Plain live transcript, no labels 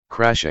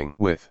Crashing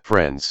with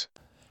Friends.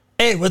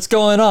 Hey, what's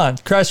going on?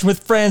 Crashing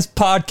with Friends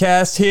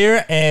podcast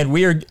here, and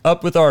we are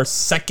up with our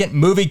second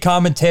movie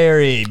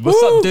commentary.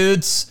 What's up,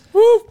 dudes?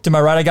 Woo. To my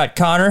right, I got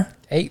Connor.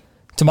 Hey.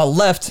 To my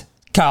left,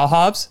 Kyle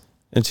Hobbs.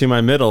 And to my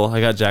middle, I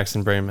got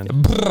Jackson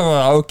Brayman.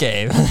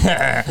 Okay.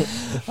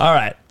 All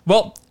right.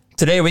 Well,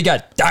 today we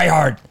got Die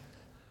Hard.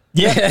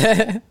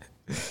 Yeah.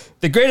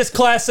 The greatest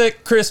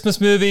classic Christmas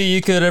movie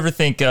you could ever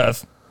think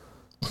of.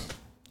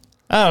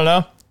 I don't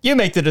know. You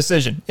make the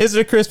decision. Is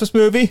it a Christmas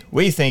movie?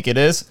 We think it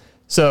is.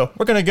 So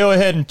we're going to go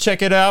ahead and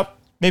check it out.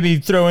 Maybe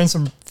throw in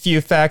some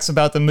few facts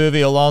about the movie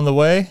along the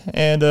way.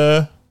 And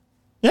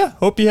yeah,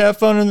 hope you have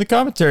fun in the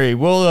commentary.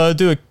 We'll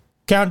do a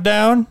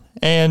countdown.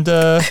 And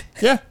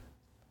yeah.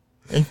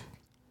 And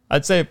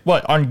I'd say,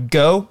 what, on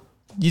go?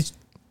 You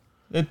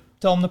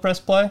tell them to press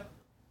play?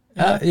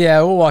 Yeah,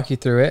 we'll walk you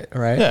through it,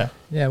 right?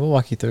 Yeah. We'll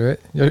walk you through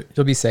it.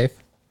 You'll be safe.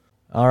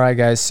 All right,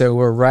 guys. So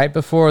we're right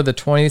before the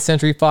 20th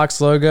Century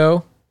Fox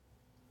logo.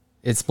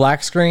 It's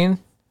black screen,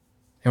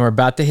 and we're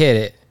about to hit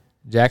it.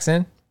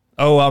 Jackson?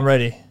 Oh, I'm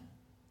ready.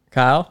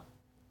 Kyle?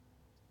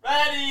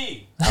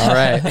 Ready! All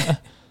right.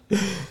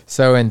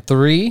 So in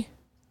 3,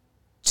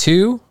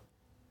 2,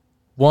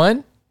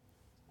 1,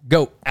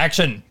 go.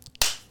 Action.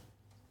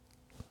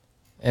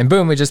 And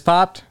boom, it just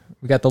popped.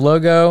 We got the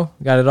logo.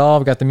 We got it all.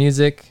 We got the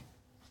music.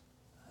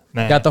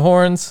 Man. Got the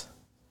horns.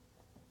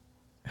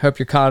 Hope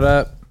you're caught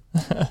up.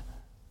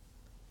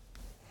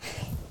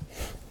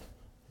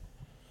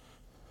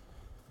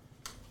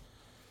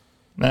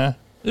 Nah.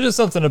 There's just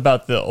something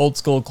about the old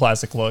school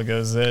classic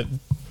logos that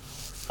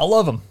I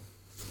love them.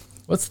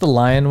 What's the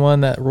lion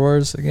one that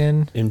roars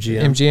again?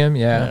 MGM. MGM,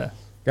 yeah. Yeah.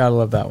 Gotta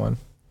love that one.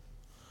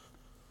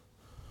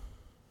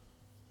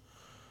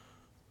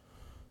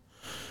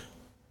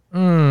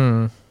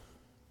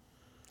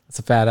 That's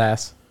a fat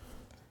ass.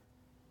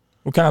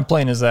 What kind of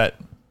plane is that?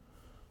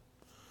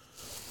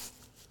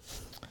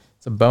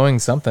 It's a Boeing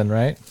something,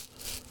 right?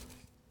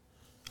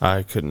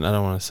 I don't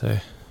want to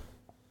say.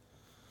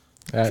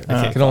 I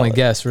can only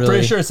guess, really.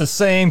 Pretty sure it's the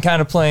same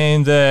kind of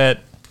plane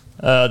that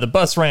the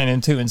bus ran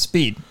into in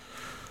Speed.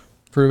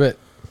 Prove it.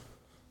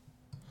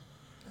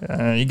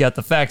 You got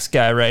the facts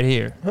guy right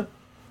here.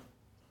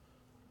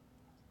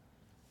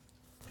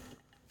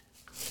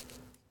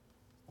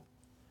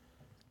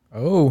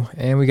 Oh,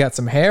 and we got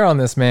some hair on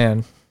this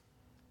man.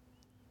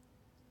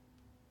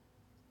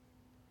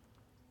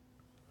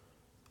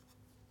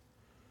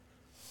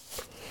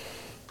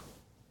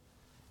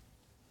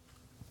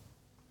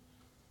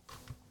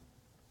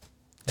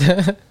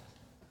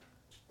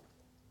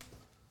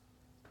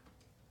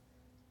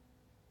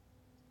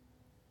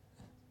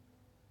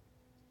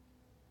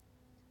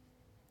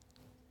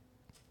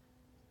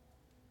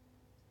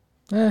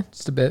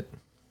 Just a bit.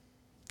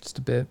 Just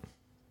a bit.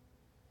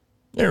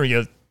 There we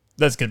go.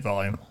 That's good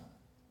volume.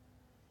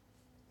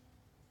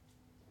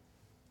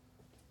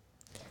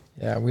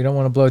 Yeah, we don't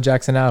want to blow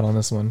Jackson out on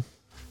this one.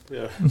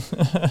 Yeah.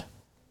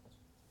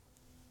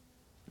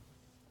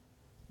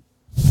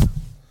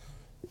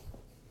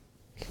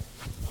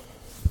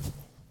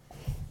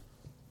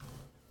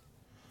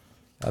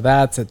 Oh,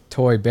 that's a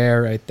toy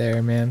bear right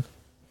there, man.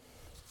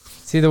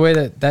 See the way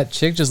that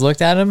chick just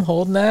looked at him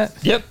holding that?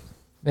 Yep.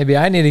 Maybe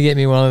I need to get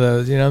me one of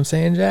those. You know what I'm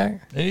saying,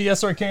 Jack? Maybe you gotta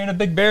start carrying a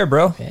big bear,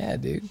 bro. Yeah,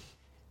 dude.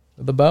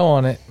 With a bow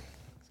on it.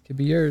 Could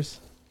be yours.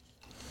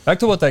 Back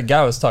to what that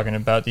guy was talking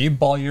about. Do you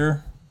ball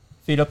your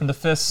feet up into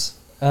fists?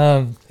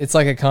 It's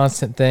like a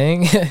constant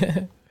thing.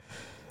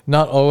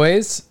 Not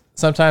always.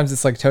 Sometimes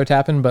it's like toe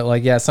tapping, but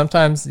like, yeah,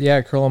 sometimes,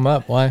 yeah, curl them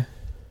up. Why?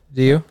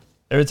 Do you?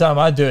 Every time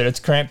I do it,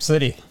 it's Cramp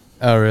City.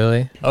 Oh,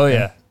 really? Oh,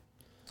 yeah.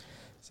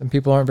 Some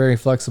people aren't very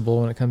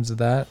flexible when it comes to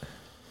that.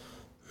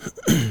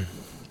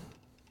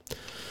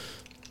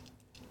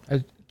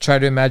 I try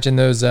to imagine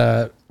those.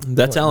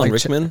 That's Alan like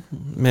Rickman.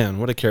 Man,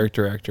 what a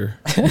character actor.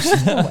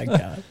 Oh my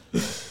god!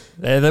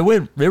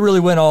 They really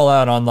went all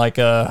out on like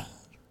the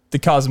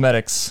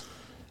cosmetics.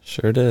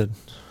 Sure did.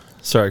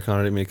 Sorry,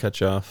 Connor, I didn't mean to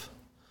cut you off.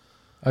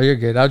 Oh, you're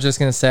good. I was just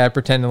gonna say I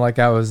pretended like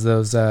I was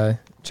those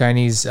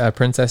Chinese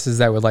princesses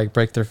that would like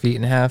break their feet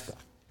in half.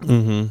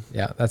 Mm-hmm.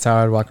 Yeah, that's how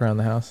I'd walk around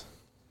the house.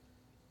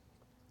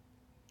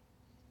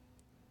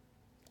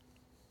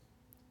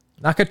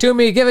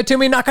 Nakatomi, give it to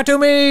me,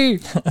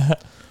 Nakatomi!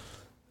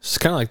 It's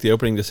kind of like the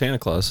opening to Santa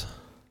Claus.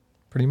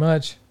 Pretty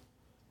much.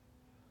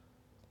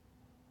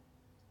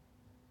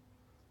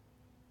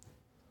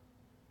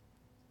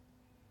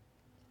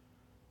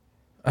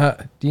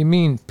 Do you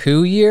mean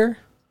poo year?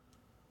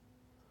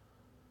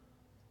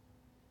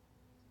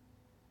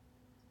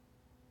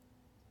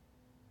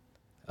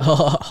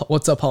 Oh,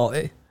 what's up,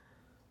 Holly?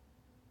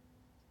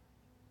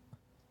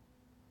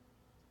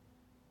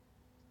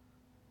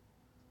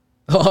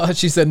 Oh,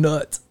 she said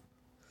nuts.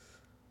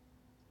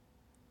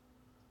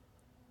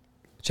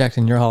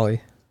 Jackson, you're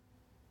Holly.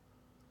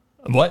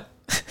 What?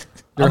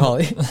 You're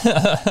Holly.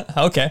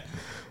 Okay.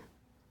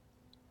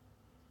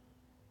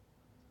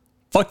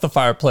 Fuck the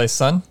fireplace,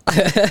 son.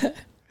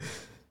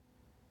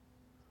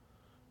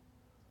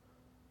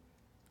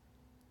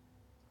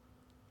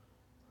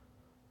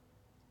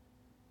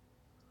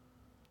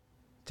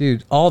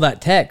 Dude, all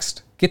that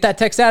text. Get that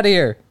text out of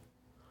here.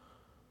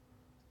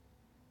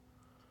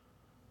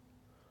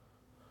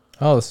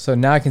 Oh, so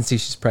now I can see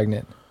she's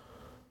pregnant.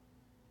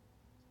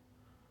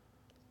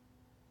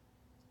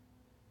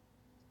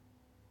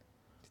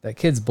 That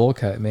kid's bowl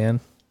cut, man.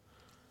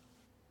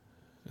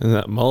 And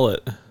that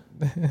mullet.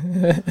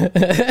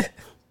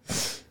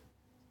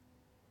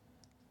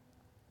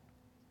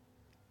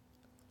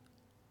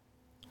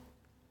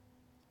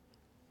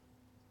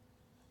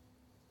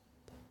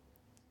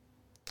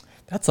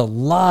 That's a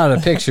lot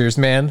of pictures,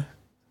 man.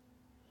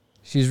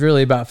 She's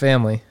really about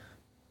family.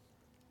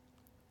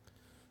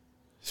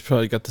 He's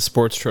probably got the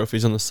sports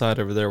trophies on the side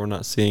over there we're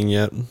not seeing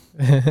yet.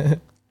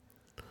 Good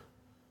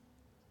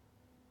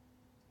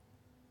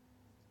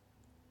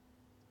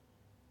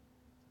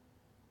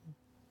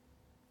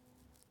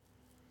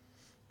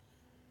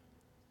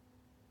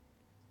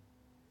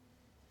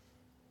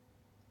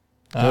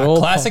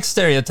Classic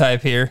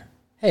stereotype here.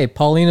 Hey,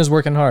 Paulina's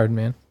working hard,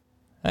 man.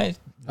 Hey,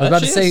 I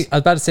was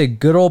about to say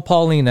good old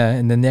Paulina,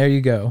 and then there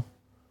you go.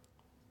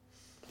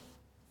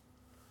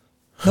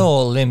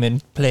 No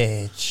lemon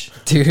pledge.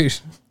 Dude.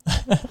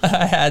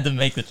 I had to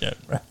make the joke,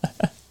 bro.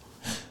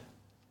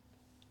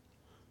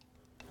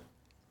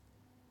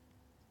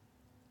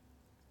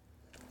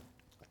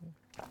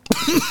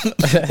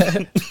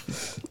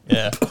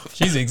 Yeah,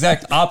 she's the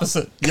exact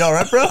opposite. You all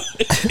right, bro?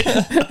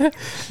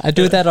 I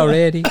do that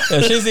already.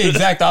 Yeah, she's the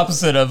exact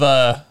opposite of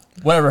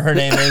whatever her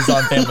name is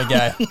on Family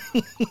Guy.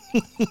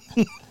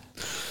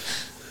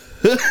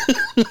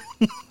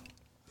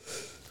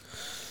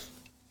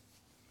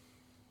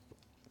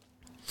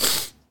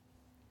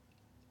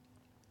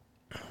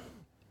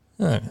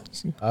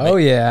 Oh,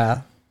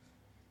 yeah.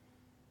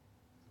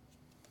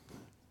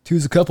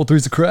 Two's a couple,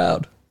 three's a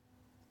crowd.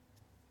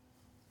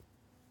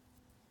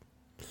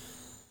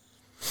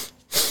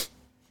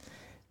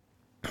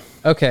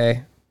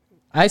 Okay.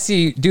 I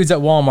see dudes at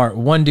Walmart,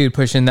 one dude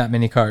pushing that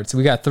many carts.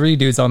 We got 3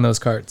 dudes on those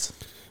carts.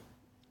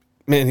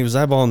 Man, he was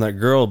eyeballing that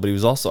girl, but he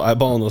was also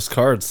eyeballing those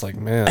cards. Like,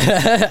 man,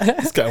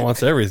 this guy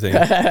wants everything.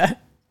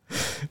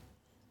 It's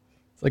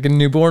like a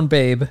newborn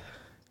babe.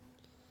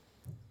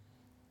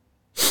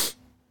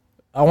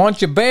 I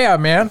want your bear,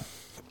 man.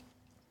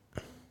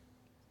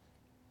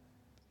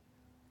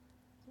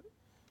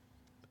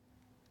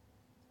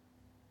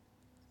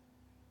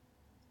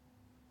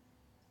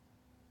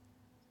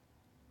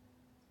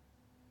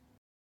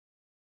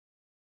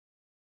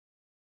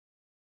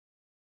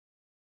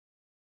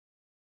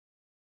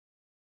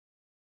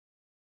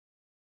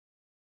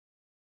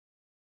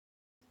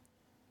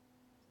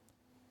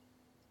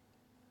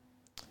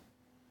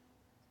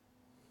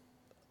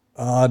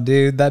 Oh,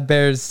 dude, that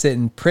bear's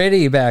sitting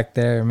pretty back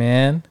there,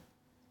 man.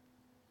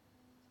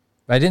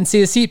 I didn't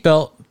see a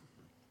seatbelt.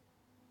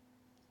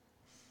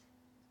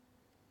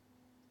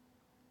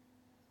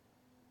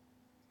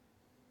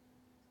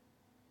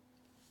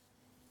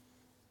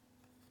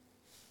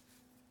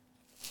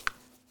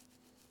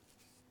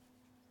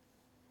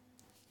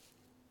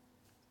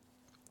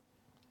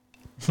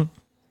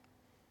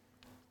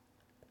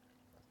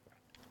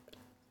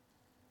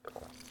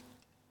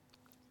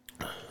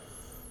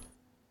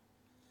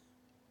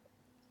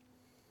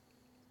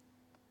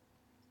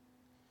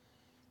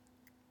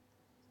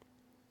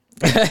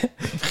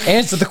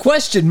 Answer the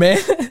question, man.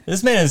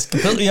 This man is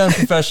completely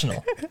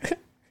unprofessional.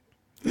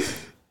 You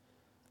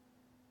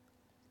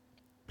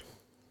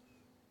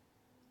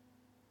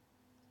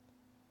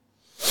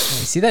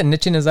see that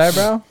niche in his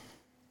eyebrow?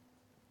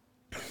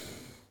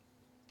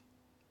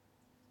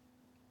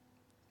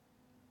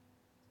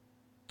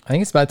 I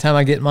think it's about time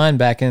I get mine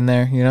back in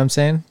there. You know what I'm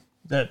saying?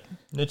 That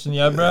niche in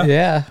the eyebrow?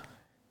 Yeah.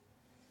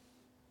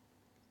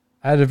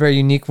 I had a very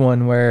unique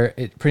one where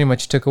it pretty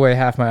much took away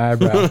half my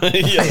eyebrow.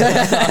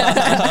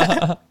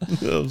 That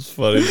was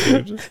funny,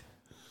 dude.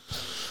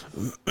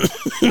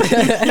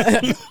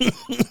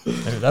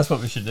 Maybe that's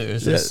what we should do.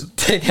 Is just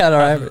Take out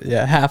our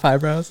half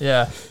eyebrows.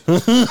 yeah.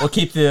 We'll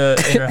keep the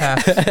inner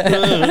half.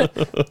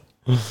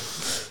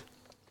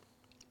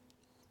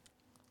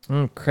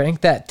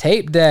 Crank that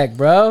tape deck,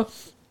 bro.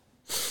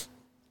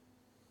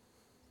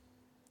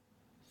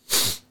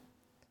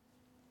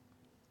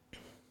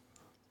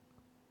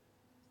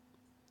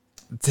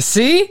 To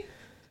see?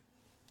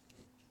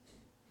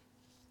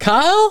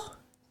 Kyle?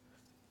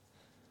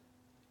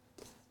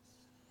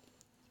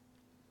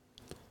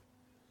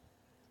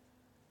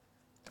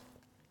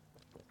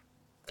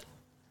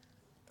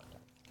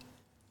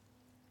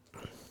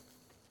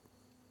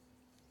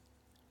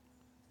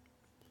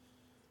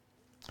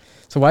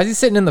 So why is he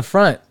sitting in the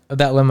front of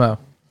that limo?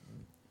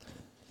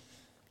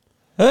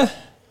 Who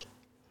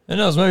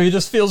knows? Maybe he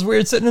just feels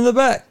weird sitting in the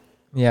back.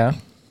 Yeah.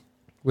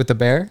 With the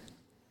bear?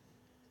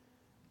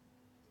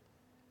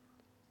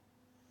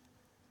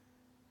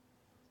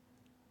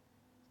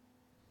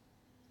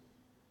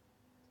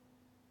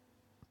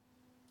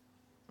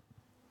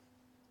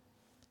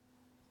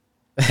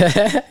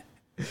 You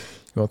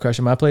want to crush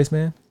in my place,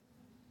 man?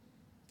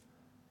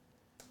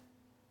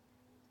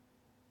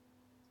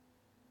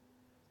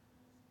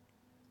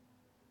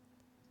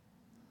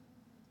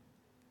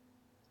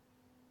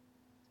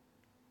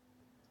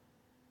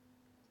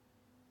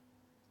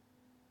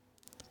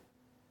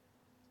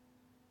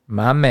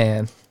 My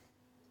man.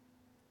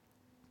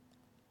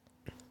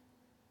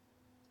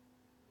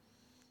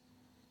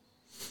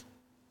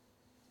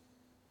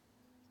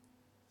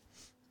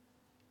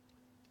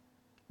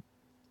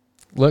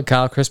 Look,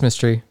 Kyle, Christmas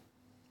tree.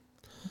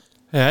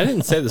 Hey, I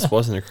didn't say this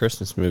wasn't a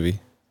Christmas movie.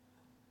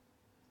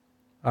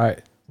 All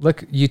right.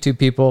 Look, YouTube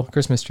people,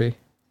 Christmas tree.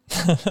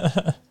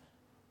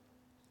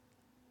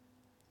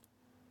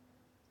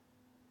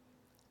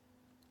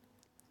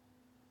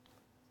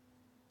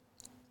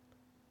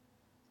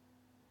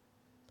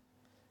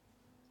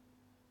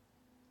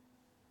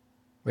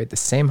 Wait, the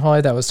same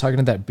Holly that was talking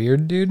to that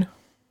beard dude?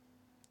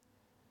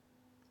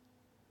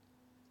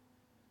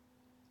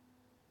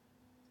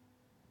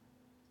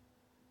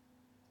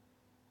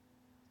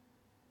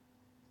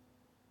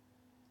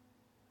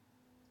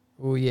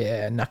 Oh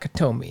yeah,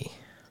 Nakatomi.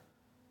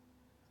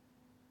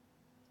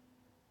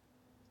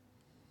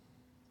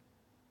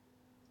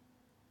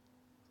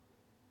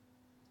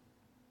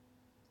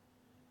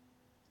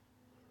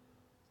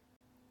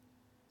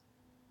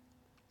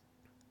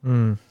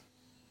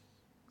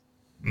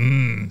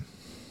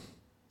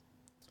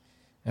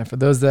 And for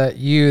those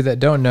that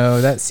don't know,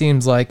 that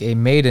seems like a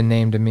maiden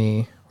name to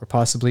me, or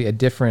possibly a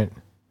different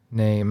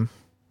name.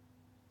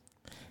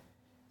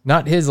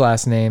 Not his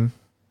last name.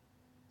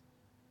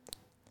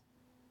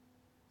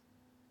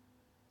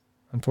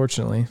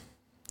 Unfortunately.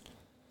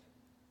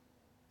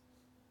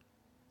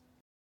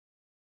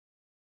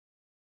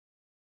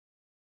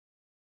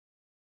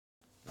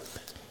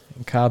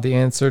 And Kyle, the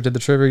answer to the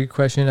trivia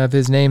question of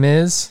his name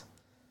is?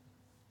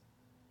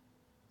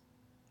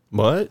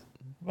 What?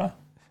 Well,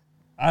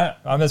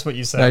 I missed what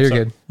you said. No, you're so-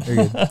 good. You're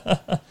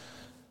good.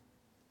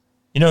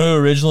 You know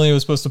who originally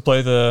was supposed to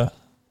play the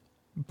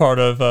part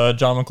of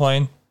John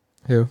McClane?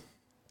 Who?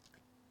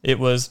 It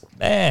was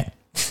It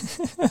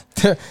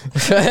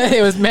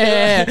was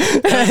man.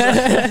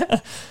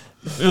 It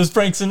was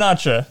Frank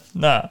Sinatra.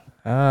 Nah.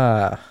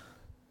 Ah.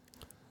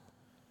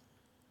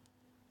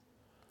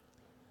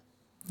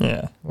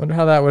 Yeah. Wonder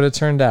how that would have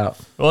turned out.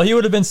 Well, he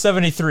would have been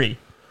 73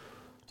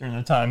 during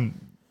the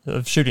time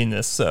of shooting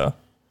this, so.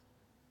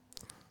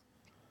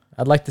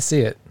 I'd like to see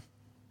it.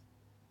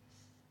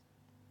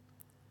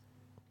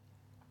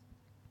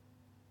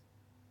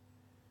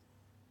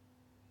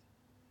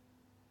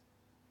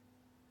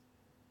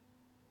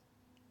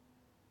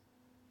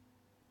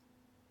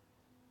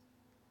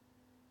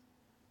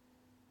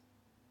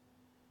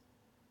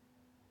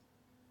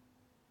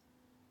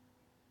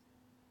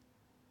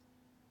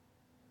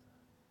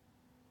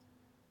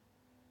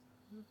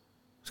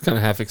 I was kind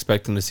of half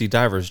expecting to see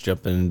divers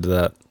jumping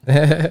into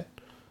that.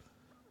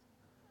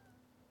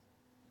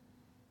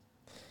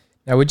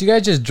 Now, would you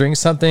guys just drink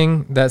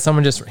something that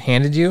someone just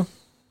handed you?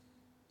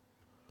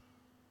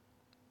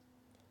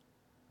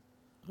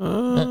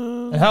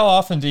 And how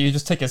often do you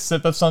just take a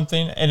sip of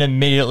something and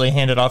immediately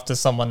hand it off to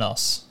someone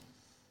else?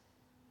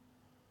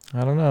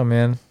 I don't know,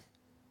 man.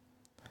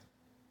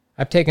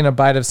 I've taken a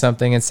bite of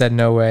something and said,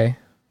 no way.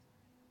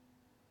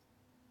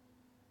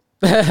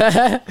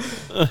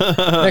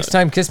 Next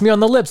time, kiss me on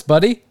the lips,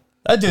 buddy.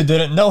 That dude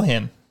didn't know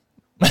him.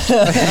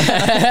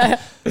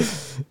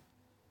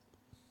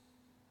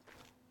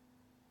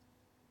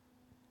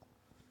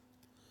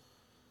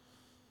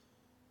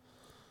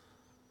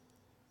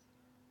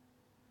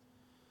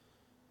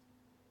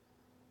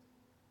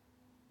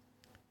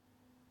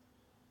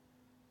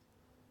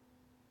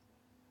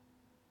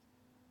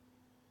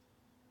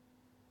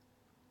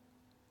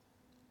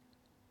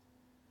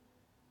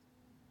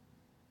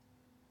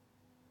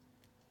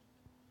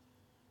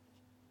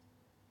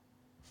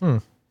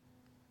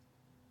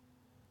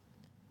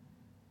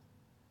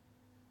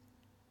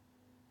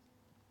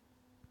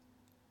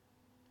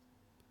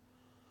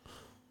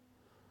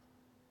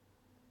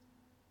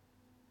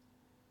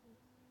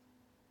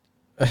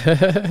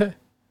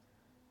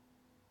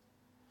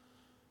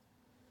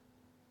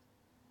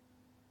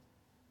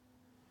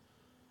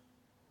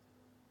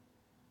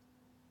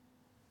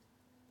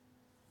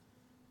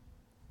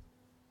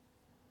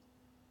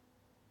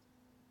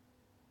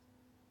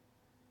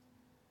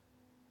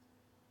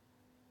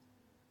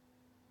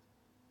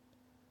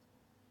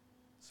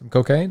 Some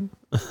cocaine?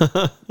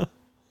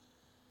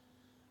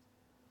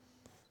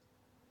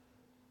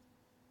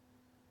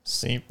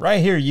 See,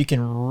 right here, you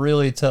can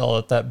really tell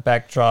that that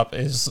backdrop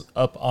is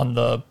up on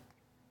the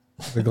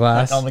The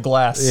glass? on the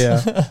glass.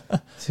 Yeah.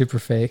 Super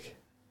fake.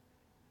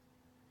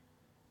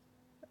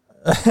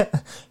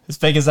 As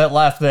fake as that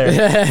laugh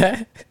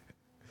there.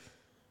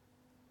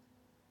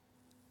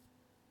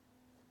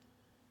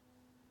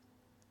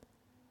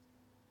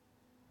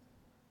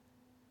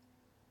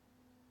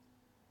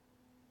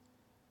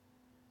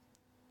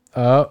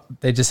 Oh,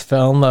 they just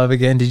fell in love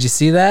again. Did you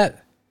see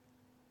that?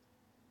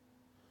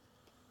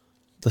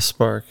 The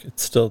spark,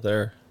 it's still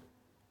there.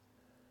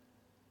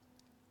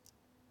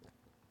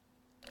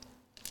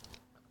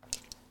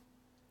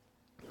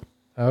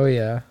 Oh,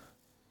 yeah.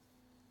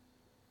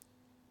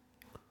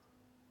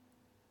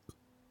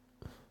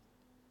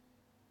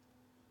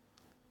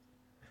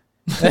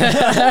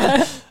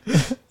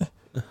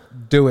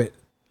 Do it.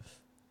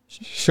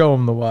 Show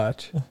him the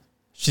watch.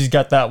 She's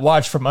got that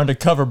watch from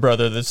Undercover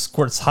Brother that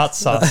squirts hot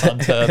sauce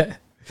onto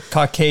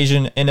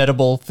Caucasian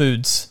inedible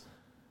foods.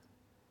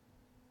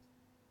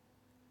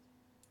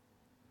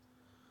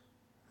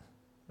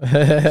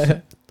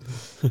 Show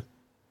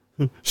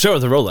him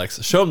the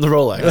Rolex. Show him the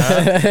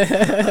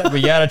Rolex.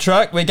 We got a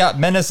truck. We got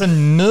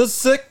menacing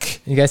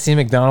music. You guys see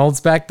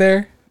McDonald's back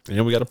there?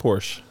 And we got a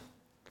Porsche.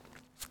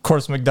 Of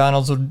course,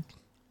 McDonald's would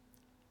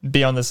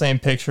be on the same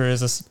picture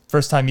as the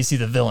first time you see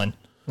the villain.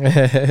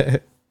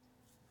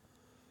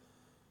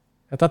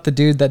 I thought the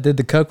dude that did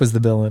the coke was the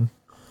villain.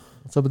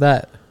 What's up with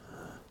that?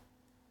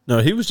 No,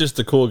 he was just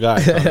a cool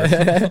guy.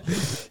 Connor.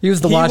 He was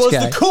the He watch was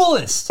guy. the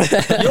coolest.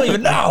 You don't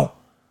even know.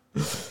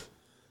 Do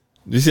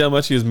you see how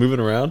much he was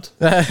moving around?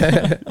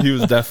 He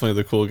was definitely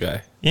the cool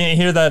guy. You didn't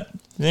hear that?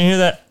 You didn't hear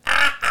that?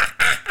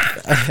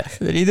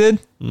 That he did?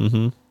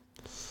 Mm-hmm.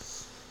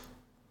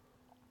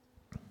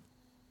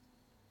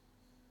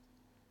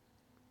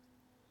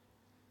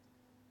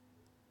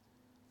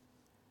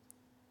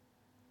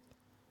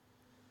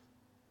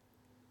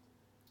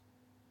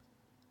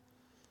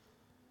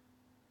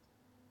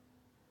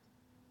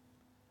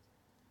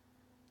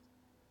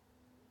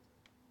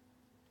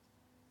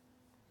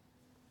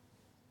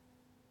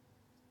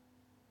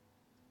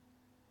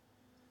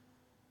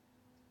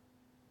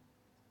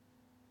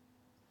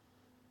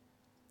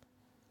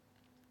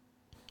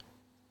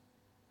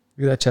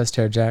 Look at that chest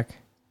hair, Jack.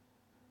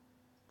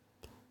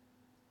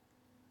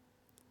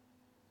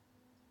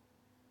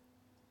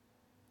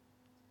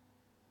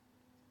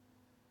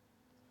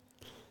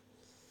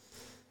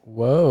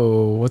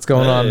 Whoa, what's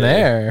going on Hey.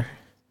 there?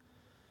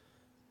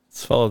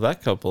 Let's follow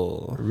that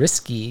couple.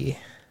 Risky.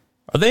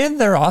 Are they in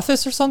their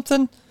office or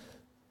something?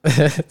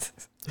 I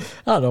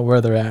don't know where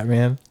they're at,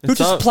 man. Who It's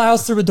just not-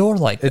 plows through a door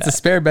like It's a that?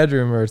 spare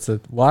bedroom or it's a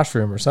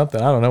washroom or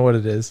something. I don't know what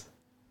it is.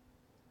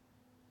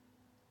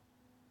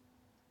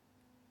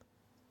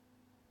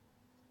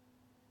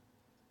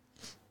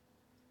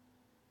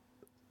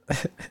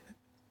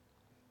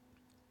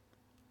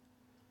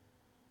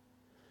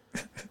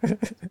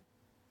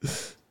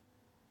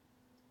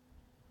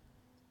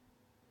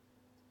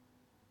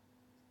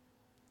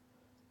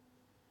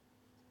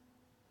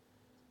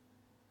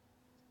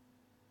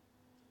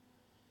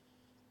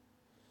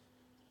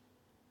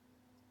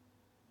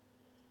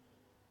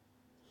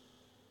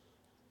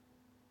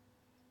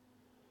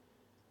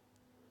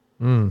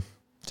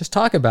 Just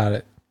talk about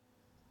it.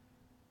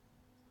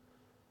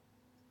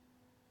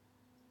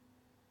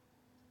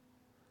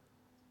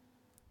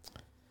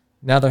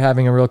 Now they're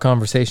having a real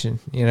conversation,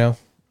 you know?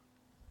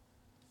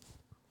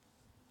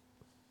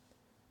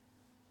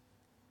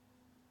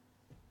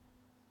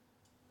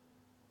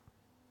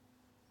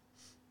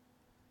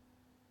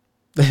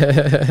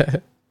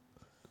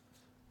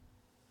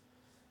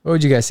 What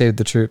would you guys say to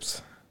the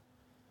troops?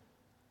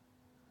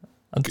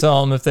 I'll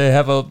tell them if they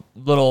have a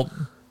little,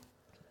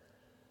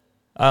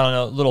 I don't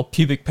know, little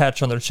pubic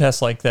patch on their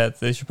chest like that,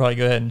 they should probably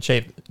go ahead and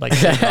shave it. Like,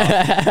 shave it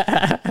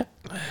off.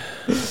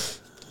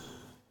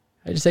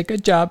 I just say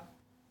good job.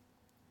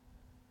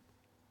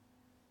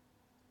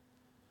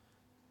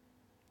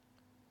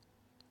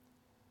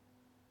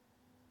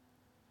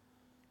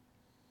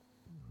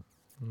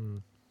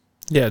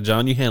 Yeah,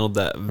 John, you handled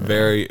that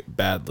very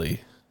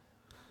badly.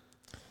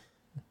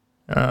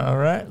 All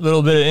right, a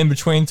little bit of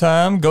in-between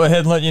time. Go ahead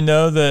and let you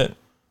know that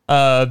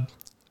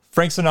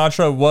Frank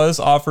Sinatra was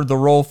offered the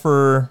role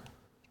for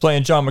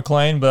playing John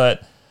McClane,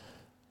 but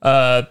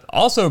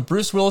also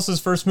Bruce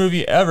Willis's first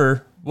movie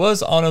ever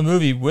was on a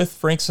movie with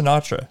Frank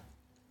Sinatra.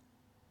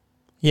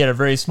 He had a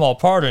very small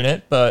part in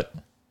it, but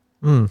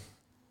there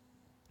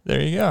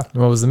you go.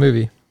 What was the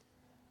movie?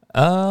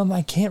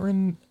 I can't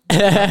remember.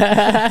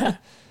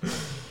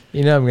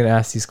 You know I'm going to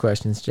ask these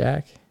questions,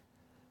 Jack.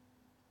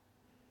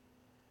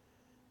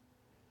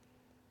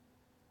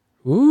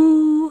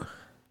 Ooh.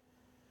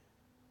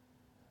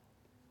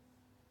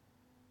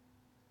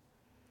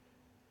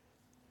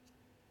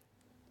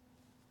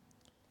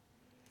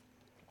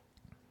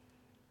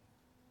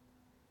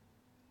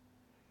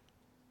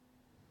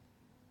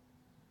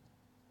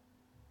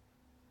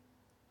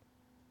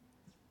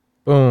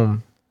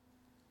 Boom.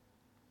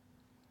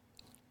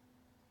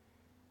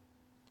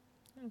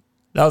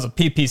 That was a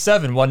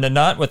PP7, wasn't it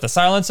not, with the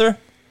silencer?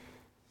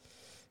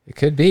 It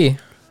could be.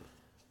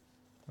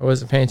 I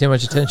wasn't paying too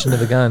much attention to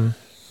the gun.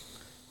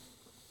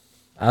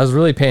 I was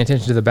really paying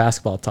attention to the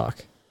basketball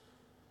talk.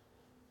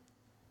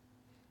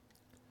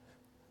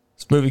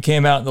 This movie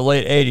came out in the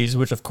late 80s,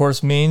 which of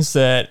course means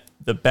that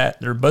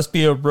there must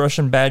be a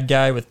Russian bad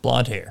guy with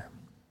blonde hair.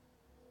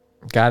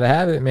 Gotta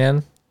have it,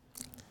 man.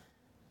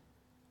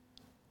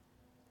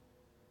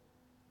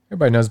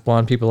 Everybody knows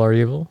blonde people are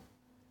evil.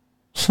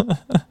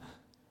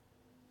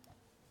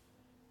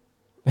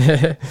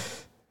 A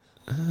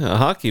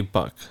hockey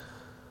puck.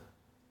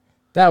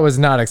 That was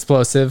not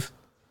explosive.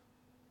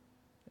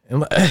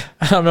 I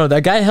don't know.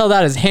 That guy held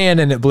out his hand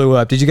and it blew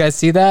up. Did you guys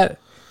see that?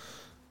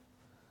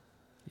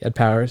 He had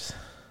powers.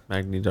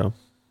 Magneto.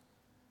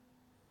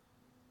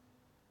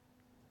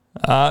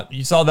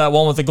 You saw that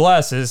one with the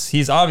glasses.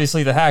 He's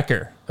obviously the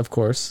hacker. Of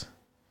course.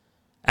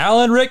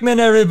 Alan Rickman,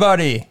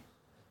 everybody.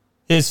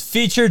 His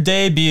feature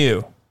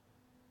debut.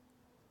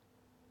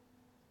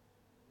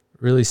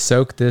 Really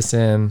soak this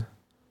in.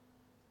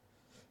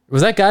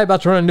 Was that guy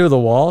about to run into the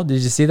wall?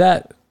 Did you see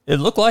that? It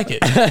looked like it.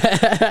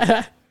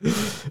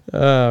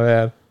 Oh,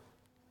 man.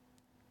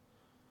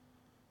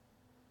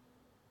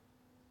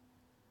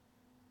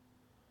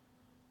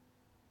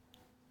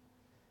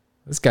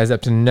 This guy's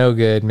up to no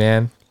good,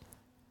 man.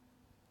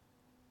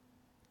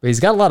 But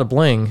he's got a lot of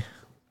bling.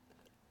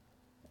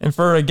 And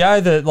for a guy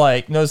that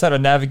like knows how to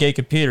navigate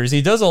computers,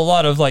 he does a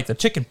lot of like the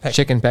chicken peck.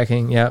 Chicken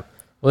pecking, yep.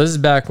 Well, this is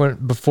back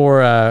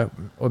before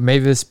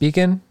Mavis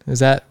Beacon. Was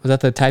that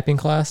the typing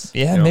class?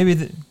 Yeah, Yep. maybe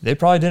they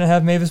probably didn't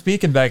have Mavis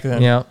Beacon back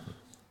then. Yeah.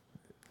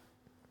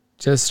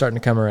 Just starting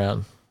to come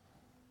around.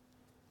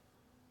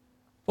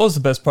 What was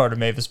the best part of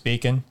Mavis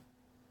Beacon?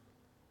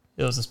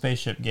 It was a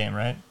spaceship game,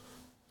 right?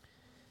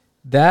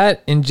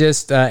 That and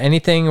just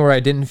anything where I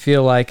didn't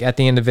feel like at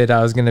the end of it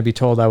I was going to be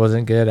told I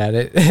wasn't good at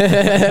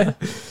it.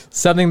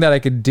 Something that I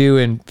could do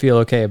and feel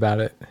okay about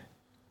it.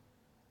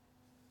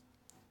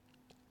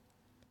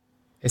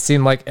 It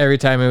seemed like every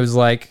time it was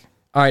like,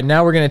 all right,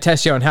 now we're going to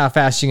test you on how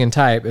fast you can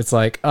type. It's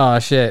like, oh,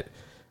 shit.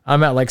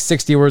 I'm at like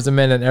 60 words a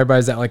minute and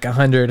everybody's at like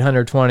 100,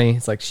 120.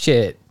 It's like,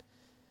 shit.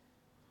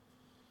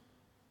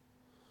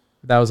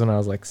 That was when I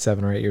was like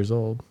 7 or 8 years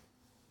old.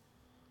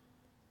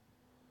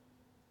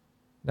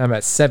 Now I'm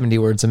at 70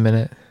 words a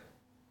minute.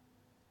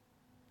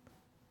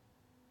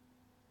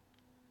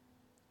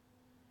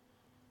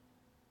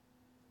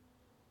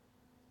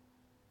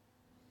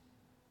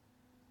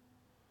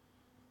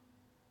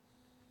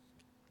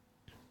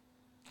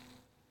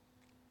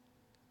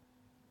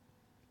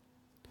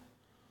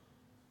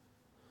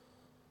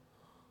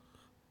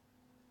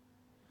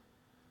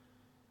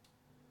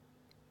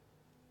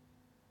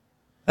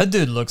 That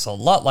dude looks a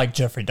lot like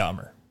Jeffrey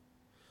Dahmer.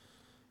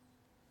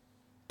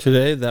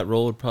 Today, that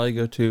role would probably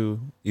go to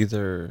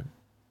either.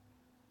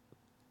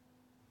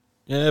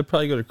 Yeah, it'd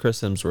probably go to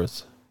Chris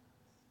Hemsworth.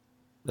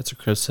 That's a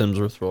Chris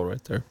Hemsworth role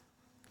right there.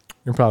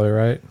 You're probably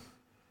right.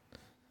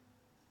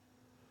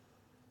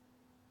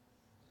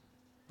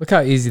 Look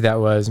how easy that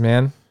was,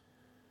 man.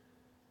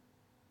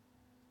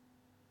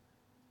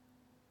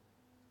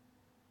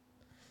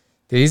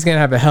 Dude, he's going to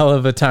have a hell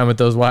of a time with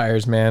those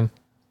wires, man.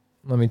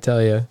 Let me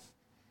tell you.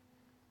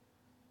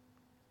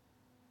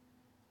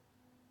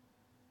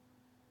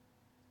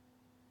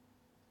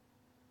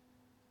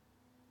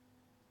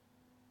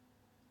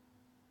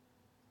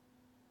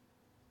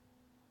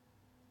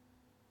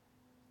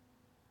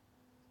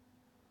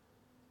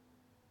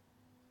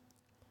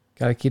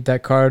 Got to keep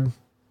that card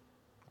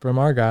from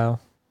Argyle.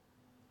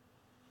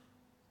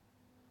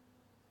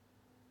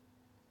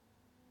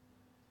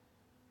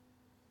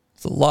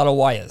 It's a lot of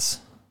wires.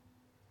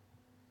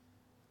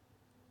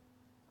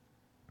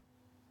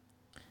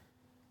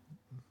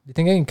 You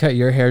think I can cut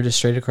your hair just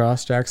straight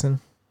across, Jackson?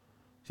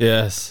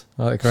 Yes.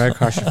 Like right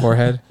across your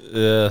forehead?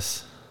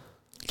 Yes.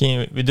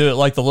 Can we do it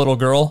like the little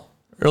girl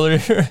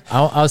earlier?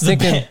 I was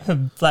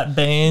thinking... Flat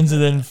bangs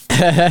and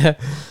then...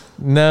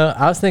 No,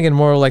 I was thinking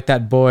more like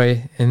that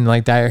boy in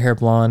like dye your hair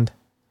blonde.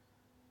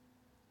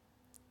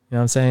 You know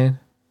what I'm saying?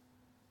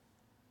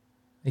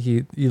 Like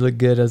you look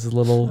good as a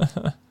little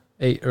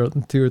 2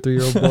 or 3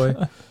 year old boy.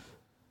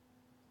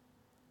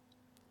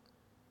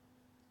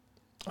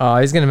 Oh,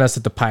 he's gonna mess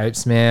with the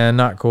pipes, man.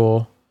 Not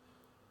cool.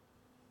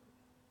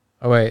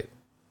 Oh wait.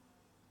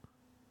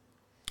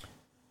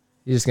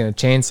 He's just gonna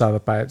chainsaw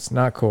the pipes.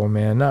 Not cool,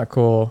 man. Not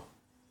cool.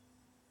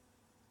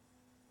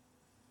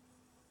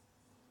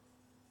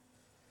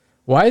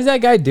 Why is that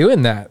guy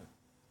doing that?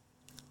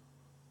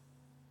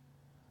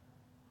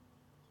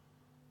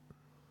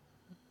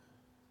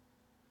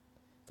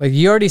 Like,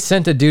 you already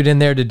sent a dude in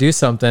there to do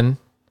something,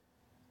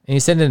 and you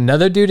sent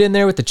another dude in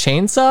there with the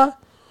chainsaw?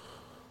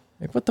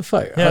 Like, what the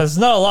fuck? Yeah, there's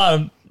not a lot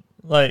of,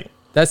 like...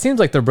 That seems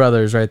like they're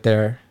brothers right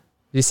there.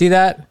 Do you see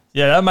that?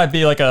 Yeah, that might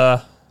be like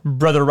a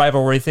brother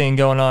rivalry thing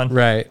going on.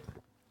 Right.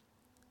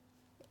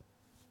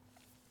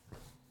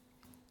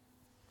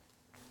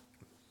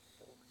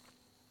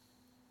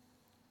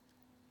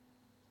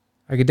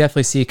 I could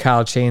definitely see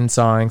Kyle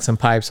chainsawing some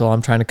pipes while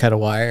I'm trying to cut a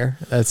wire.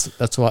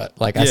 That's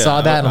what, like, I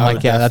saw that and I'm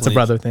like, yeah, that's a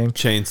brother thing.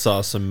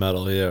 Chainsaw some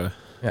metal, yeah.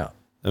 Yeah.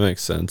 That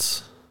makes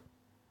sense.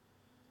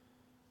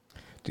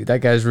 Dude,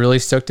 that guy's really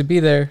stoked to be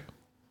there.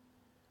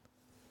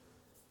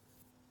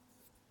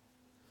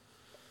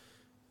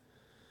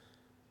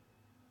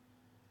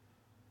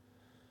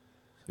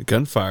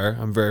 Gunfire.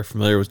 I'm very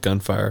familiar with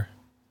gunfire.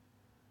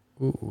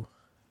 Ooh.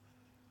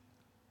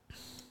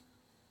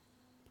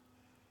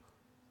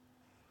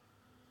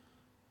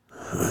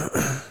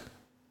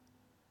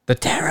 The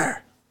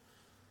terror.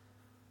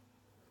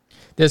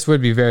 This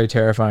would be very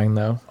terrifying,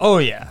 though. Oh,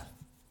 yeah.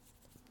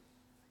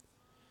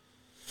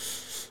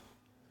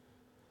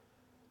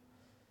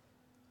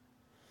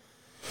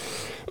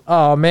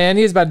 Oh, man,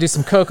 he's about to do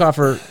some coke off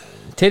her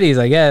titties,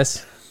 I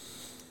guess. I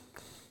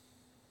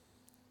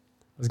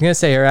was going to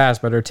say her ass,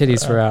 but her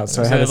titties were out,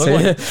 so I had to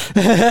say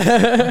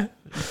it.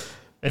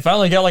 They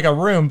finally got like a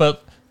room,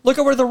 but look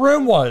at where the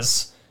room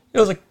was. It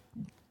was like...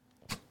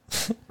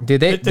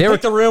 Dude, They they were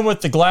picked a room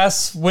with the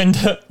glass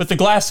window, with the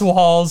glass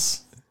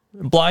walls,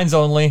 blinds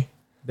only.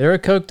 they were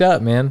coked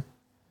up, man.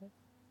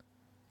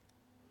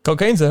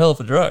 Cocaine's a hell of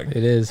a drug.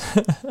 It is.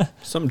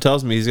 Something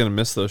tells me he's gonna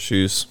miss those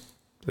shoes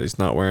that he's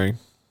not wearing.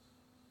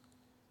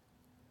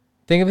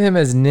 Think of him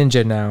as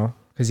Ninja now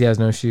because he has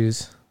no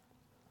shoes.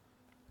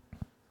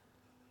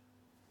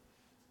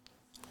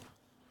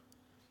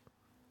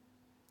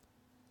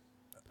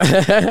 You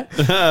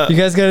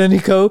guys got any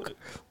coke?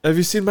 Have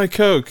you seen my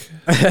Coke?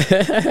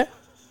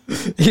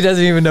 He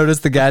doesn't even notice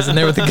the guys in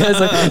there with the guys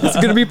like, it's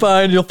gonna be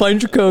fine. You'll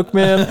find your coke,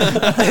 man.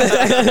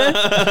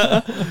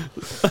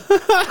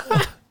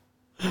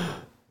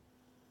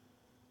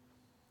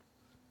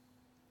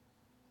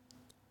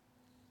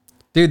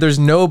 Dude, there's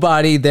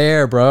nobody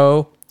there,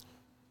 bro.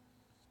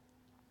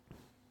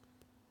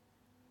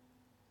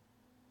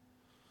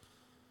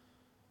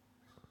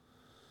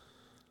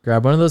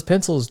 Grab one of those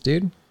pencils,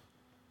 dude.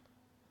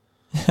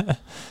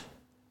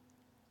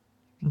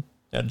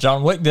 Yeah,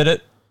 John Wick did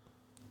it.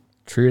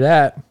 True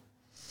that.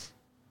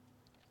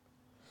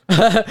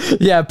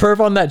 Yeah,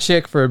 perf on that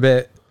chick for a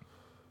bit.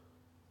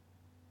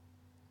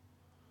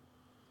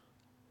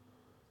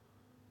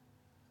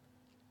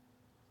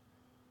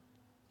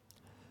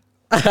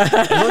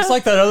 It looks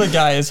like that other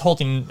guy is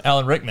holding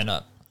Alan Rickman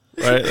up.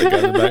 Right, the guy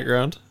in the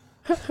background.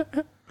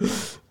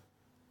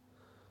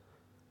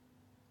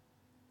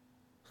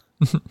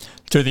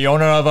 To the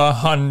owner of a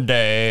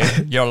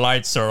Hyundai, your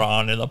lights are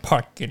on in the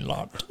parking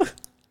lot.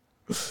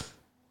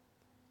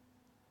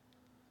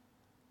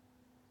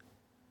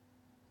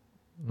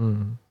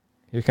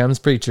 Here comes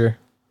preacher.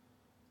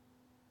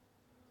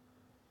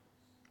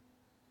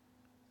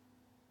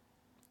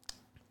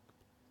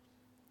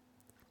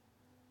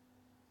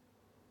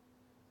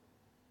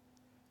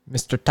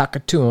 Mr.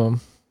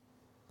 Takatuum.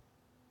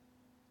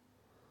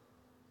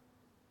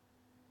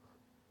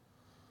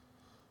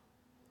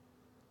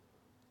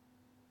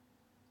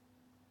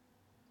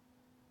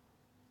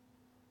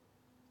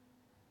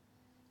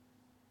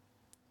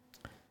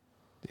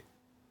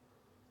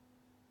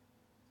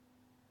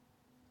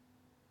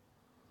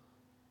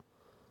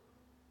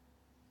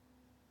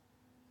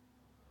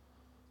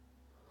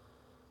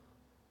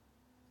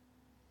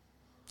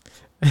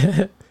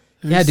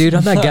 Yeah, dude,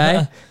 I'm that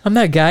guy. I'm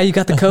that guy. You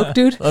got the coke,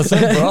 dude? That's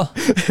it, bro.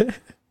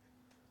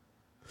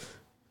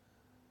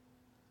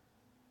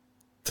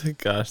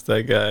 Gosh,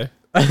 that guy.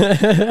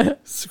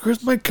 So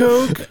where's my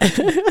Coke?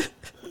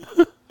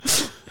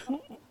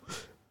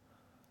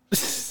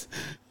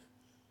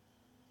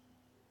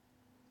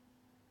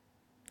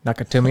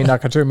 Nakatumi,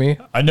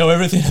 Nakatumi. I know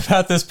everything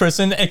about this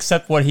person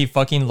except what he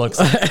fucking looks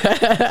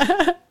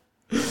like.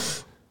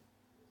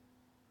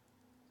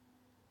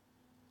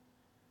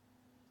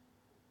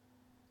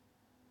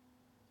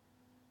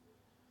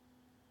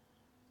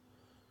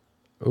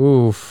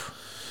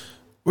 Oof.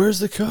 Where's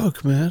the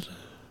Coke, man?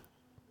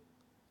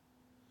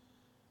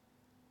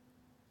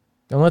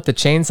 Don't let the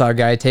chainsaw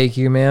guy take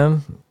you,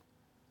 man.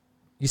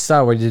 You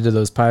saw what he did to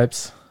those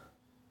pipes.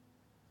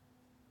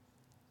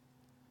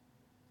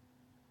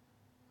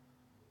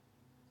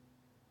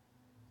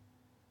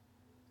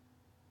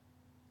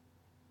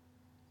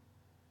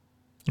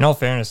 In all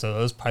fairness, though,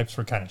 those pipes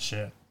were kind of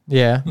shit.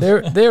 Yeah,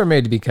 they were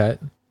made to be cut.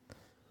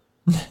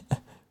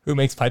 Who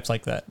makes pipes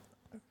like that?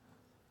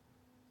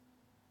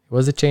 It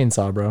was a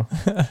chainsaw, bro.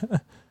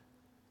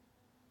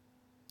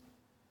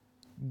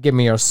 Give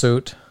me your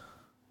suit.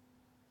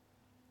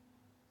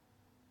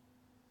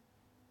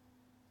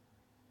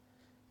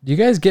 Do you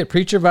guys get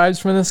preacher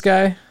vibes from this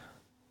guy?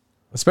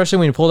 Especially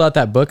when you pulled out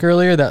that book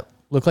earlier that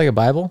looked like a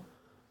Bible?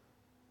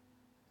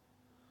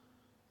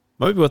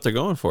 Might be what they're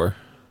going for.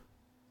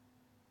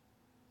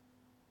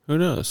 Who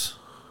knows?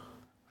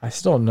 I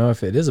still don't know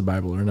if it is a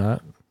Bible or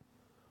not.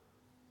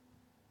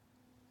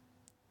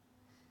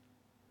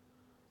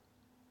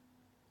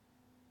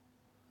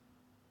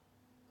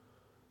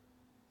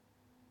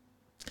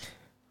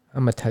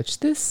 I'm going to touch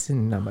this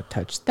and I'm going to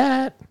touch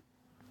that.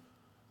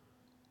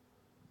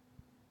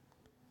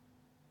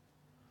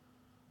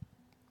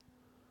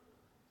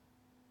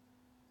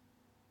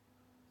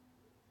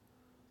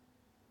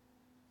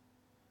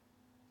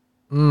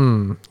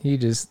 He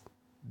just,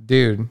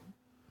 dude.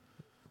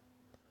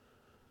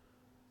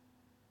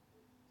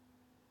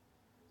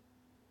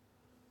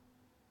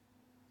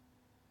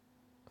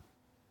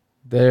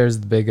 There's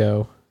the big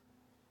O.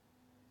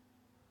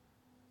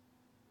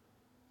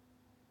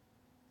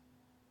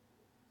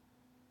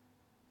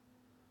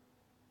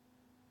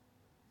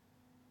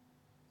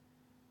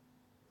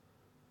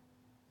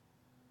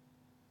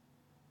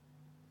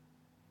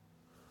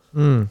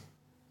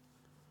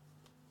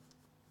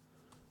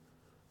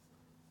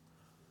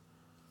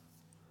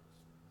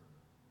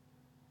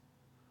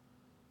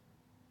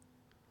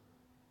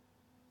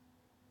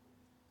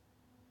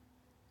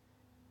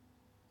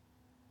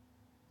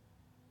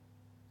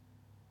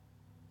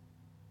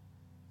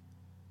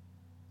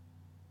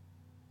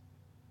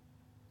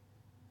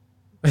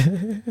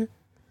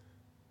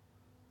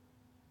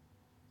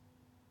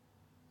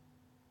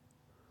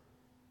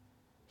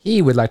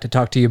 He would like to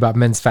talk to you about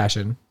men's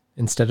fashion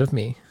instead of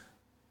me.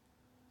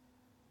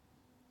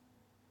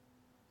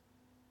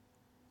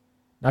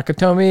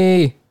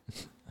 Nakatomi.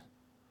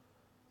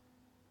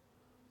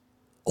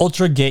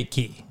 Ultra Gate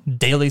Key.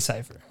 Daily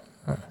Cipher.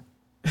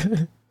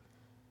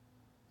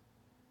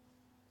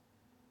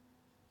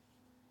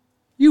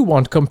 You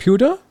want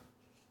computer?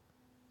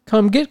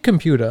 Come get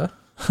computer.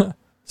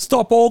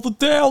 Stop all the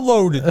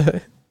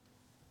downloading.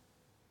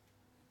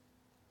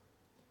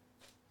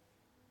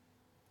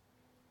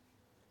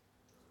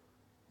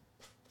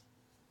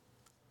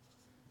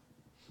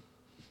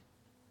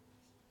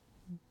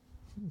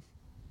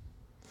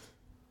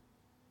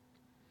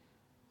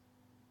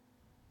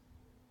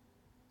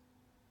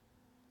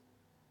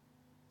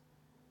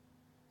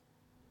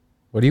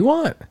 What do you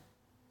want?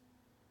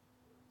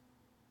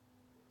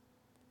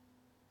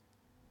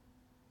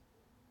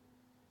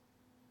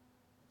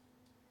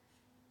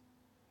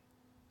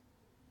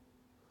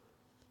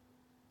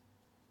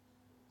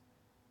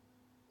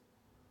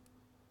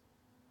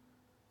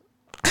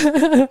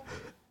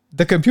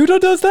 The computer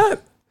does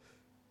that?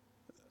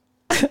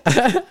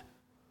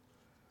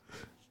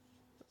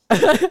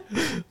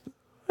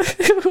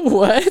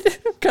 What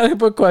kind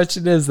of a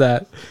question is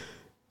that?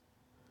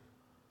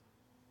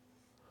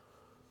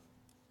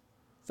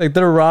 It's like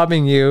they're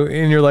robbing you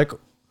and you're like,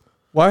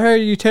 why are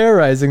you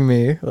terrorizing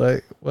me?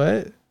 Like,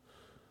 what?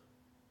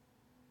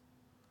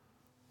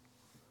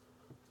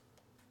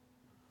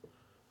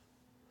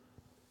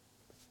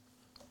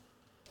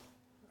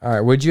 All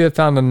right, would you have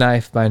found a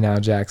knife by now,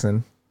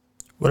 Jackson?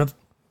 Would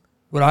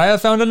I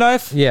have found a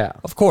knife? Yeah.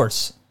 Of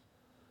course.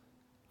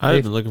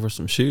 I've been looking for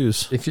some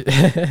shoes. If you,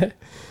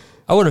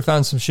 I would have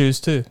found some shoes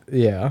too.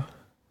 yeah.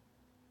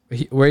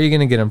 Where are you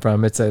going to get them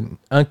from? It's an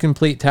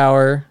incomplete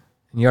tower,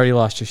 and you already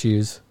lost your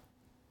shoes.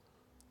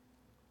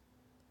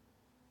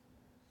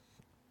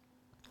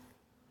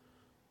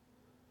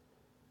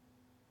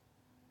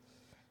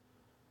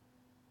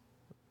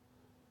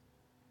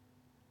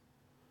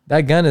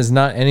 That gun is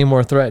not any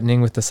more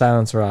threatening with the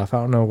silencer off.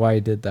 I don't know why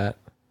he did that.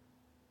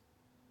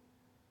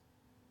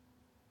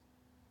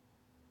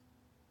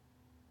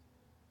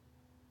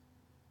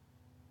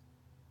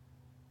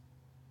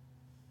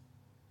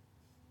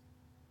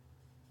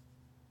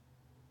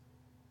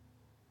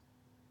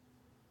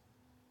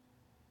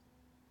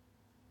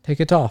 Take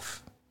it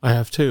off. I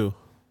have two.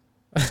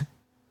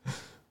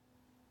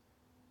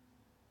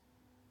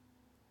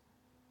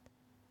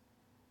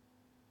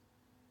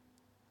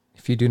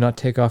 If you do not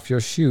take off your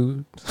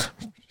shoe.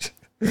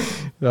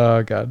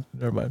 Oh, God.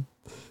 Never mind.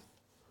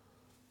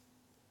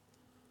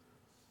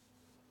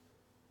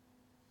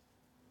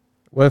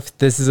 What if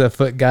this is a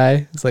foot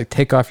guy? It's like,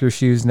 take off your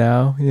shoes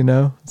now, you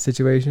know,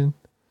 situation.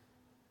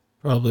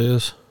 Probably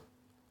is.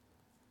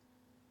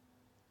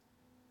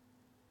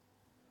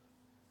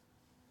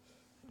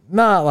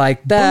 Not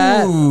like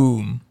that.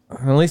 Boom.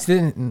 At least it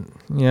didn't,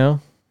 you know.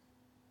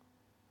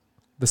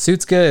 The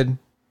suit's good.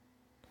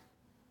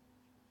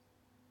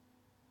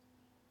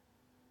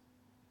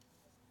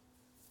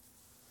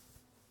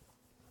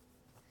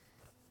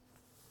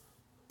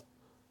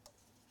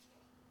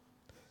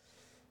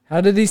 How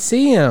did he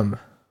see him?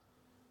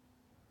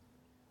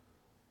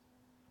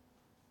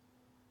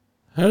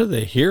 How did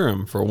they hear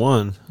him, for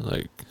one?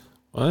 Like,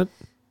 what?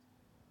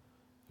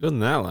 It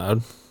wasn't that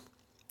loud.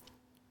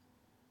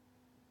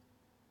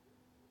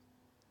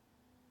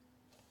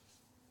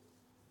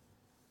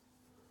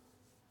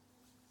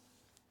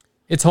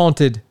 It's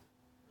haunted.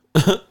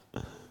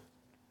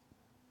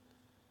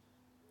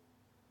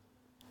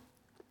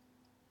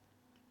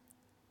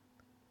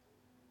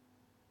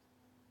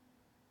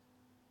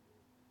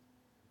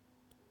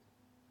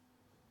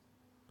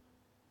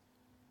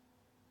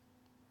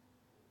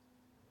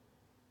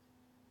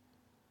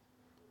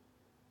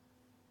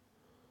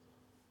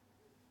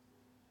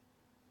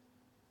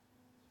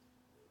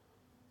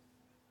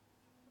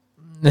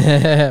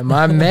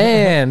 My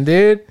man,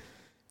 dude.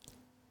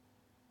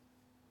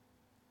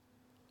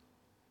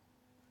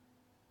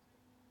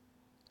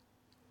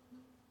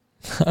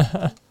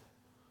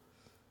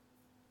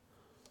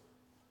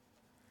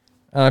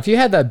 If you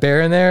had that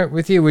bear in there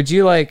with you, would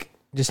you like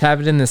just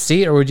have it in the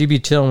seat, or would you be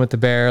chilling with the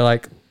bear,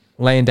 like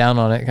laying down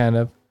on it, kind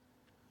of?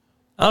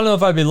 I don't know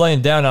if I'd be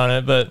laying down on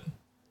it, but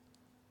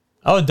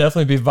I would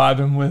definitely be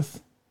vibing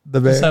with The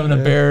bear, just having a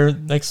bear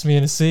next to me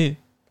in a seat.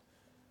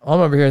 I'm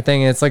over here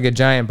thinking it's like a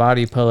giant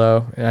body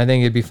pillow, and I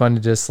think it'd be fun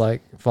to just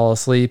like fall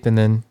asleep and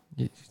then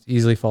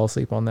easily fall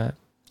asleep on that.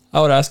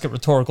 I would ask it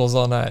rhetoricals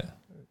all night.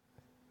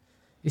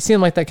 You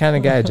seem like that kind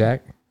of guy,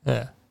 Jack.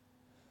 Yeah.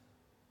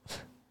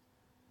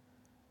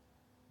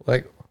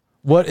 Like,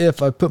 what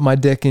if I put my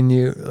dick in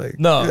you? Like,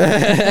 No.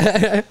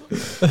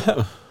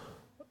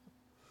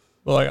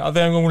 Well, like, I think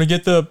I'm going to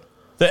get the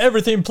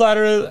everything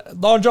platter at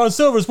Long John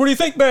Silver's. What do you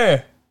think,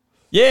 Bear?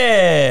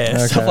 Yeah.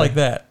 Okay. Stuff like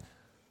that.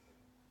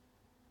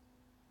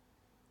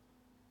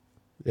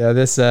 yeah,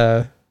 this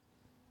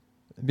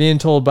being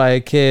told by a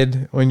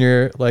kid when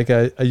you're like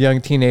a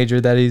young teenager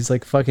that he's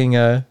like fucking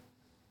a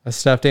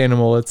stuffed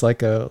animal. It's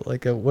like a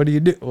what do you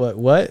do?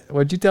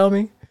 What'd you tell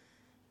me?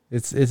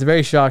 It's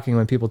very shocking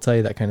when people tell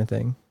you that kind of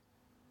thing.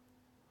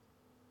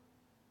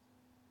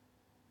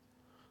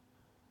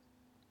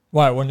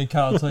 Why? When did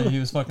Kyle tell you he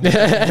was fucking?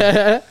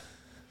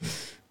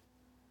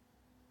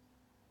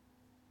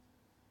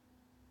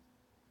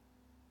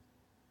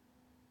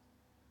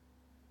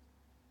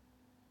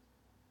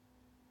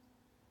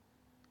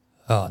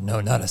 Oh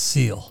no, not a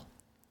seal.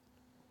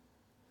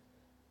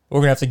 We're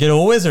gonna have to get a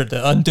wizard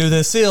to undo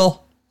this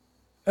seal.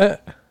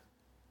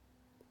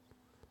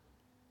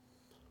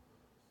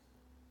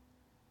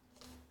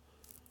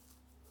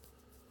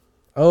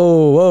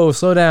 Oh, whoa,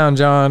 slow down,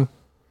 John.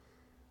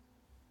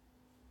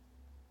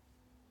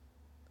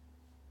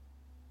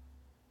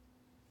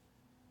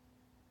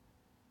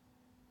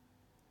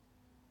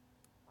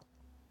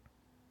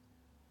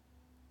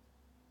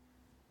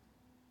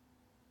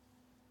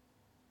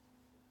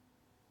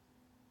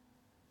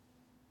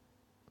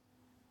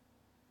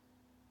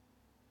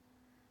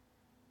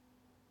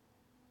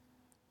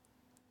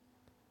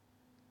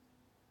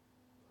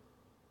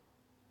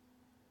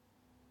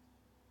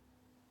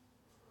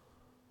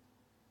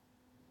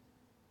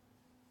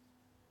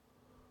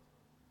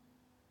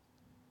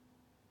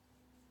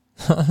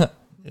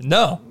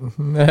 No.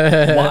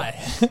 Why?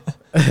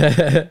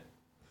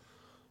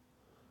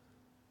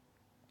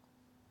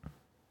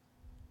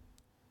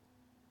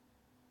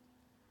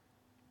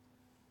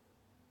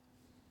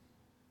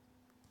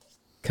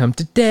 Come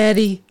to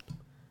daddy.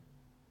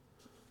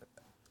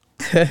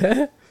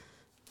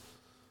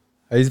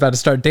 He's about to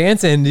start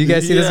dancing. Do you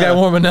guys see this guy Yeah.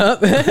 warming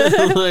up?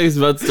 He's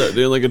about to start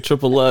doing like a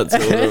triple Lutz or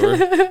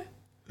whatever.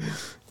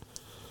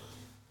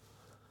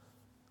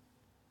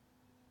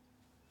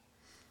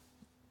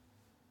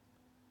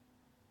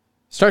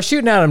 Start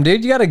shooting at him,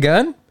 dude. You got a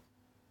gun?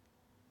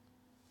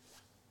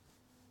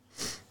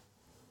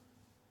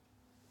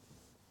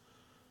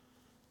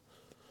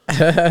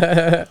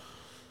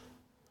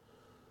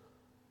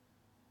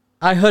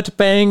 I hurt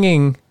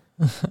banging.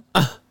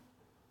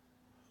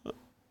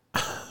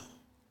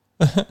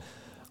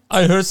 I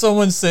heard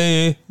someone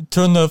say,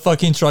 turn the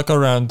fucking truck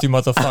around, you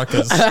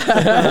motherfuckers.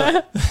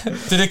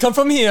 Did it come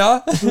from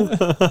here?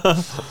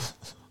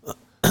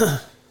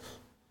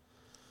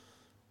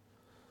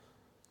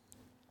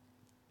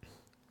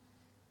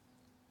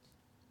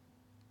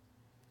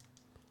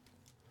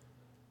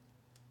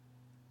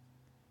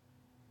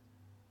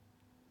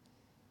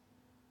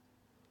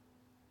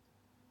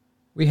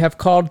 We have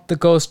called the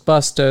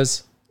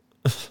Ghostbusters.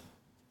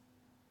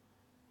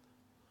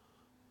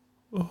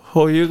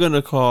 Who are you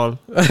gonna call?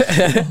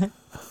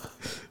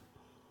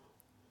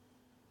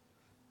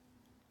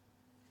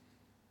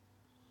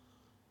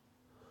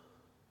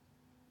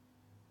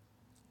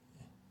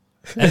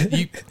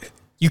 And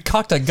you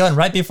cocked a gun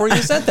right before you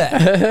said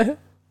that.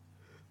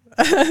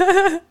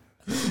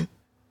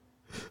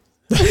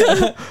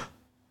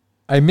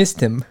 I missed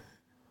him.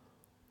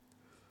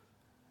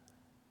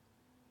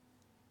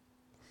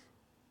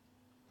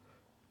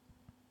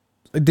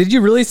 Did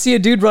you really see a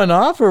dude run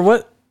off or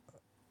what?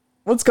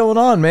 What's going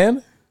on,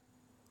 man?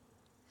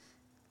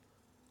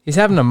 He's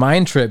having a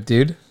mind trip,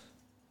 dude.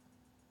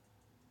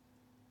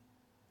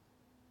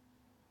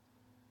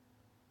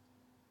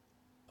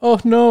 Oh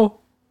no.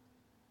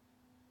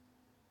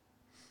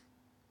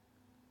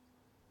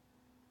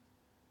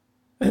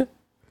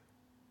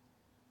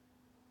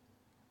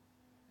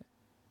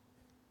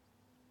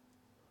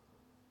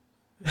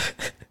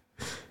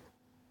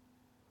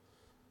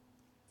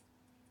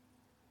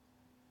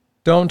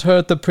 Don't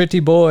hurt the pretty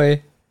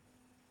boy.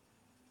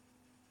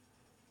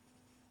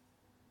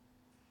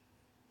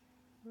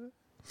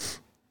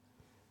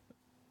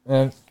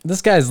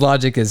 This guy's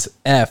logic is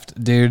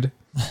effed, dude.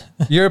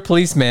 You're a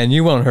policeman.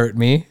 You won't hurt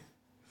me.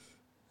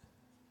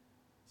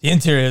 The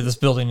interior of this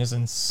building is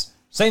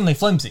insanely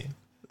flimsy.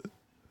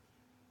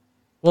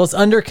 Well, it's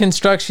under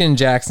construction,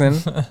 Jackson.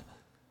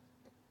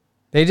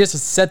 They just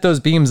set those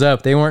beams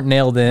up. They weren't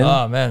nailed in.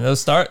 Oh man,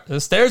 those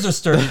stairs are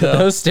sturdy though.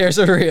 Those stairs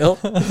are real.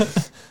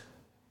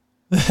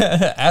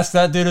 Ask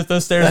that dude if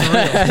those stairs are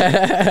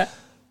real.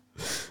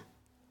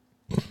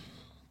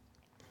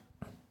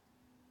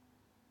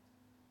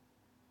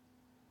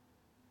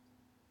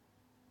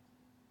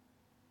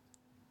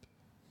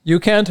 You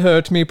can't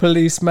hurt me,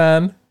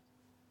 policeman.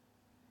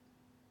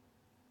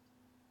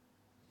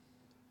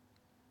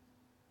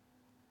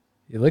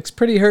 He looks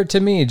pretty hurt to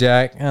me,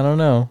 Jack. I don't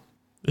know.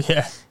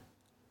 Yeah.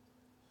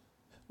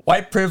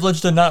 White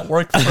privilege did not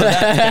work for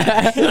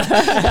that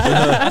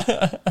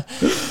guy.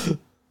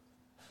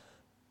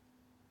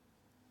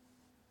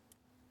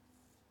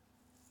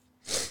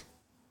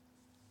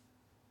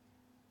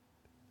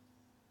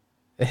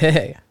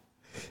 Hey.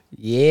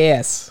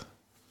 Yes.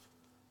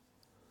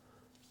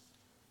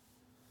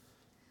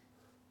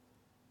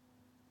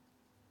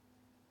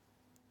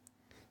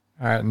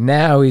 All right,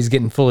 now he's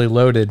getting fully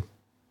loaded.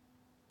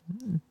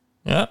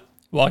 Yeah.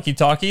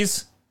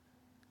 Walkie-talkies.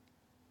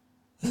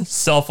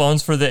 Cell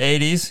phones for the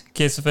 80s, in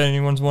case if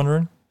anyone's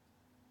wondering.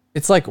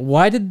 It's like,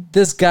 why did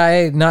this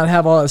guy not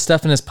have all that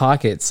stuff in his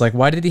pockets? Like,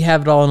 why did he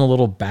have it all in a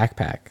little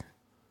backpack?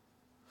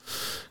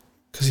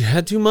 Because you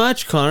had too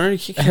much, Connor. You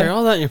can't carry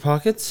all that in your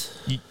pockets.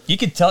 You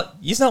could tell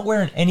he's not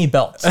wearing any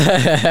belts.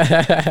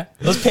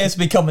 Those pants would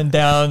be coming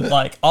down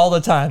like all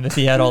the time if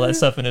he had all that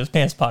stuff in his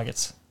pants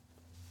pockets.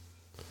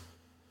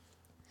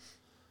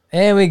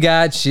 And we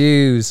got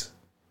shoes.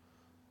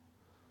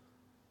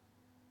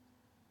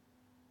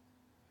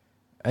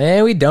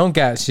 And we don't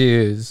got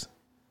shoes.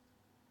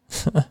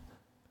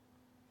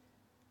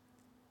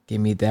 Give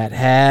me that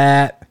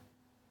hat.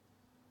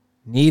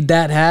 Need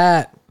that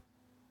hat.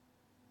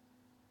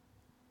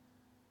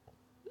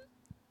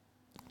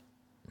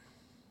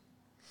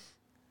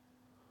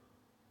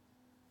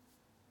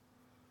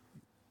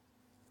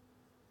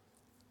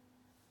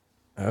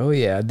 Oh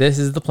yeah, this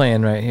is the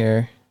plan right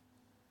here.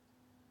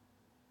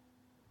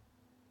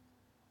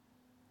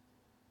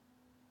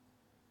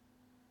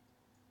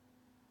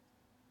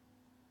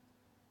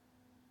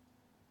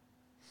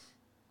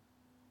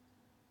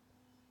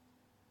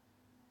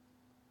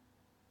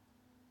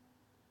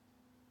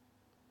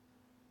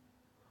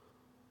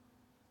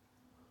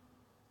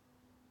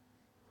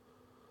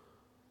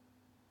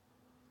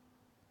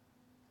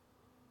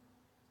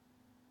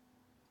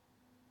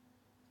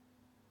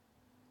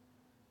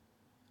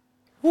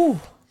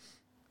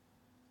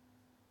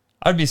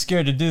 I'd be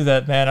scared to do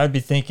that, man. I'd be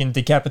thinking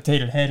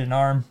decapitated head and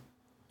arm.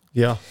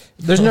 Yeah.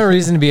 There's no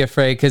reason to be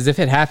afraid because if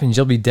it happens,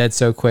 you'll be dead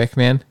so quick,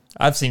 man.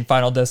 I've seen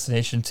Final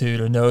Destination 2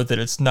 to know that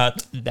it's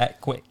not that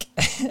quick.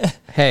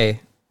 Hey,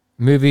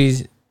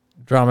 movies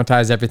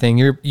dramatize everything.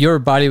 Your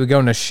body would go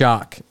into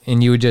shock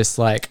and you would just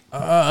like, you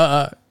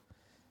know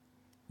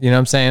what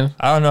I'm saying?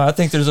 I don't know. I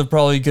think there's a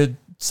probably good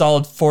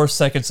solid 4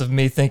 seconds of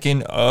me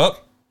thinking,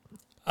 oh,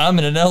 I'm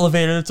in an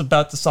elevator that's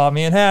about to saw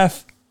me in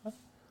half.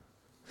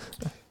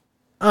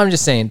 I'm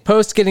just saying,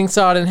 post getting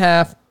sawed in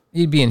half,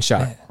 you'd be in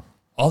shock.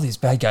 All these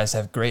bad guys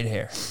have great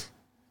hair.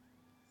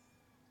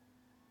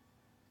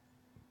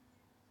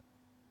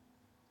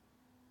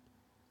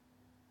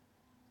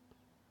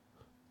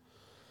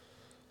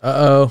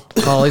 Uh-oh.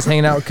 Holly's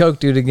hanging out with Coke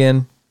Dude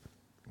again.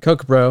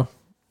 Coke Bro.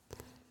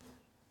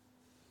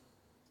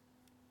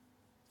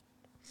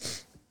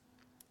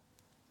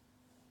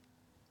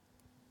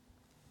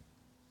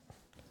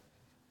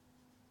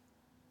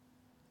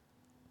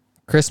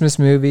 Christmas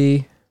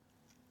movie.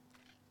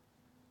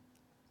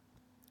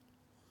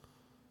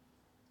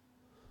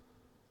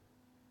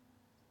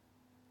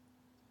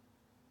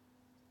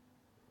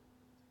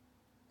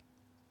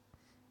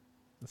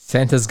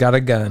 Santa's got a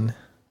gun.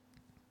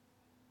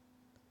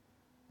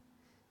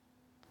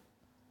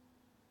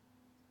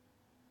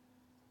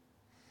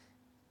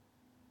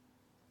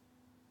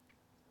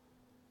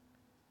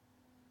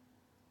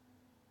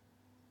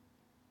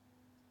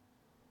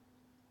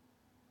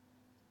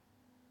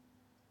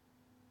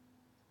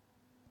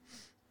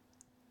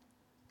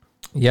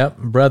 Yep,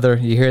 brother,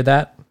 you hear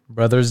that?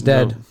 Brother's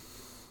dead. No.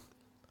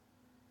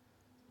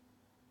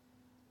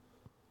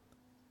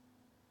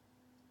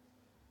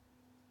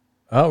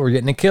 Oh, we're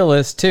getting a kill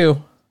list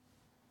too.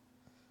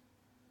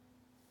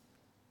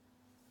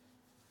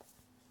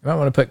 You might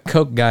want to put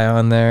Coke Guy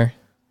on there.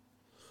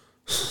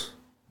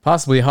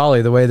 Possibly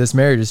Holly, the way this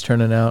marriage is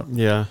turning out.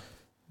 Yeah.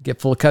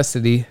 Get full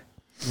custody.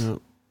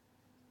 Yep.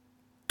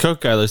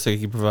 Coke guy looks like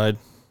he can provide.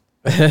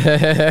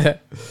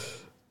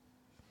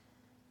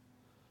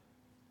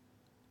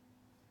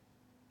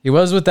 He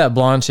was with that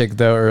blonde chick,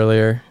 though,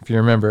 earlier, if you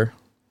remember.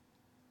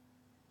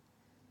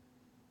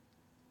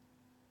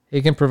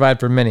 He can provide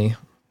for many.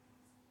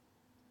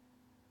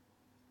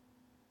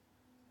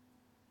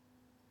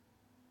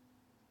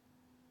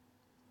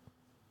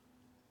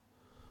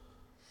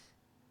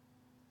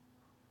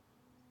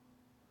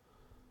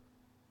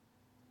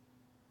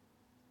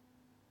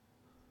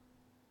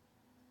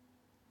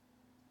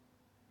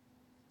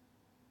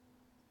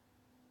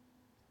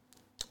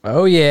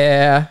 Oh,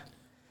 yeah.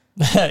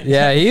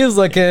 Yeah, he was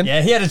looking.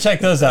 Yeah, he had to check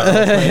those out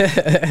real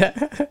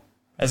quick.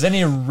 As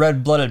any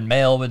red-blooded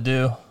male would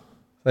do.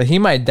 But he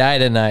might die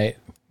tonight.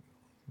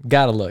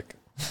 Gotta look.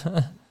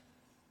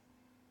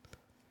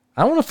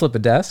 I want to flip a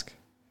desk.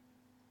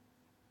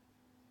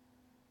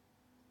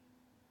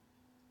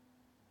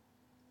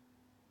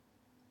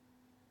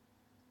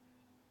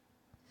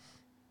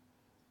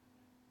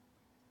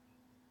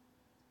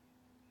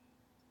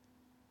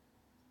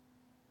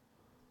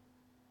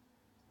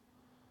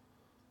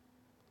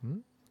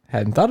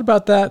 Hadn't thought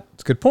about that.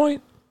 It's a good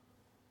point.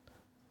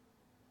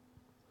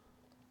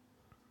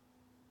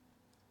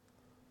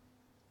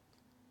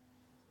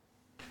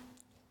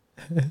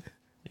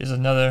 Here's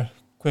another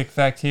quick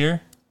fact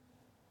here.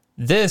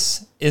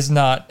 This is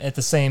not at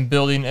the same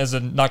building as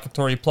a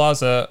Nakatomi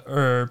Plaza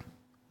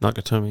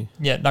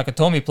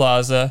Nakatomi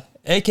Plaza,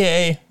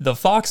 aka the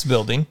Fox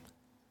building.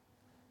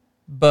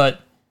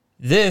 But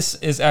this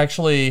is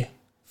actually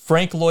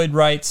Frank Lloyd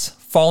Wright's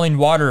Falling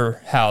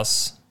Water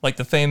house, like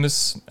the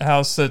famous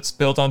house that's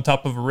built on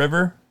top of a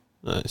river.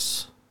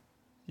 Nice.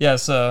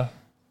 Yes,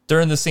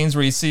 during the scenes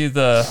where you see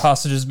the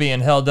hostages being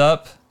held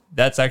up,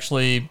 that's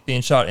actually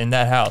being shot in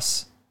that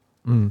house.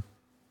 Mm.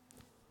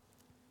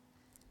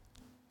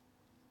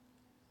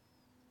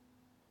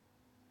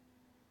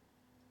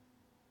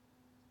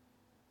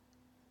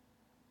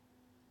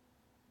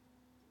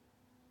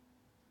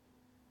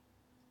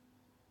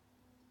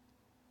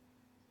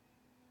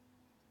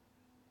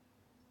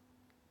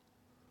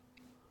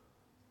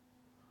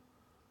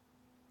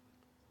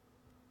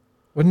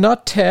 We're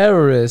not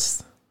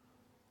terrorists.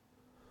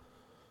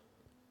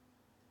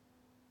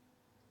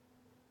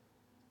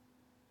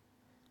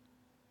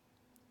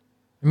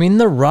 I mean,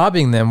 they're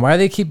robbing them. Why do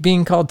they keep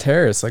being called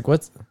terrorists? Like,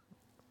 what's...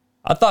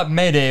 I thought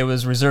Mayday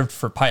was reserved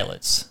for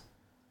pilots.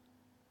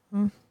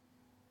 Not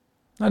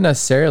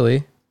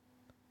necessarily.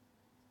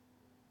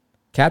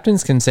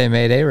 Captains can say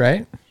Mayday,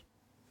 right?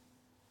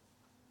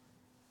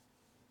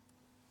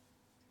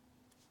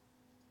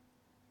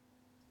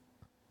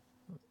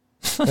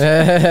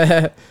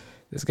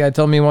 This guy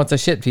told me he wants a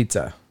shit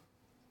pizza.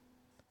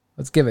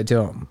 Let's give it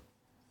to him.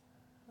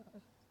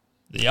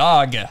 The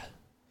AUG.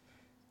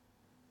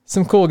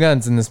 Some cool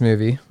guns in this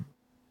movie.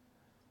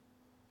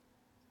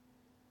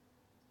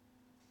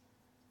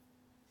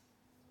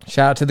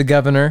 Shout out to the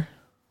governor.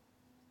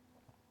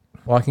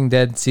 Walking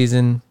Dead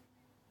season,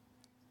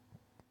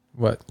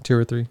 what, 2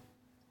 or 3?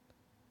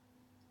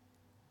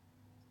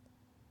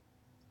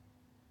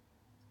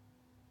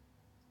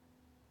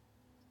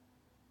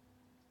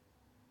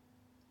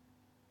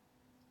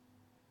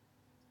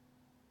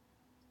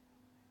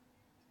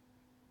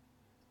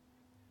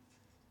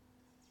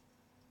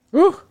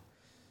 Woo!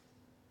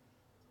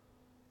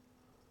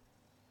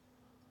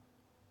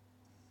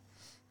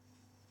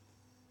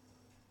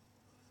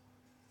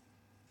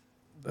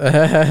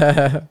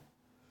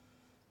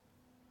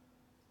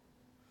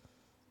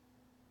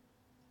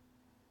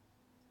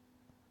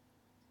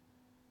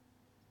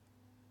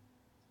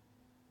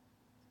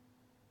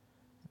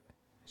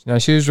 Now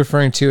she was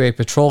referring to a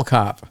patrol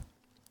cop.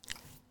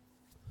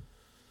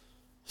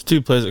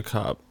 Stu plays a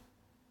cop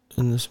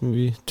in this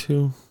movie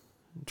too.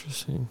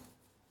 Interesting.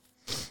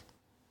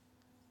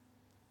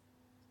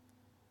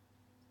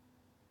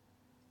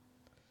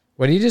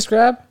 What did you just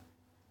grab?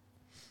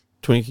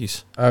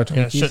 Twinkies. Oh, Yeah,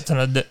 Twinkies. shit ton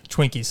of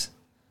Twinkies.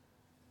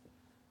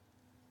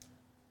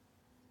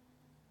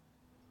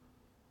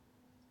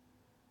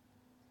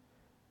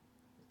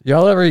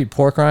 Y'all ever eat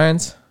pork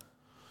rinds?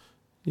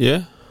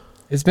 Yeah.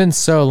 It's been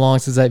so long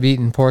since I've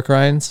eaten pork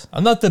rinds.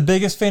 I'm not the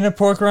biggest fan of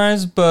pork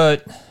rinds,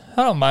 but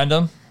I don't mind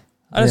them.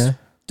 I just Yeah.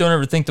 don't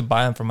ever think to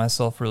buy them for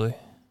myself, really.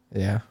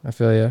 Yeah, I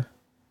feel you.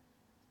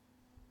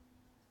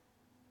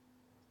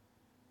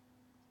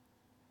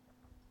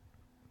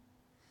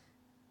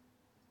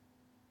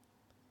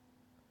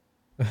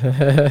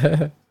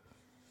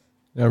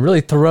 Now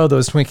really throw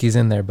those Twinkies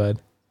in there, bud.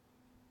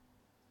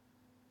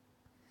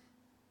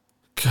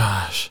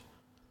 Gosh.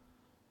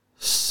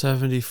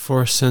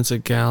 74 cents a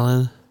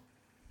gallon.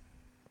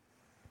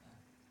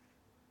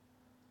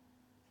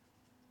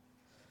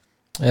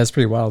 Yeah, it's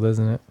pretty wild,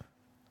 isn't it?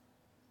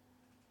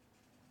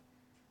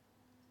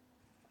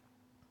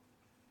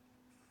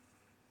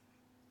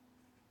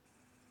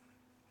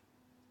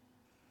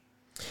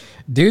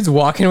 Dude's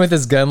walking with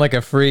his gun like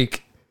a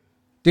freak.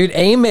 Dude,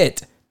 aim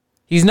it.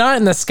 He's not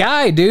in the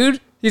sky, dude.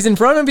 He's in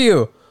front of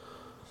you.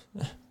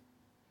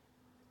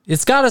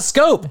 It's got a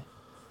scope.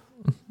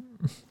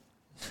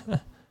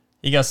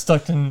 He got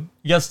stuck in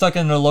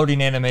the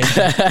loading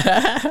animation.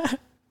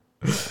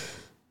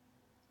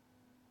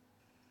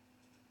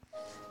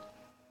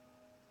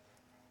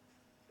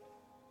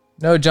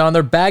 No, John,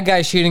 they're bad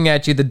guys shooting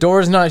at you. The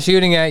door's not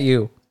shooting at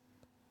you.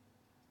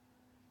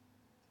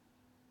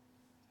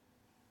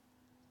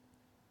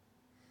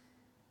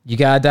 You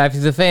gotta dive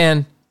through the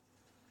fan.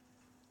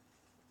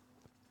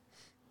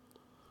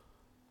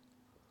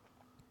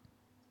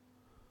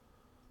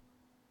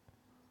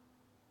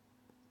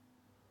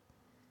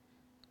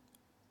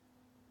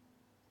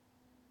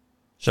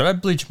 Should I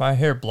bleach my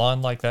hair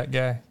blonde like that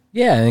guy?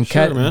 Yeah, and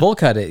Sure, man. bull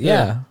cut it. Yeah.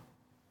 Yeah.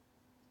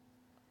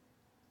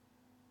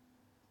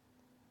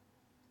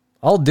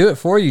 I'll do it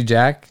for you,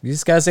 Jack. You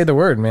just gotta say the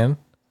word, man.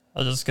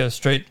 I'll just go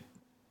straight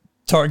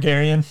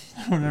Targaryen,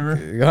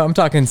 whatever. I'm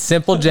talking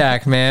simple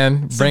Jack,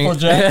 man. Simple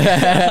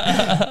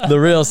Jack. The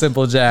real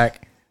simple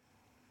Jack.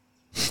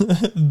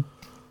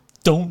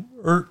 Don't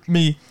hurt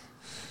me.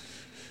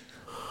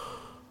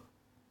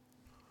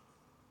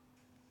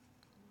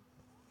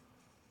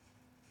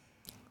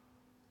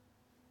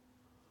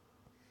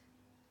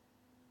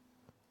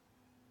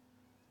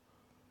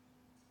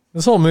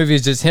 This whole movie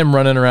is just him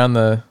running around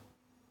the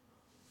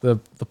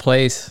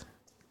place.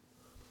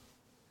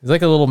 He's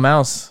like a little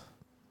mouse.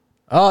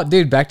 Oh,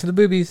 dude, back to the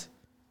boobies.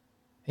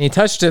 And you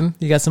touched him.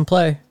 You got some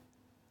play.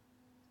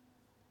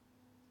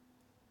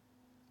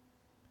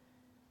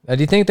 Now,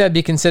 do you think that'd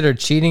be considered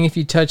cheating if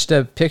you touched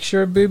a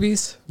picture of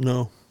boobies?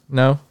 No.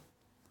 No?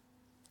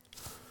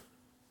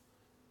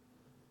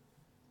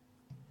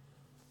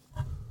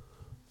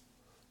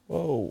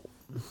 Whoa.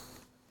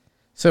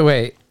 So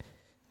wait,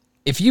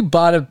 if you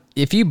bought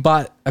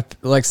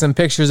like some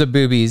pictures of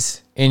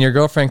boobies and your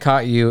girlfriend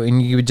caught you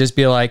and you would just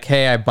be like,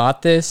 "Hey, I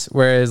bought this,"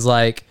 whereas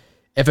like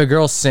if a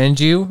girl sends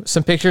you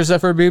some pictures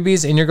of her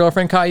boobies and your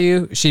girlfriend caught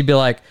you, she'd be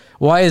like,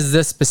 "Why is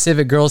this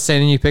specific girl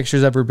sending you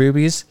pictures of her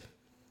boobies?"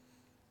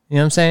 You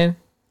know what I'm saying?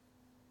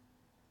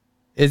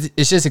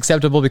 It's just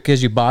acceptable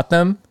because you bought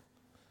them.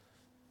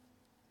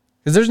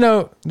 Because there's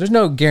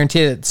no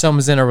guarantee that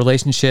someone's in a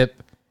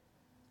relationship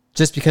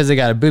just because they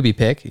got a booby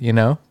pic, you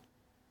know?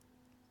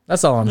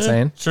 That's all I'm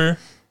saying. Sure.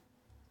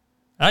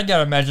 I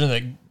gotta imagine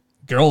that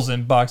girls'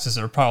 inboxes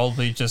are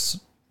probably just,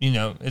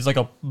 it's like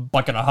a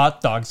bucket of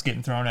hot dogs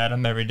getting thrown at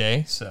them every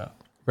day. So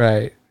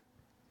Right.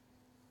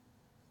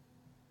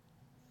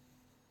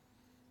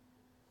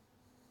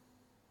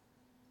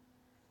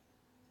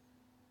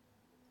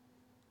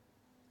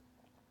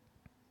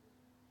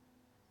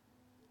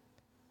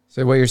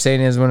 So what you're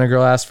saying is when a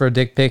girl asks for a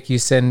dick pic, you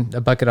send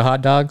a bucket of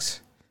hot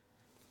dogs?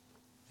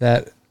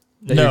 That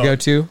No. your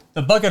go-to?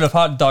 the bucket of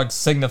hot dogs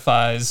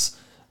signifies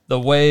the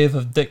wave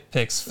of dick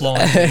pics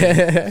flowing through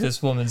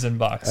this woman's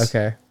inbox.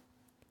 Okay.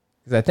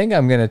 Because I think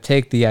I'm going to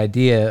take the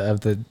idea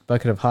of the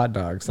bucket of hot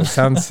dogs. That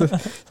sounds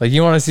like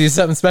you want to see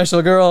something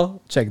special,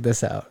 girl? Check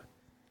this out.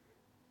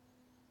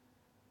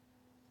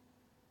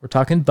 We're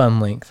talking bun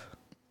length.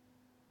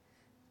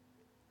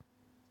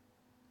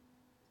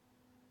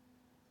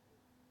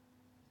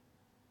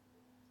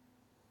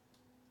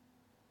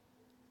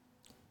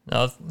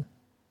 No,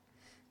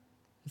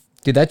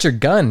 Dude, that's your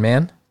gun,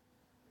 man.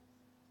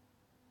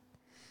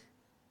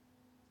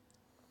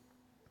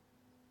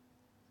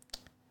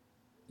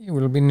 You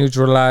will be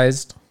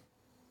neutralized.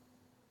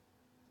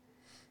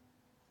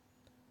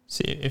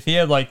 see, if he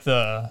had like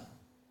the,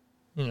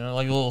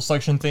 like the little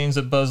suction things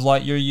that Buzz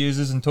Lightyear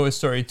uses in Toy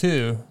Story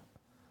 2,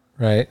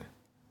 Right.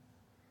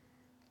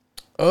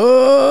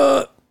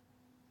 Oh.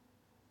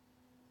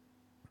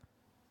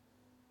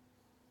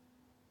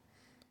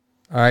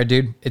 All right,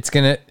 dude. He's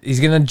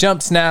gonna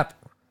jump snap.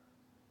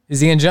 Is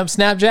he gonna jump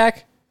snap,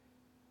 Jack?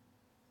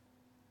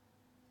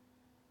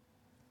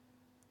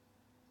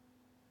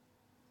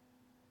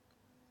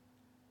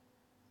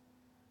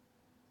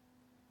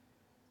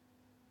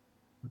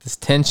 This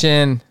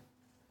tension.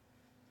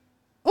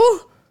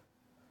 Oh.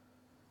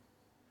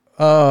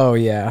 Oh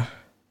yeah.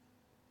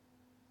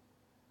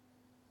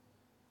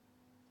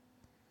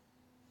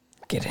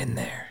 Get in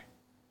there.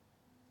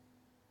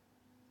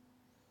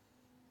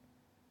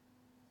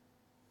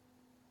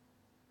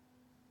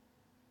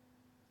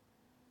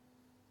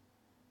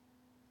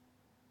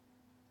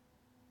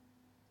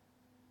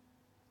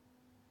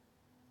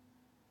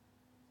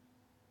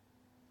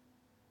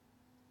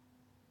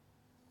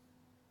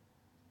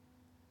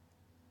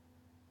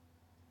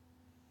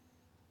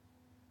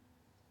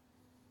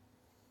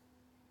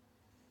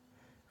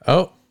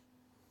 Oh.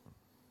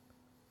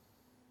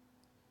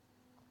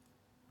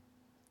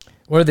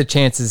 What are the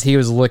chances he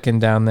was looking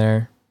down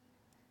there?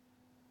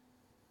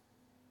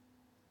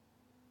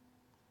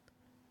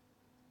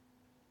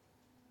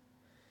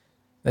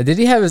 Now, did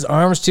he have his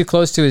arms too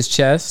close to his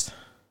chest?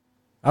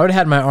 I would have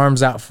had my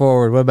arms out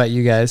forward. What about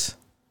you guys?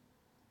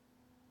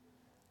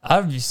 I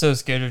would be so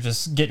scared of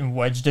just getting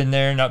wedged in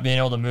there and not being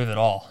able to move at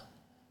all.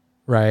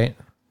 Right.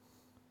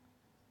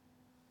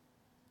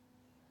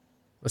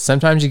 But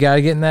sometimes you got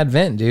to get in that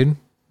vent, dude.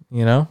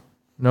 No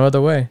other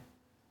way.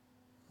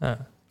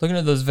 Looking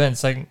at those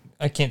vents, I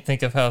can't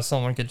think of how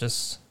someone could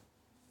just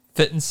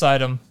fit inside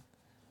them.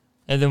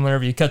 And then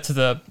whenever you cut to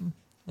the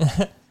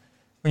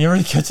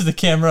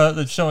camera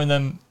that's showing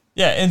them,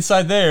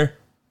 inside there,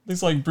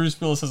 looks like Bruce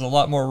Willis has a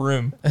lot more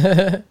room.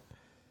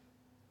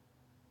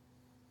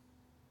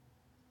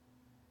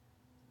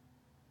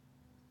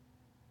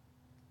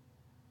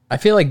 I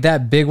feel like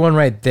that big one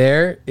right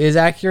there is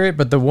accurate,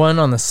 but the one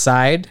on the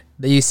side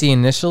that you see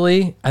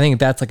initially, I think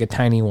that's like a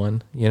tiny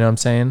one. You know what I'm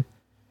saying?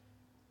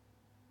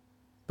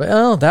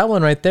 But that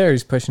one right there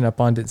he's pushing up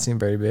on didn't seem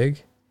very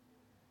big.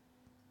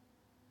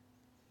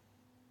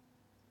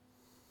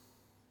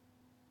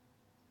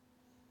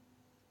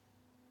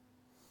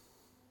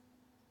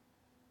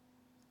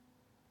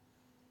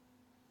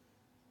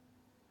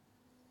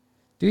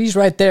 Dude, he's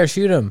right there.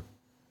 Shoot him.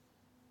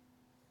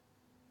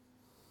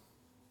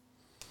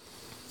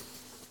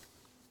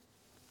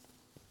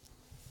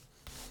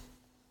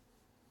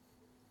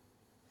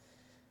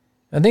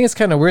 I think it's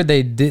kind of weird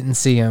they didn't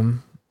see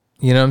him.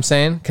 You know what I'm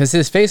saying? Because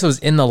his face was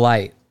in the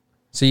light.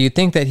 So you'd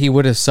think that he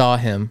would have saw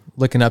him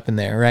looking up in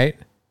there, right?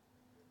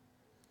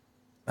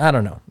 I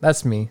don't know.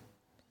 That's me.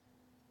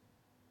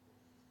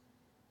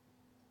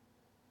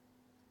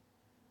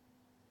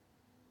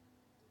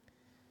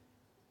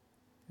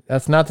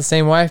 That's not the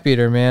same wife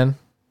beater, man.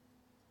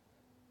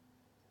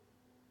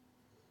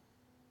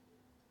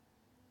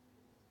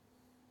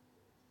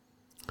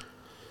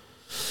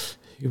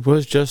 He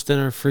was just in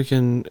our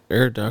freaking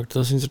air duct.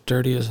 Those things are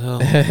dirty as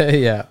hell.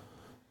 Yeah.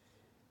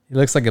 He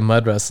looks like a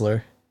mud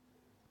wrestler.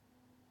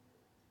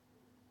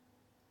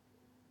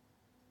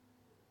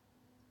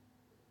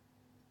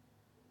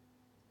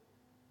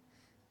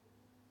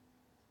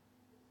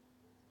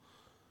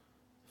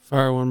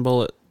 Fire one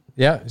bullet.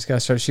 Yeah, just gotta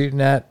start shooting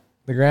at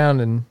the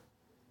ground and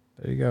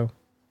there you go.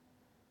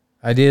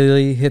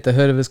 Ideally hit the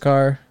hood of his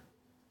car.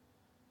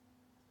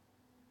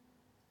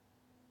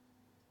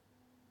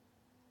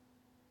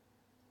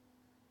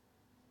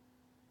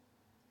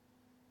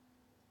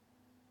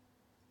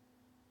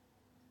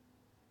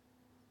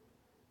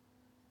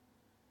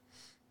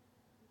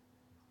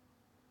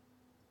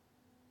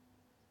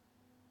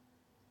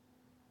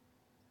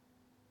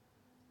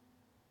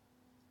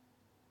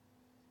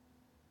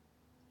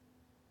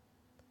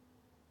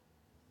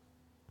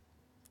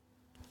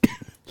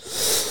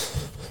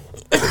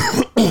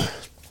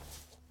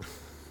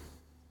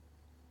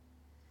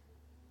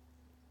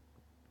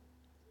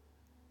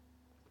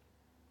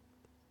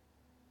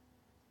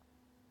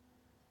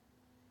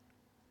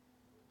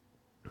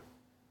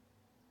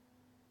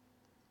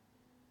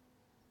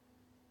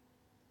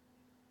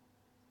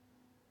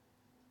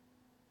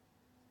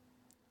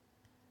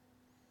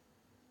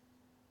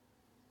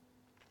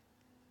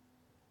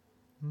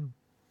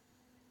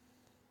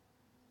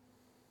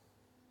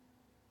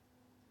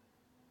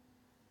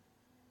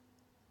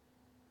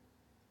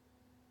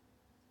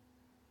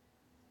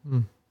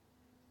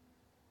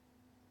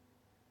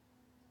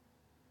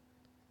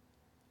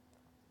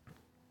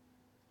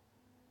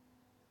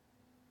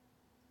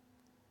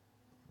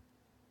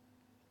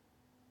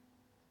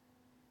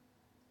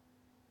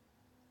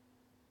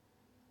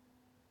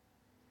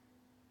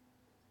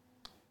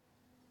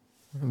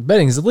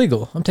 Betting is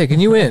illegal. I'm taking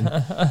you in.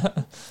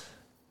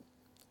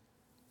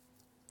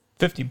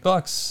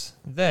 $50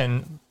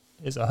 then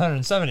is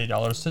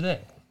 $170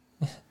 today.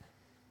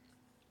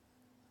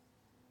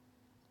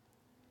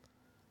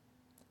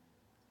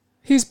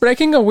 He's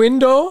breaking a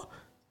window.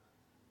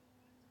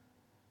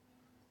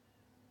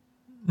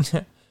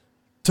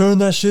 Turn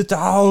that shit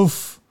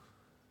off.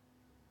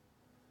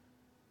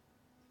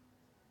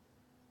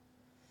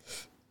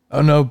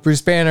 Oh no,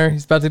 Bruce Banner.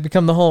 He's about to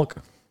become the Hulk.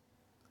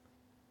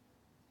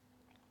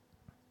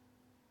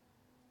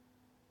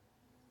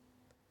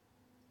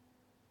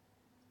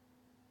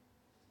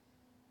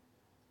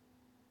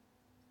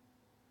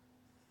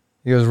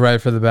 He goes right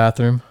for the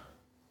bathroom.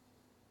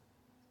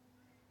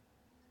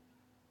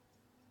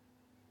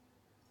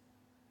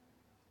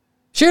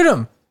 Shoot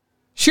him!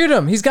 Shoot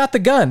him! He's got the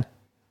gun.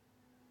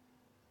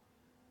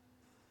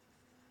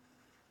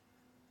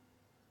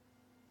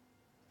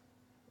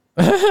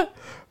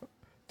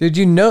 Did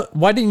you know?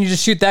 Why didn't you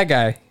just shoot that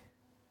guy?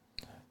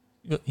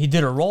 He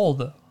did a roll,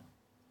 though.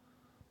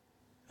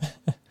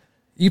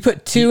 You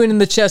put two in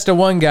the chest of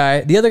one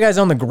guy. The other guy's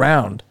on the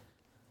ground.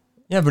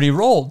 Yeah, but he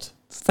rolled.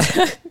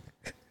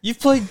 You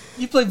played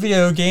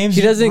video games.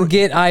 He doesn't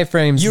get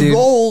iframes, You dude.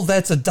 roll,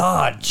 that's a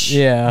dodge.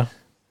 Yeah.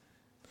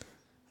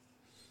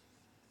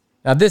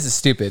 Now this is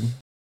stupid.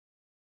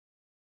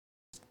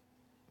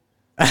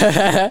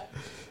 I'm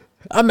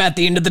at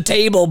the end of the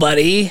table,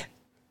 buddy.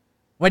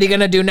 What are you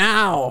gonna do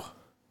now?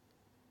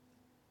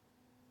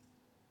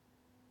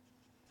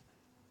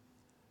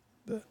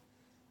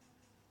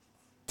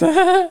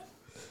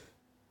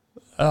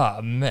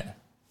 Oh, man.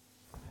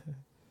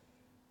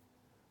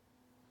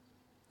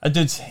 That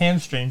dude's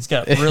hamstrings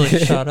got really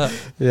shot up.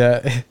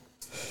 Yeah.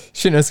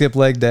 Shouldn't have skipped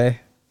leg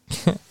day.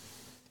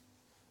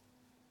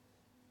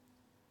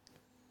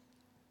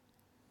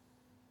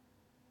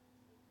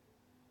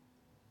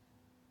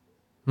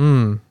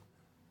 Oh,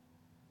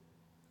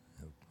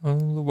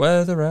 the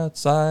weather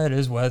outside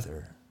is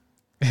weather.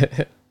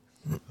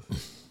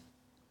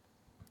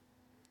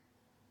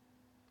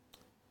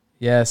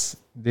 Yes,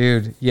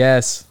 dude.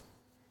 Yes.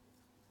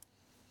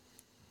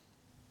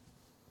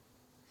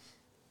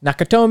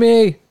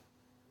 Nakatomi.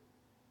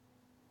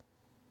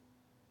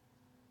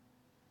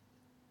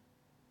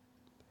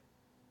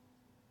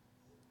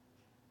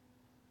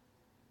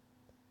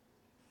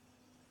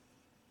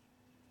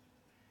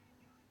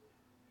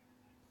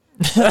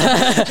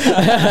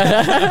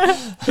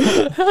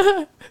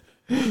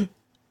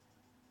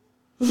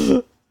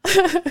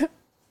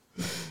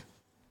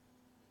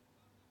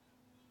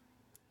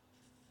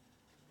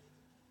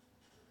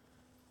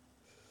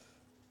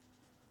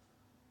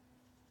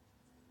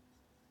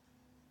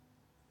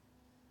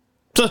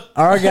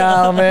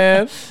 Argyle,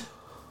 man.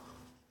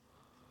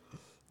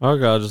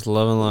 Argyle just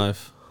loving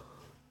life.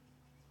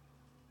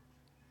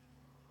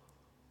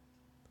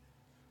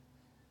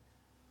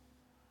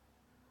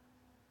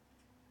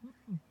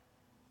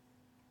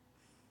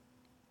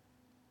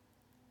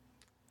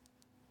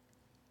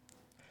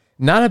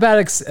 Not a bad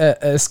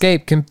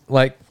escape,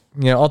 like,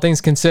 you know, all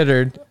things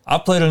considered. I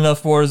played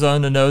enough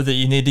Warzone to know that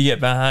you need to get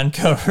behind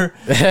cover.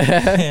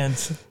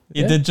 And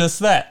you did just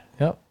that.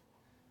 Yep.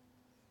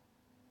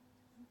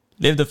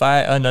 Live the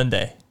fight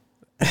Ununday.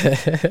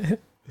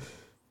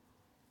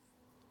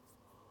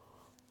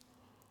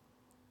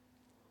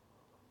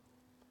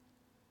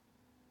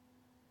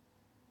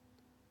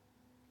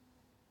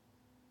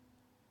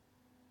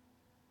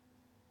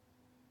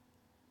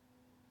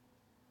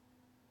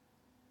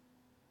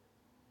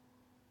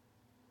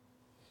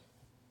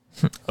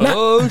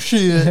 Oh,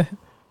 shit.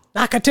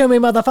 Nakatomi,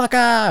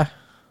 motherfucker.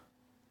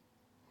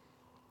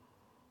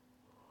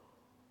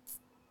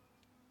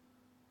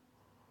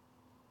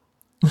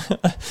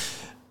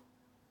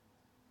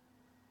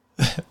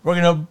 We're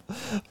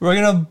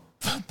gonna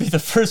be the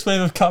first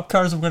wave of cop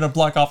cars. We're gonna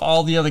block off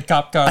all the other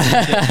cop cars.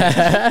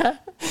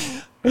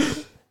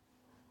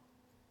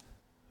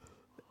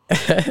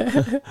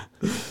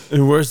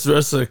 And where's the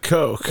rest of the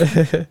Coke?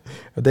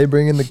 Are they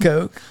bringing the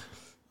Coke?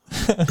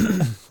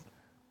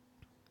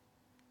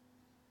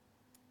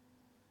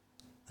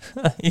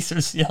 He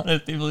starts yelling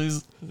at people.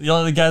 He's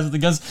yelling at the guys with the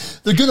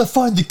guns. They're gonna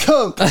find the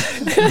Coke. We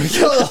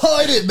gotta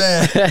hide it,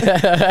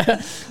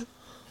 man.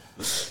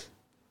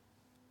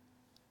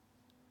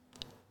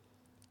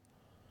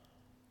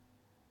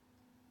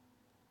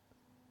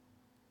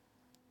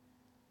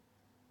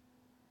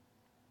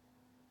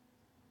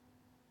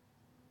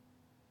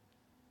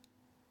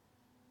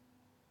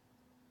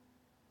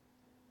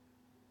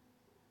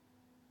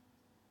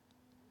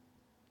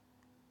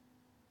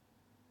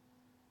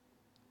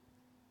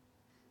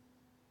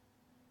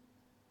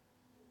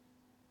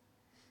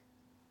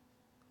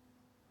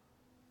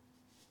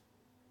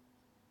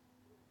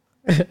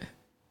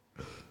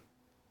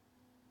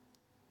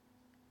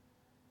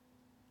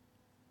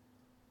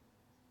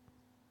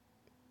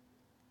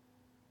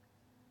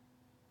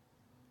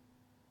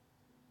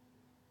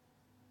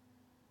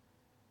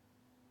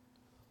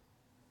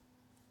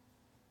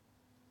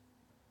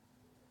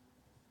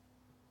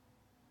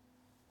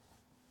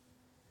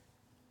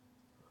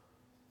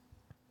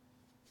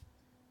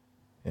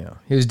 Yeah,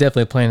 he was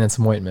definitely playing in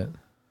some ointment.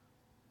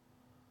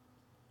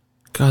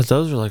 God,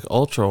 those are like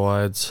ultra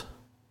wides.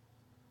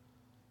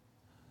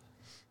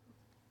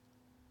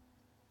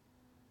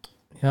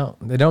 Yeah,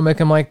 they don't make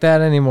them like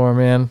that anymore,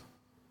 man.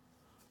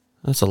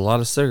 That's a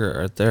lot of cigarette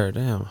right there.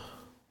 Damn.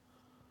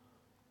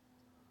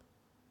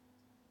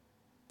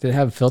 Did it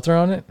have a filter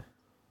on it?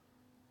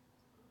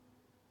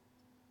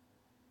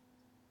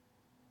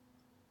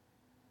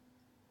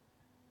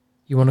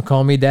 You want to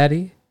call me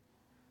daddy?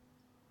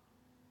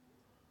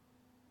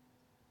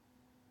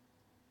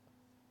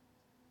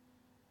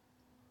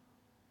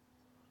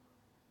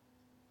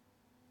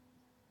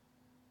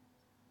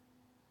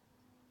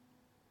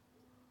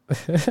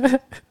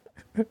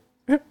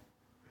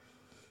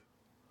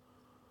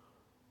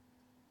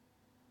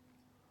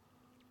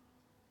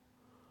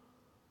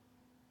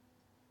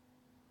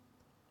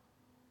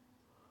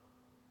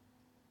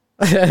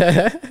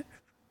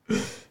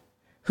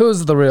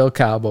 Who's the real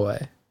cowboy?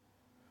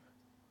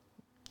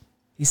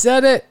 He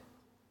said it.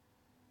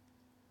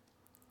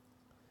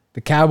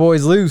 The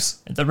cowboy's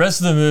loose. The rest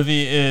of the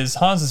movie is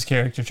Hans's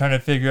character trying to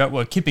figure out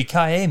what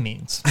Yippee-ki-yay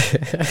means.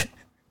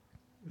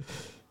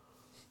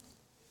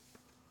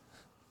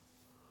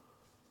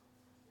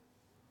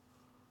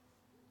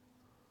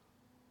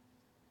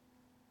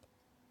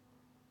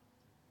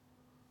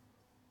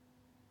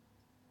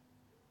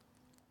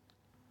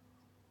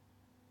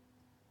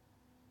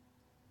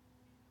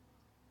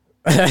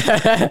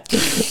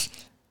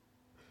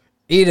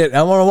 Eat it.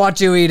 I want to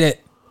watch you eat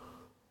it.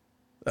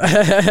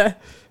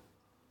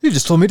 You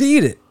just told me to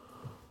eat it.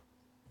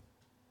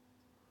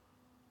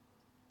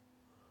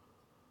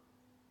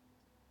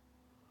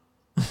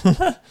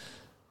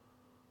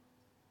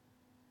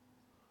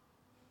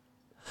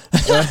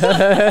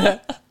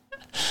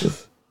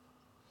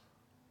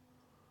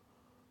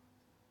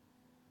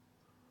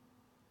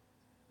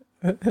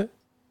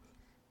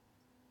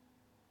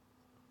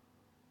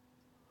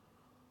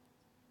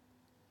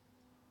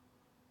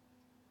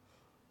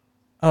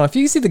 I don't know, if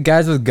you see the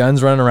guys with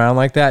guns running around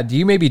like that, do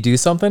you maybe do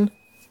something?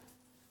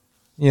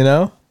 You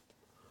know?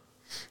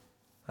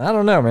 I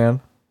don't know, man.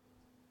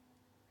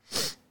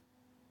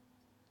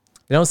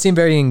 They don't seem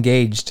very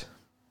engaged.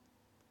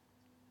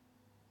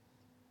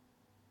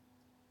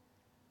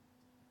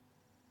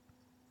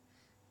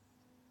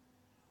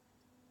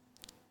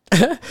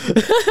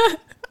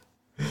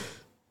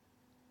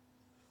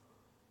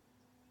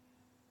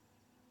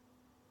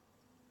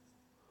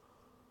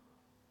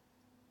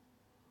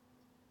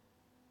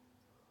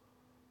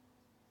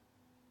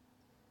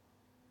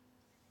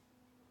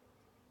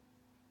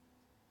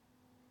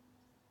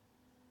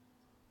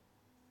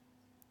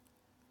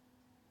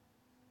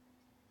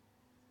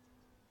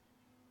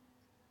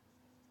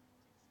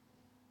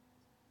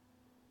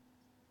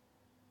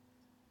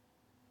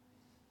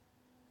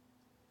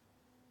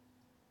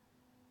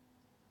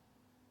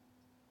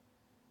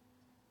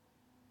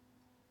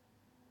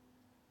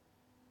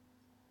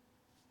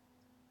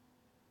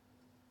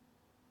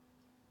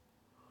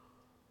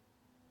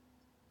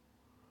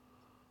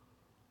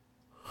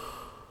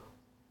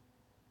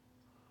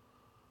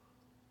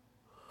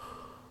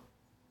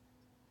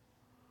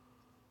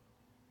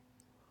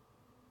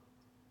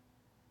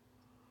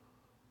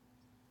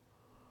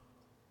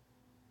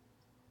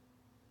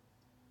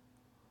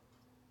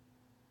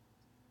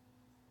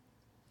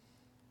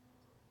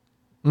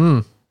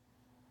 Mm.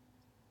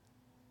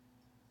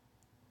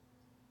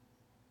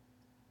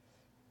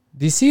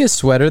 Do you see his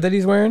sweater that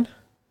he's wearing?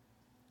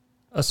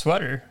 A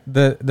sweater.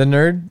 The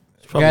nerd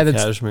It's probably guy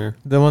that's cashmere.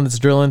 the one that's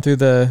drilling through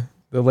the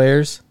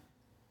layers.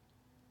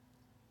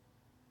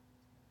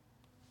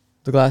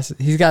 The glasses.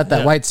 He's got that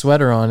Yeah. white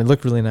sweater on. It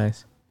looked really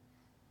nice.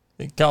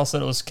 I think Cal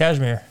said it was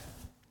cashmere.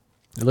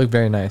 It looked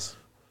very nice.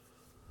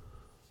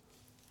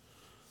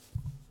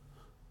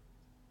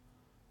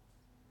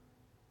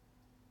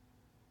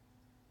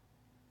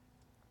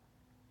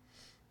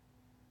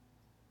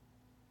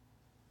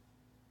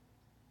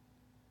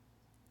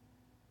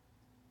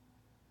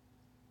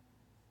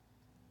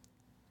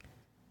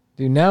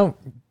 Dude, now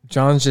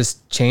John's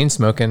just chain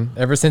smoking.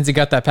 Ever since he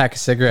got that pack of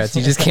cigarettes,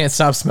 he just can't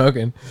stop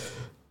smoking.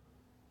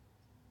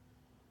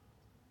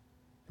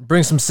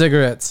 Bring some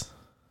cigarettes.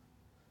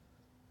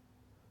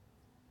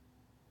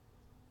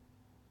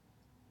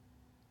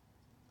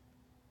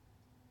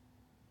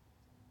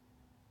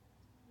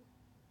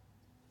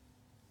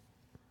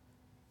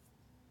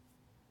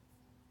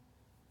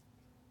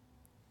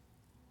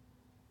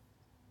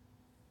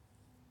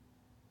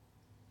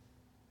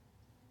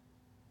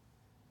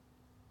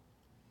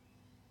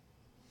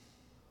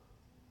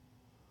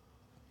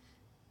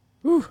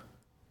 Whew.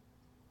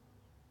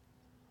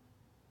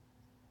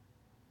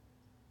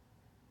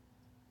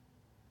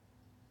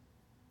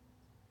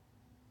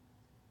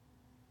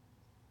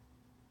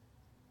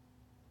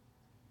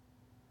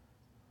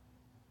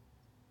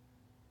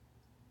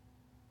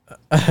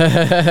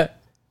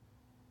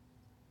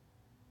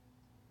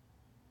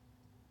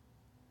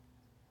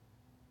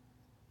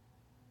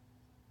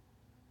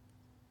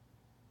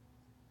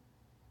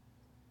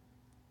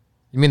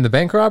 You mean the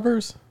bank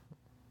robbers?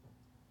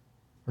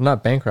 Or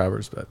not bank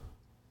robbers, but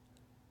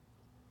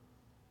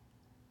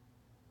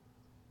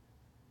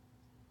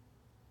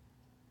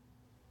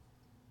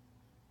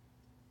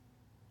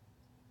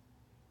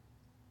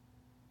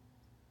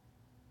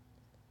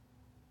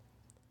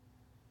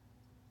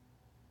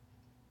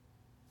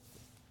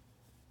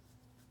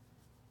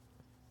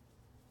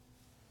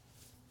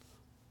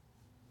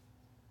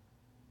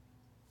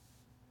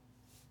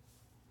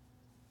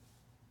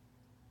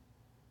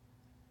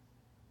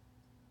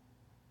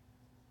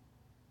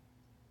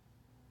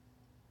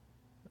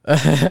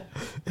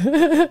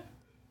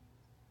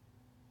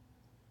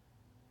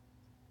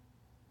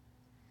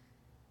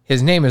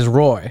his name is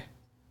Roy.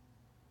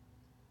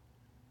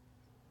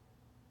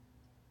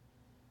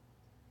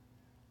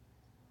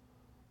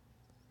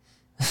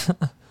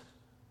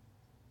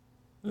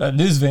 That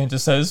news van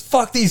just says,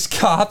 "Fuck these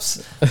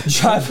cops!"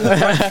 Driving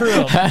right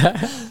through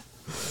them.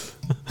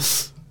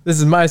 This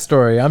is my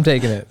story. I'm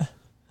taking it.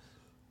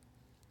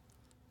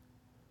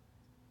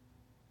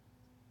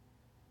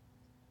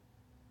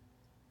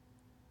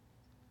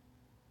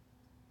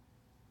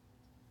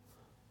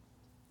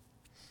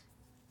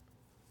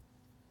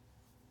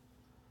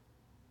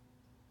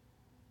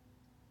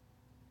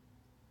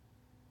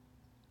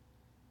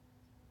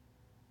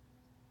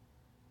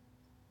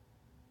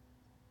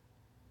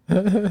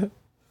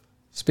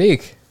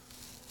 Speak.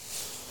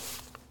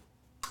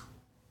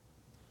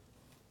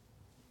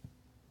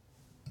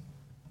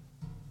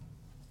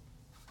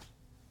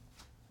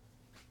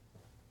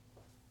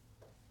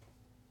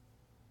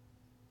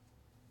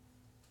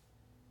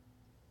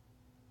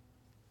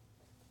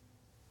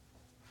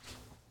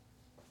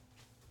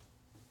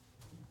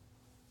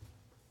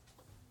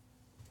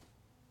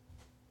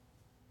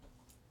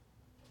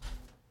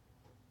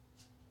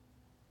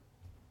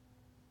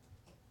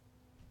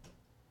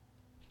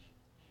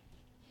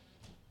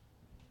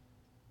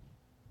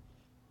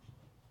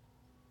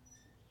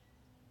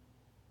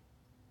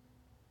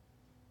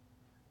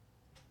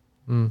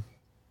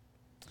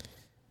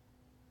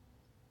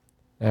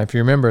 Now, if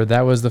you remember,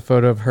 that was the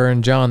photo of her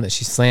and John that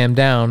she slammed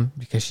down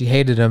because she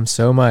hated him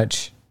so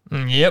much.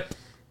 Yep.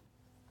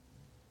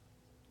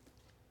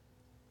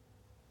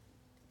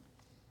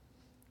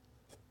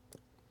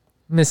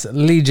 Miss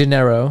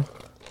Legionero.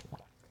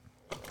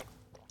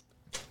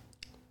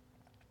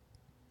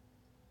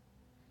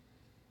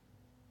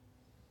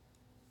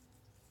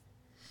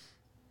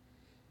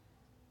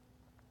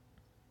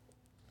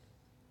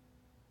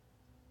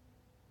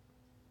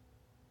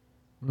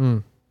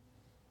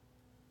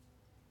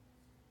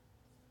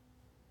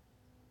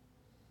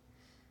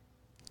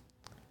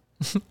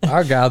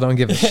 Our guy don't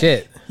give a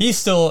shit. He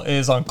still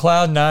is on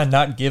cloud nine,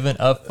 not giving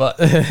a fuck.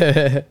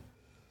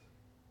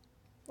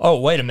 Oh,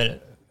 wait a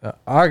minute.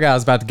 Our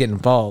guy's about to get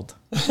involved.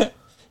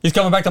 He's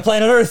coming back to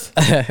planet Earth.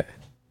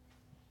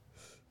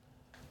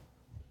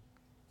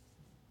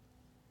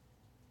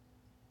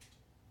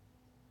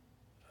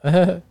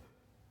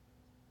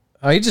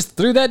 Oh, he just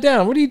threw that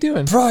down. What are you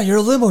doing? Bro, you're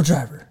a limo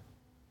driver.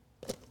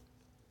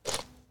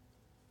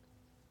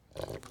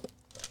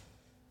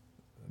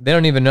 They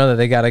don't even know that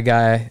they got a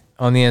guy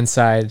on the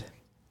inside.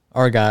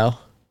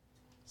 Argyle.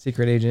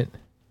 Secret agent.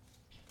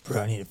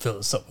 Bro, I need to fill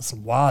this up with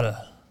some water.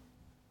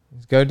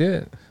 Let's go do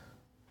it.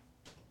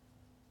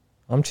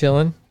 I'm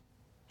chilling.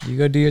 You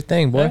go do your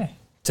thing, boy. Hey,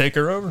 take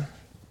her over.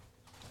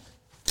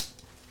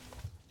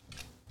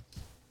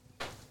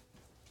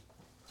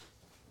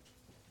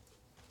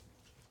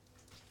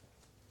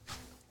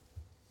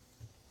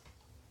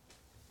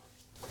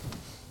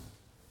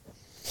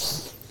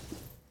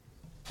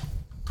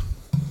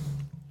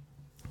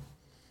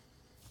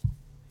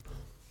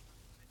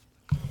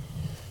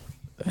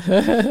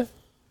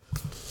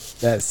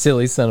 That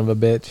silly son of a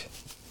bitch.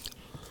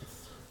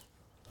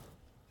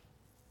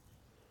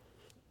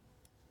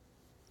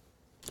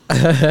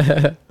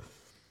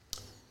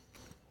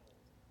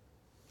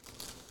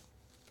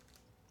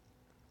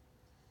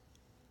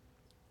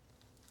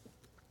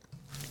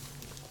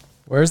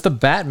 Where's the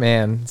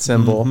Batman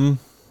symbol?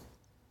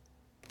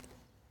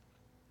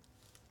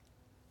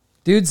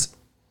 Dude's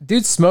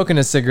smoking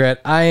a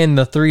cigarette, eyeing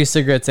the 3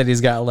 cigarettes that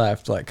he's got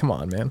left. Like, come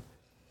on, man.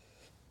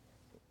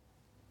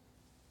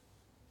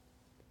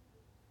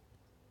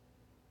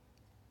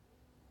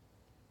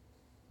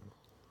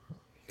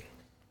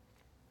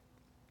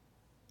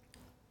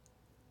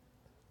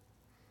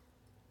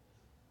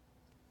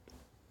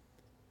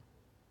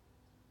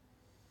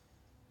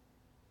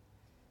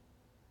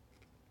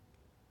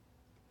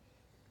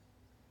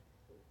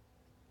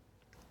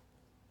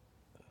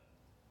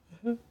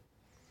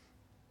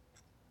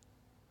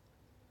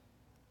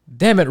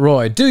 Damn it,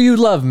 Roy. Do you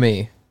love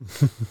me?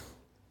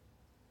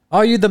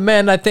 Are you the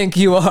man I think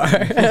you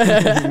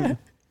are?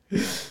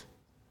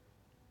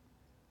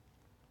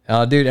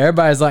 Oh, dude,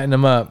 everybody's lighting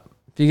them up.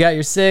 If you got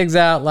your cigs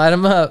out, light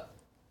them up.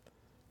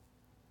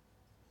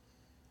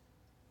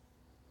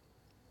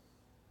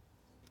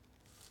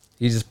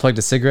 You just plugged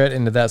a cigarette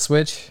into that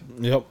switch.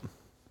 Yep.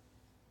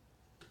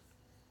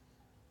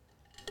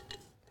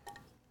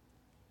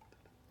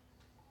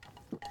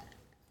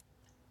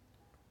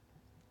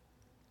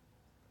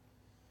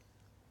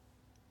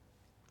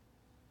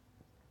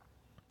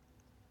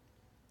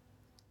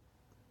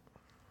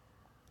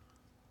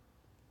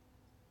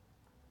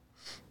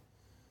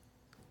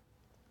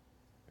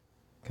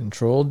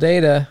 Control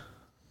data.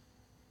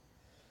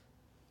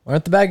 Why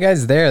aren't the bad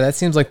guys there? That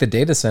seems like the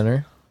data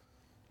center.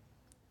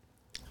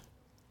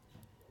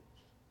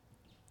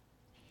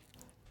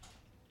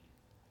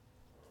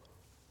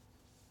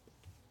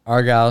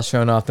 Argyle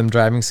showing off them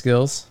driving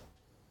skills.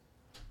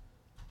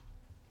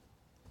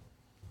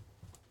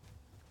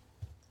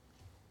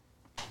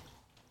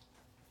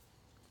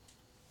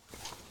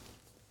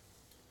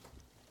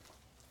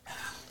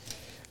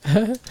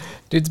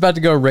 Dude's about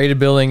to go raid a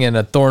building and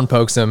a thorn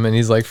pokes him and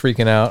he's like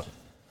freaking out.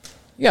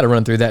 You gotta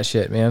run through that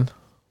shit, man.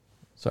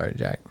 Sorry,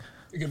 Jack.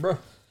 You're good, bro.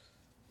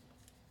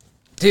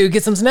 Dude,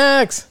 get some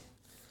snacks.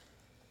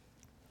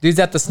 Dude's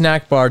at the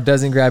snack bar,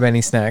 doesn't grab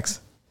any snacks.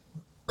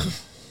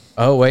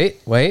 Oh,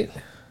 wait. Man,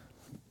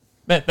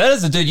 that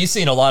is a dude you've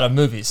seen a lot of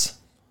movies.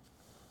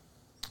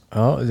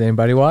 Oh, is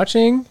anybody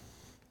watching?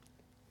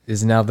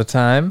 Is now the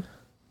time?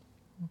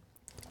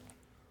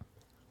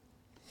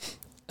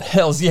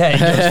 Hells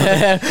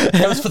yeah, he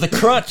goes for the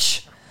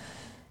crunch.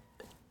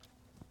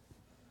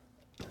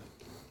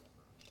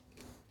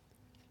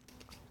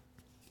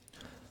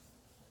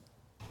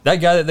 That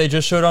guy that they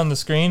just showed on the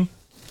screen,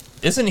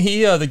 isn't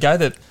he the guy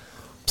that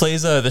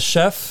plays the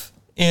chef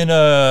in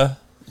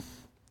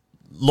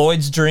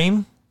Lloyd's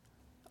Dream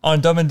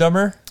on Dumb and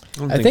Dumber?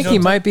 I think he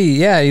might be.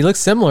 Yeah, he looks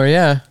similar.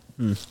 Yeah.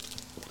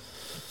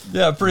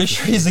 Yeah, I'm pretty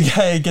sure he's the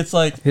guy who gets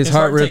like His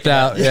heart ripped taken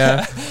out.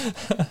 Yeah.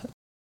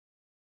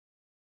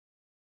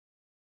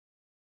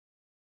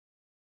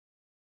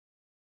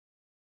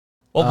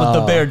 What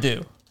would the bear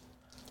do?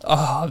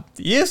 Oh,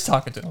 he is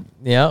talking to him.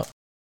 Yeah.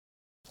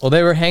 Well,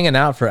 they were hanging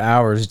out for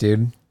hours,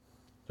 dude.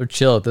 They're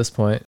chill at this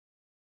point.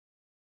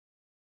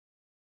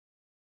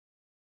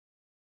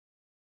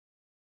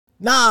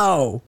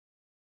 No.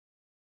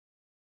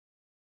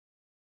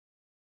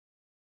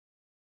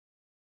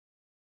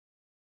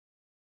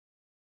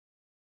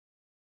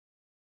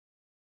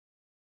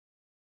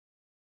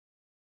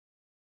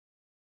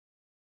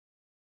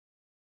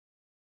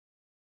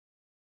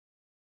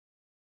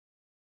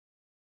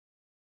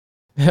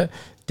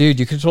 Dude,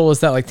 you could told us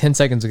that like 10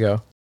 seconds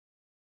ago.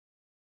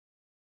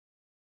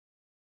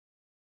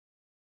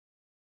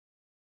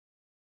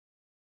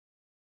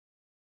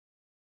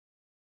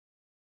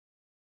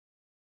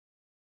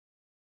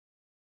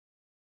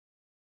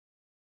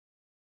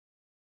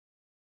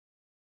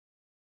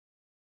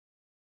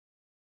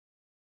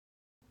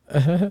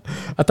 I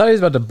thought he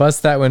was about to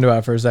bust that window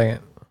out for a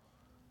second.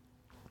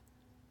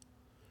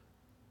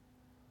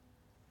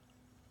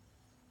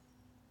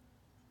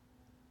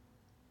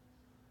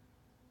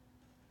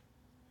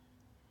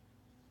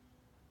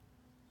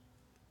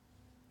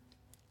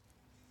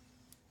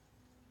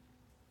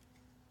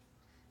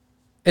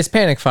 It's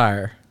Panic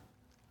Fire.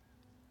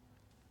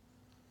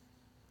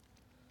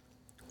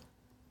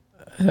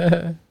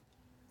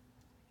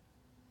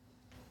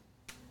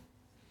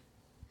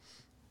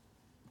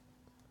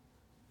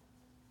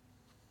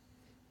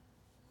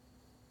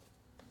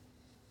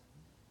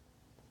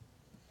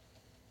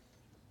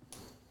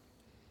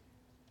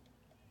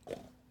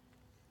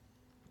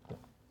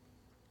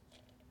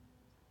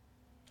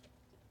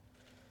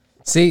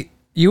 See,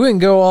 you wouldn't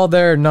go all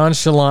there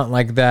nonchalant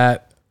like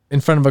that in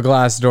front of a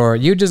glass door.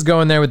 You just go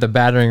in there with the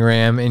battering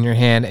ram in your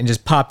hand and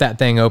just pop that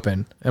thing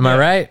open. Am I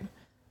right?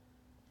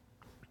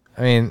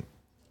 I mean,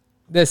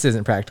 this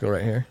isn't practical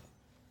right here.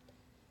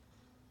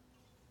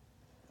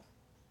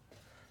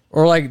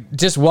 Or like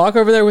just walk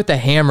over there with the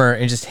hammer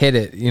and just hit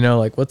it. You know,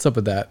 like what's up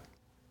with that?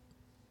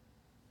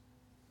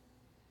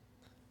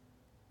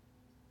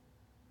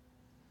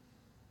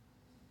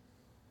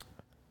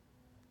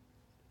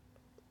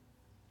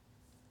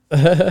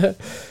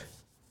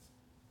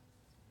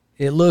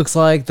 It looks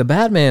like the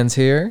Batman's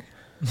here.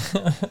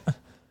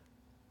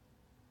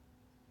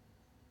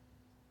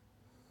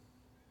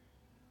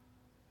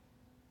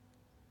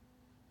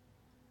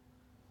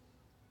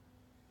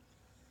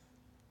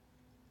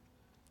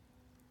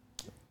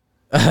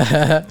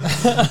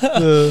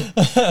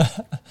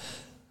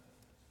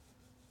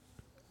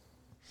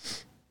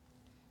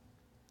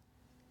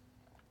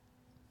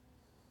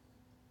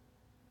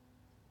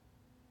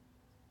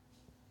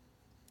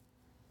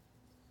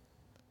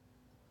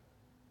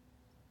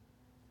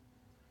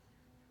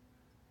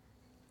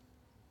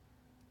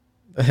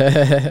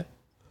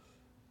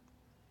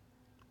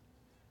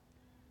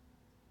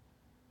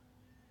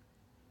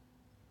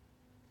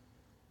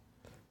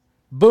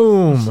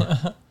 Boom.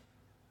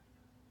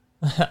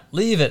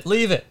 Leave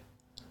it.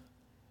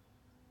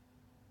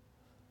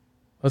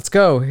 Let's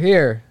go.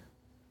 Here.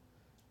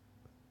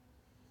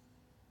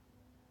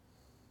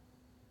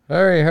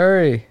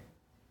 Hurry.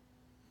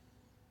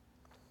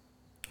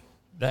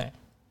 Dang.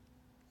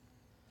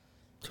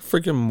 It's a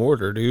freaking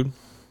mortar, dude.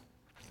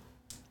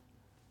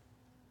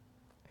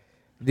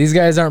 These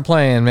guys aren't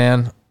playing,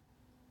 man.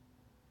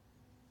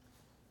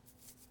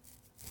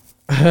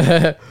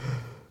 Got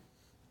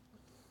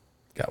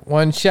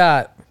one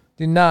shot.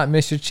 Do not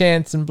miss your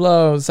chance and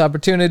blow. This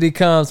opportunity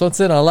comes once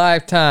in a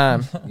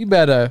lifetime. You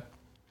better.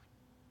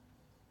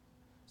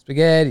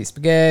 Spaghetti,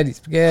 spaghetti,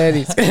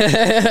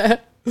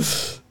 spaghetti.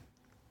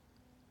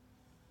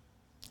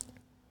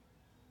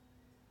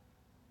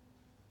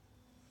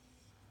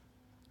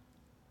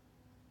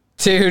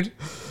 Dude,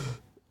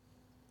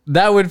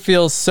 that would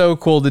feel so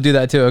cool to do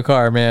that to a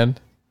car, man.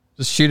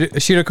 Just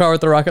shoot a car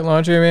with a rocket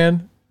launcher,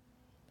 man.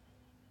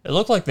 It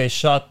looked like they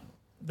shot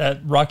that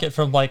rocket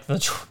from like the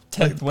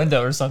 10th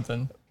window or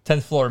something.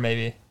 10th floor,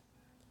 maybe.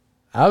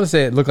 I would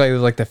say it looked like it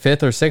was like the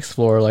 5th or 6th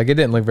floor. Like, it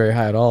didn't look very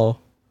high at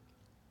all.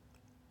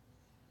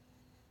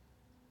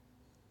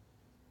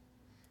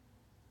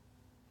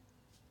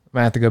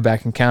 Might have to go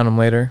back and count them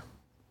later.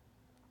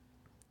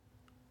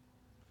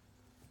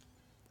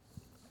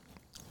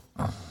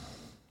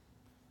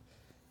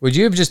 Would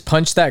you have just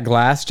punched that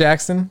glass,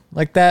 Jackson,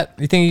 like that?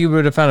 You think you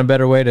would have found a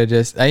better way to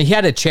just... he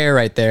had a chair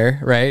right there,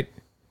 right?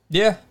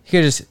 Yeah. He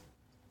could have just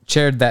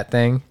chaired that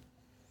thing.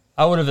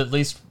 I would have at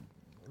least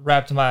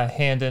wrapped my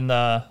hand in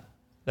that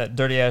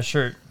dirty ass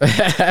shirt.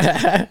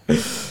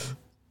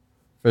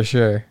 For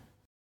sure.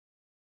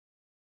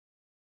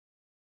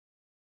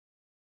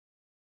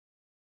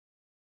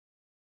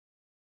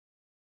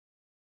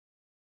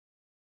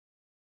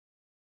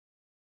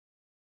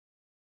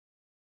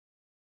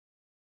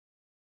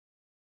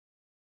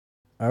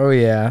 Oh,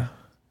 yeah.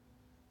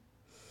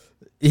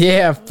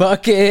 Yeah,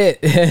 fuck it.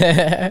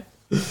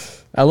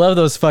 I love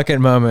those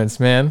fucking moments,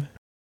 man.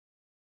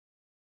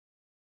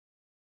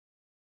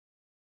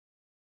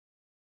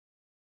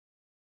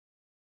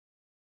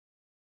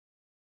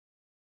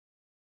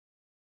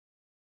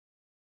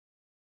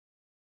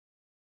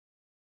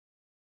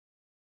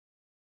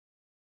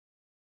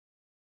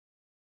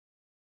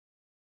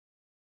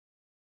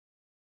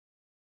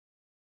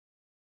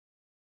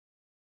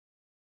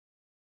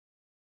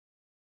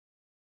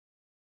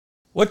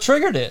 What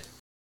triggered it?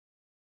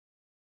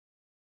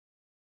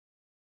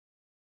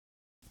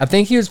 I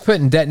think he was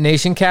putting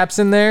detonation caps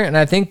in there, and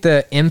I think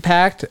the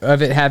impact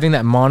of it having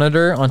that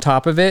monitor on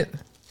top of it,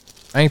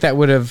 I think that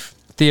would have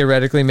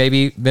theoretically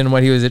maybe been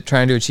what he was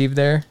trying to achieve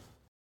there.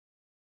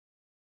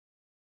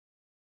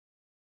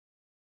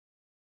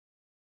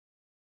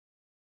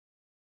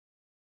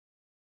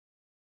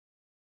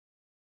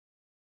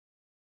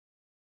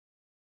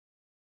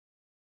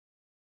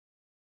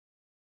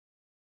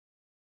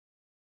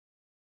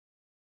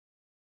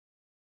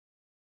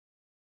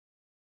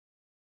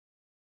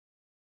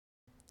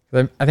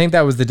 I think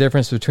that was the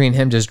difference between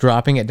him just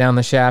dropping it down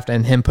the shaft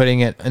and him putting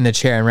it in the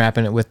chair and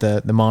wrapping it with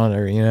the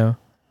monitor, you know,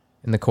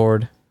 in the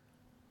cord.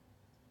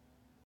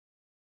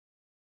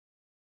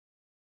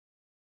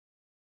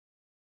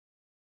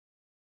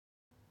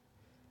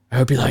 I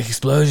hope you like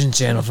Explosion,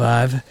 Channel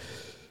 5.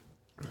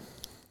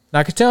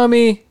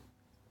 Nakatomi!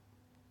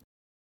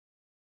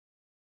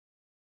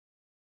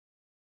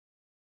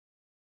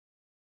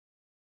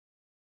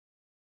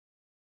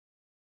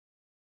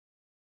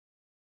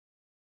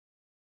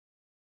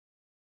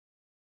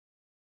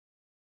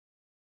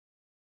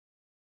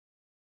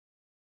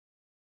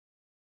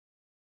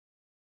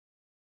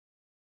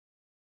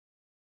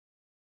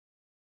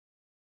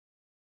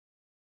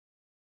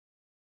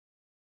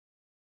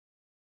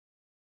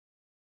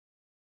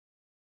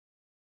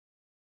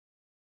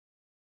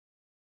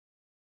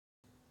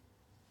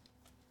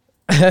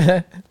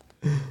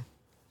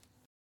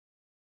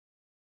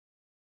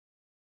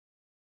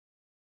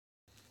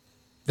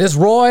 This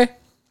Roy?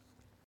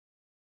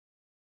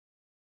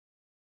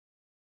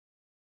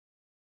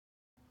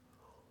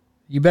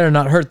 You better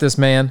not hurt this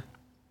man.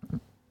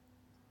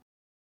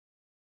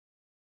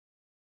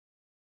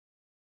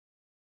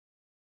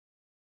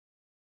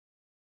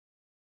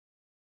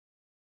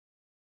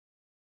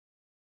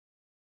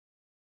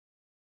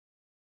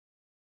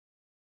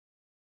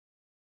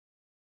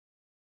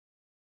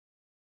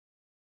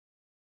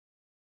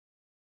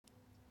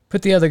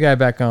 Put the other guy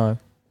back on.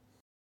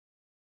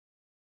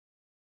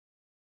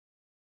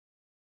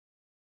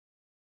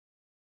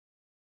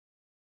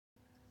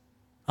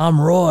 I'm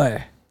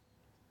Roy.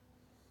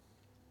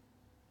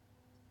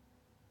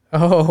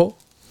 Oh.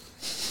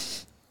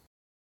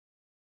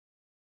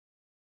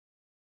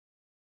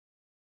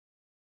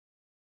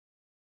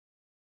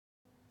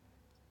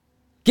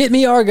 Get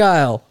me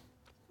Argyle.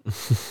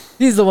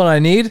 He's the one I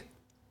need.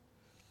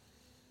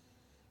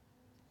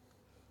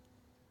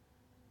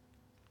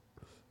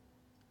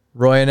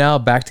 Roy and Al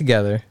back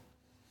together.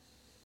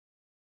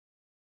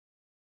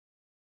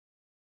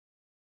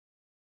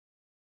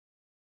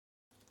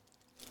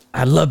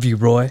 I love you,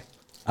 Roy.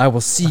 I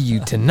will see you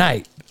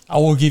tonight. I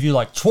will give you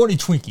like 20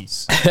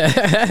 Twinkies.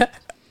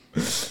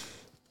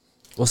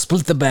 We'll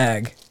split the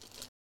bag.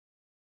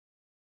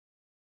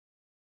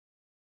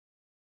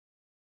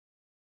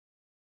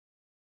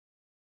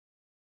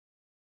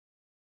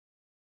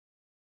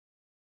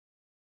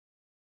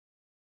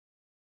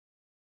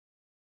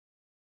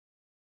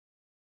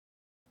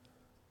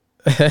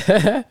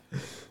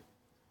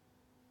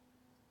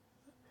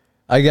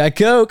 I got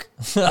coke.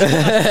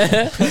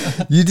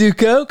 You do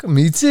coke?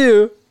 Me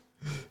too.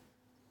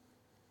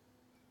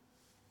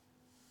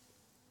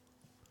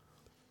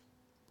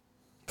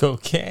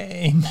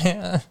 Cocaine,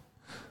 man.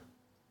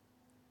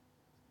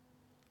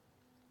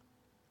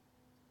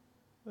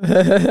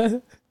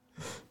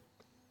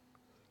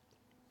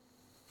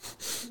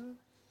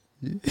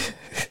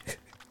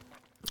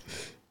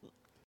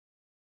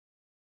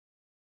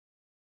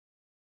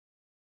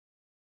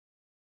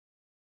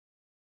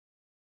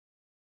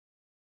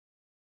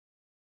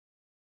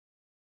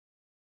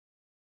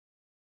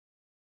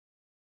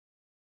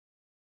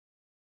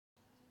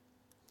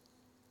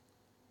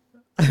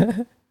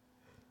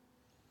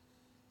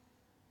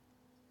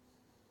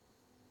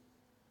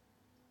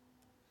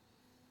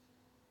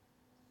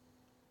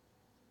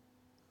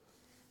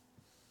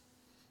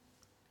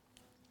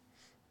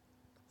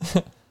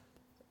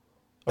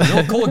 A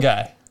real cool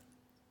guy.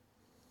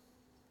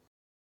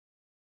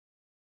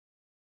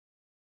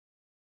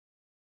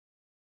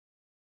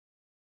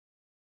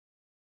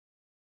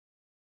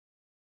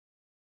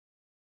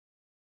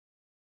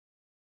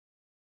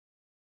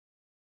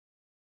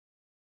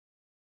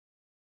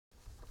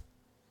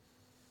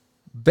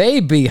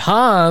 Baby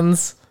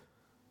Hans.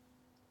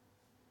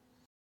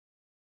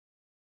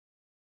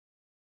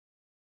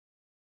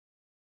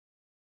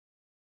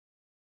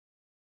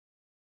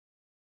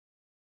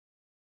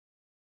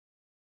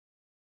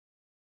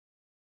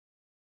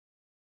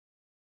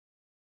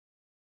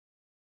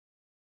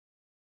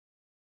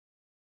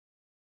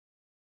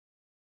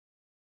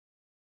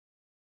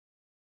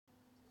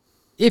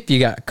 If you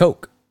got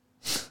coke.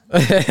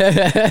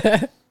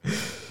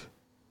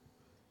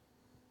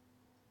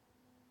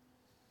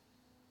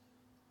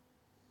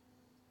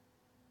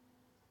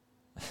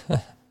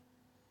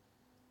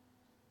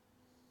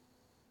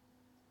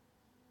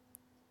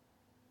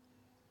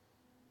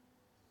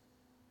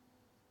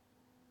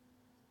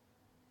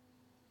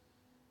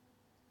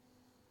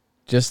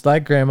 Just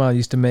like grandma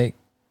used to make.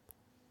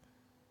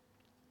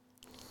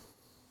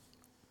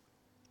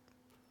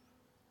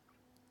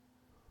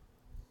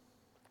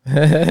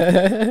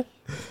 Yeah,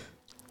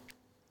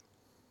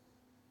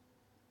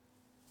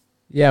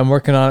 I'm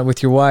working on it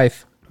with your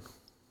wife.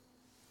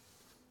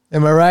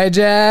 Am I right,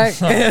 Jack?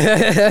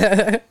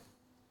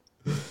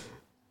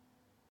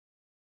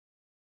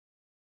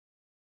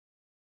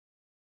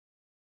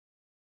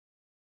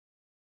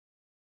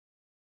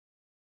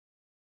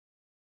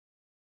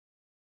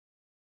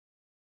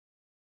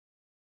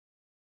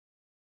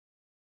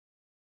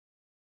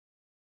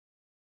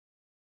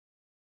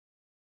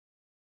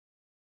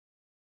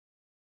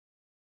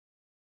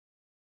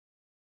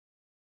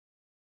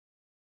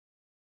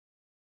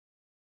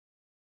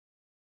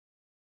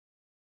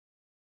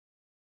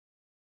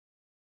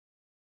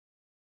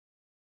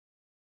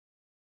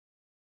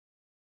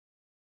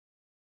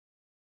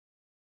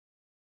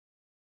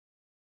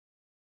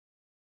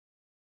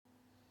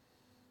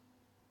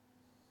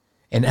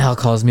 And Al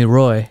calls me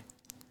Roy.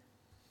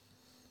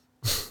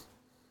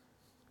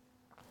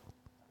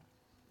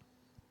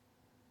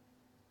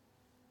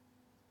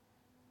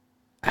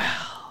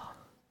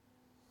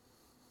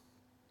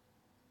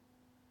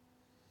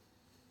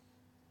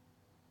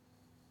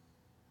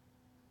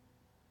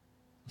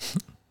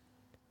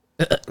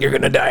 You're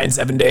gonna die in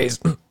 7 days.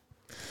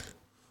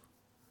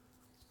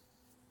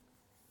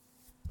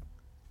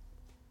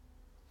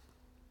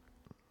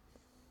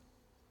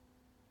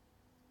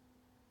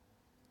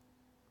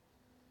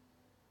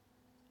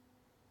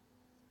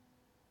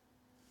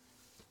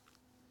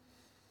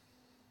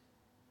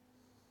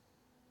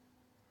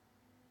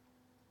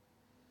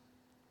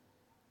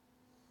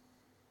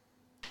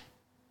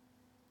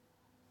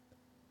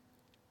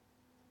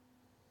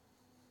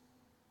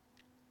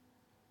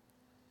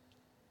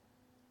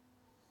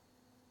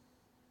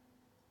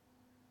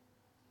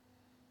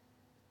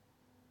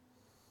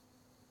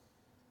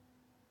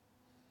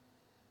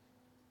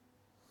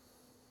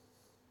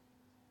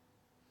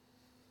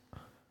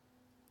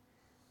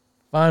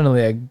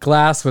 Finally, a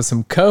glass with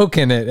some coke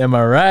in it. Am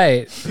I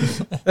right?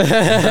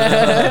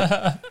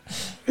 Then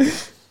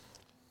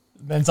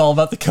it's all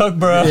about the coke,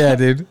 bro. Yeah,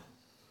 dude.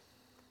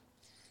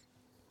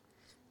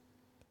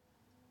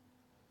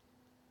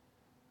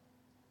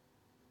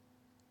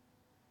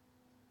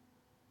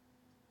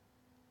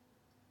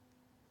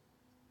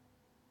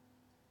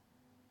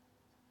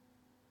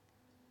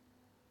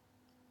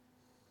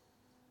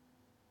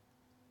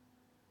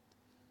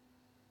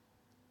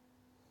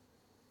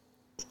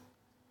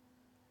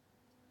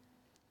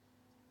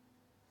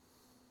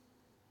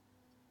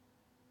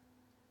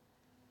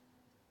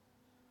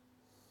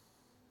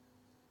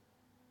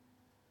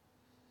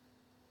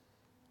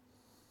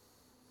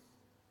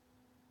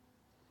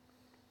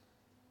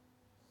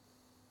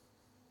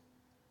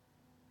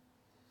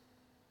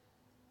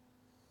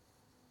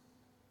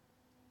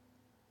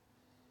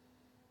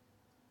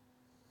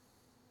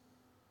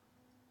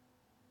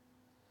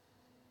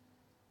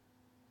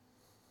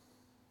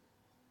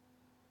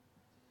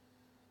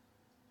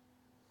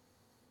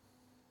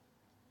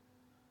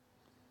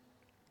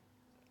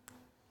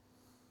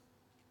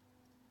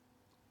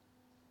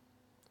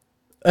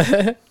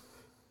 I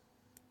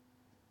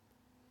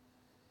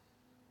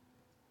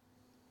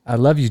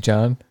love you,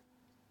 John.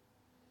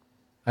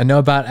 I know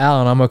about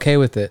Al, and I'm okay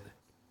with it.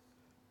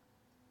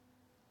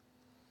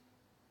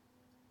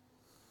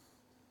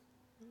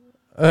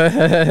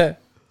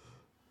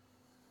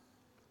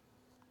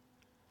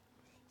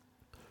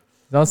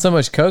 Not so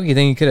much coke. You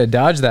think you could have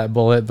dodged that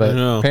bullet, but I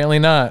know. apparently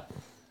not.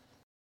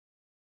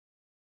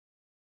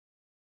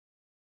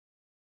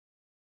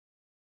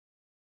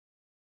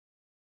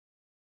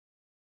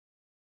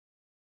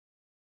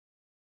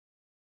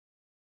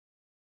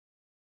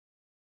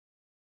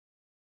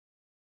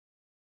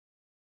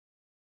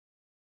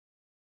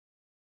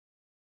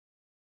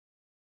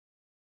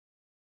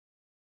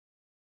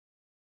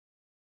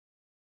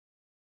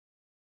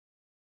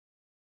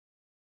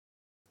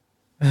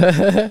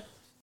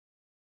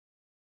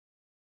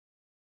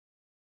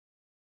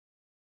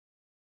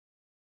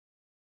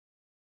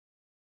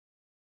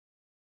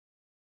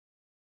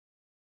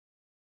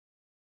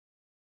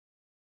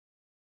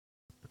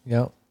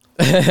 Yep.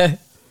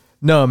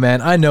 No,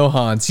 man, I know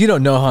Hans. You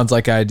don't know Hans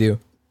like I do.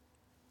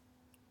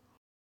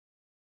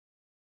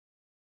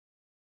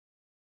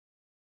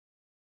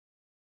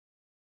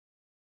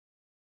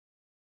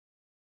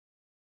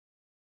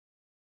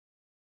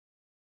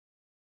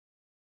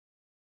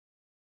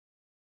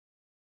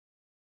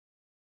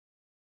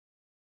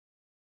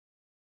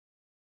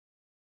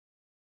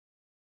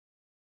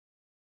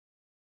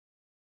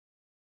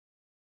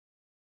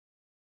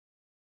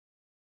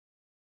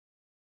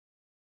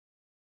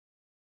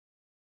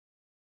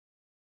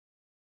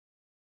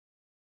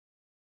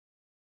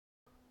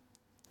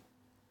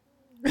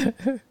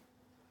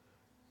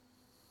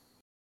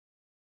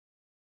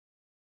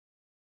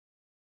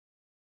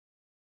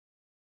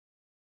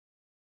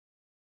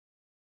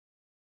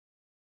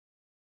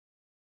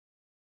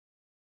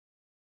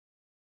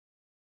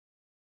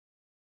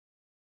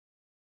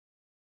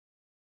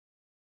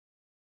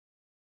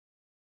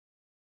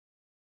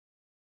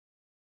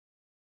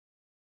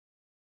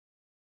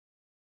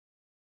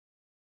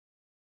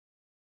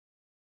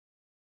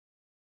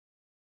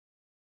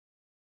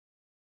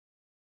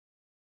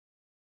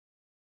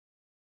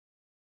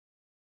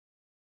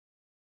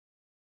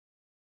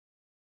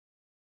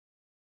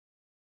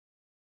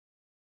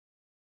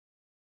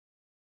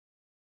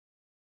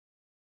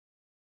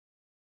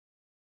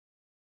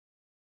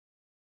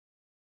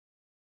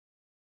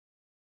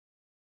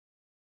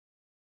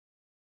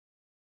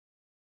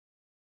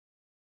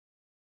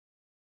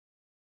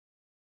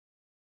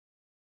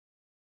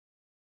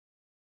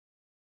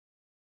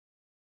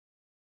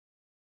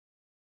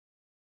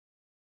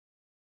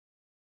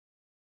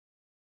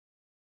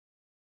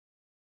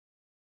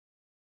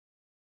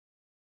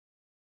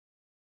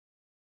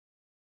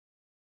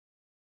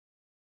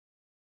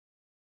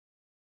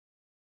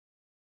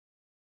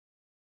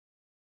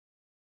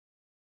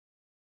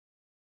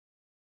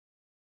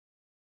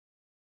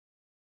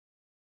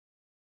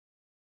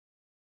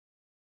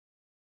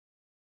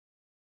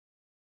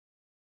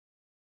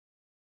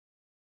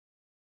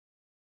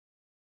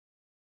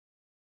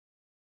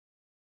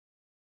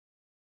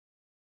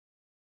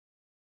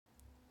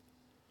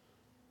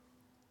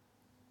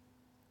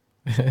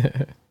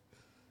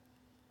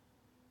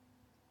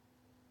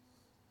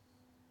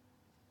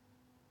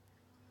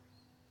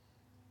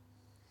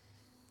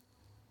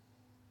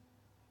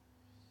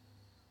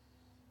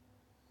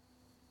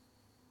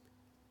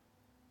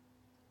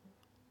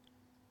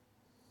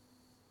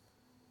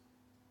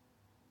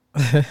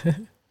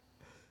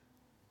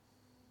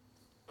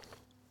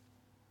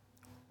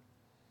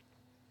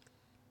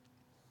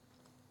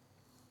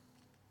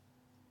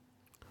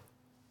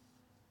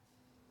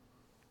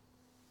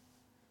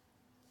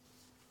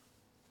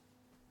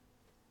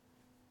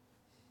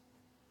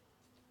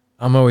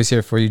 I'm always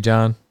here for you,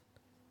 John.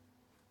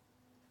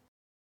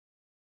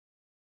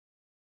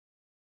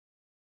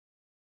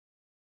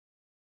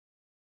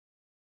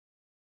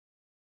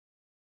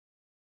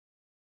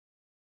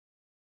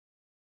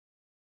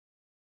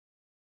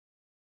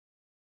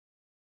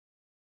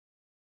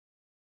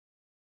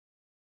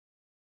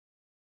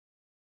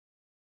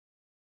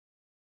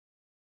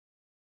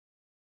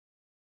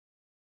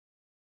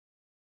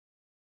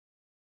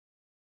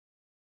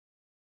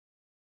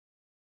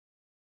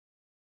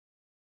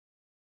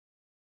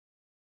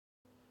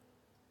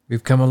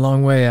 We've come a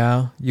long way,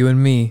 Al. You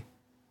and me.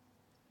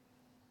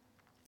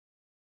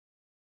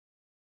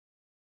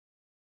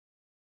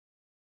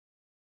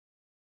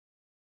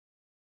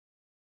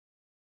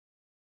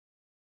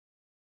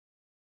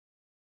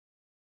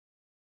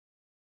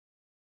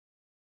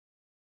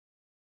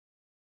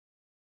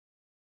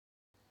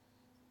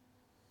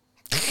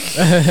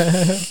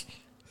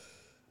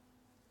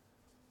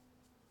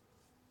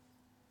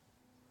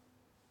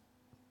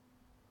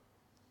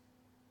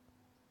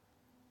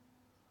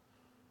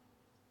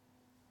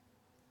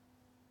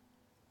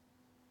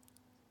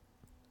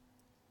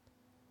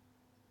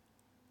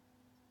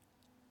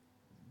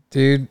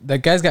 Dude,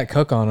 that guy's got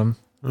coke on him.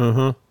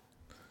 Uh-huh.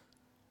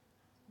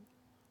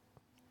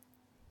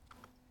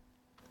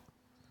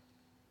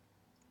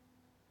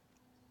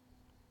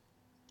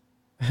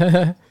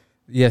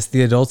 Yes,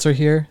 the adults are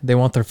here. They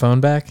want their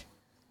phone back.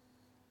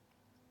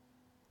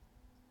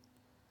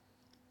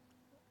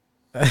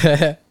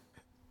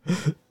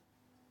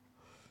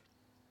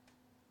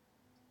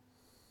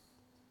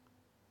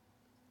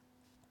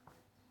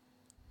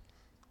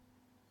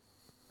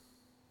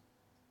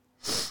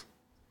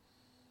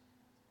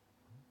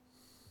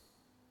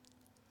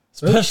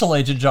 Special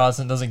Agent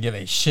Johnson doesn't give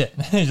a shit.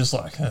 He's just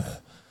like,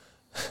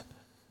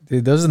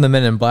 Dude, those are the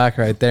Men in Black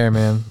right there,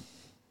 man.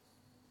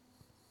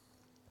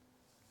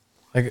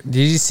 Like, did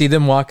you see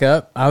them walk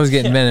up? I was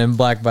getting Men in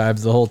Black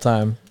vibes the whole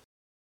time.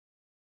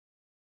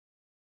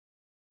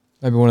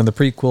 Maybe one of the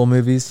prequel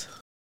movies.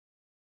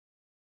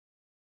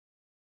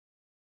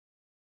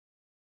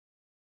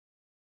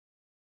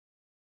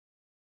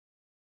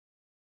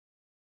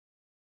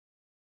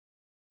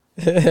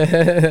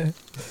 Mr.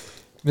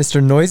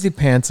 Noisy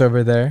Pants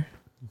over there.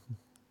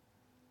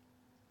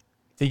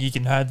 think you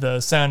can hide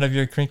the sound of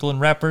your crinkling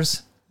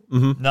wrappers?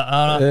 Mm-hmm.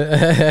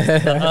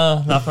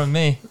 Nuh-uh. Not from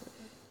me.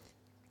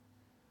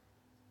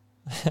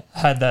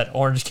 Had that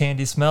orange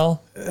candy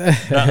smell?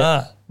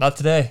 Nuh-uh. Not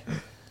today.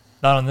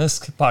 Not on this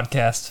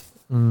podcast.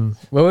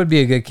 What would be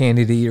a good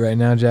candy to eat right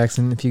now,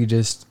 Jackson, if you could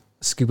just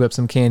scoop up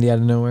some candy out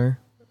of nowhere?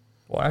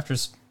 Well, after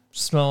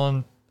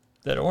smelling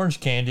that orange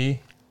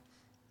candy,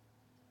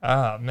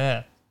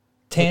 man.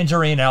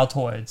 Tangerine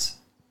Altoids.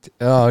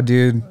 Oh,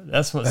 dude.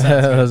 That's what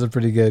sounds good. Those are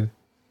pretty good.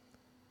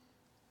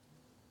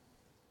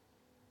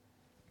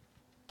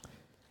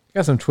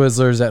 Got some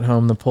Twizzlers at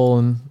home, the pull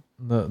and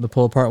the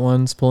pull apart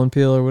ones, pull and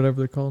peel or whatever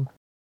they're called.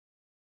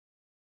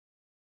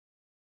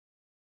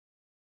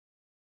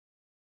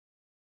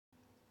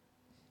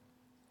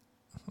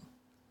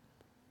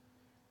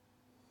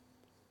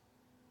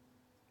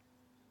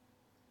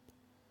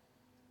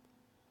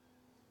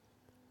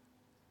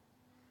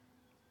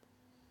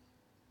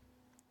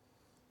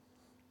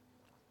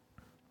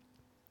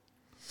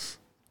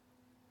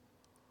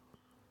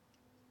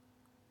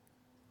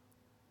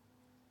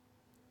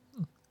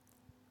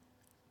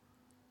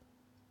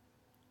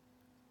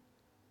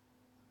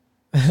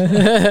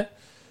 Do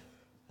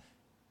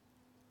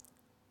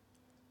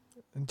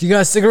you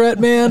got a cigarette,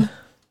 man?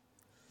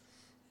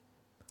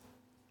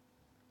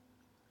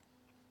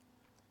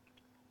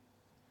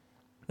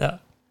 Yeah.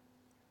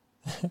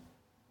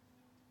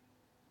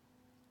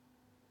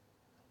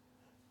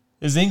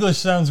 His English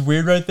sounds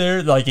weird right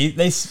there. Like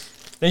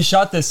they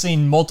shot this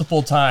scene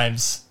multiple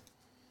times,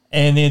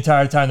 and the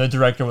entire time the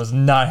director was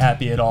not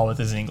happy at all with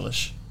his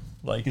English,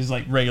 like his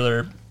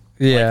regular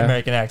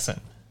American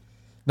accent.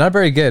 Not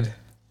very good.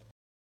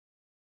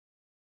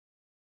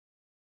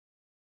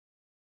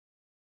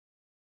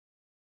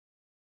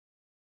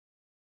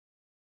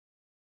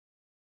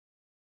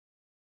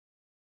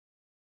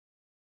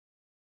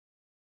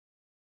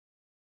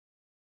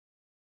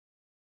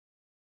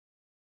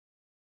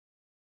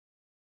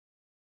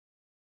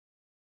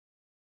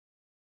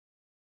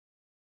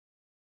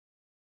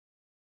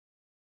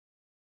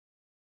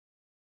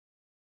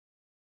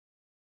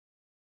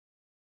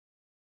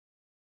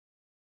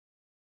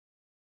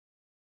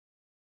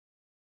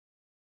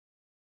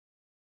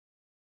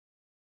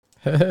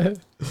 Dude,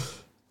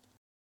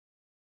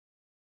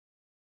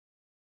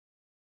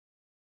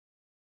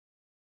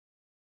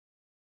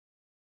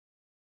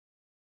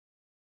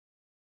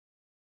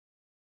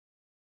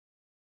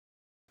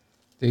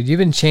 you've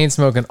been chain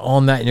smoking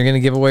all night and you're going to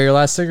give away your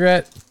last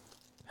cigarette?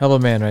 Hell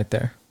of a man right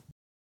there.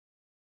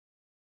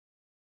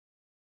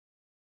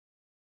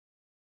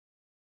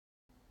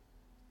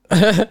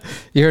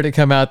 You heard it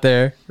come out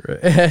there.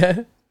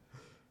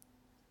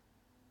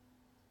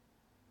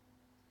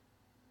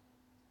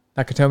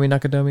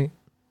 Nakatomi.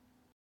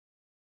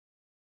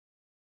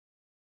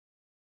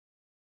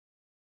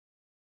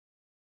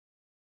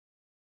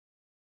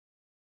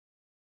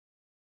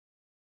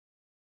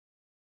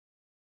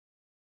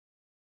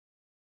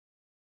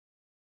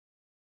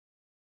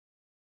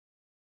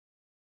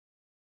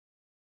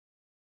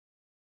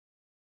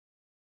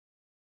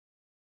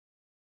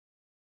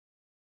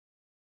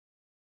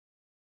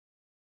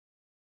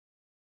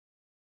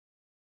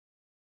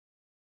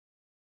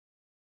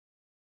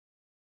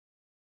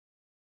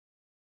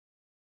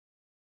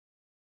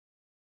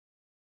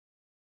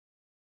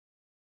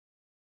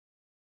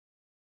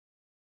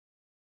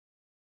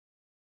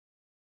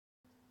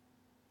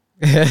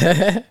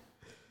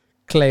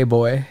 Clay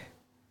boy.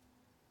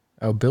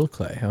 Oh, Bill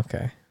Clay.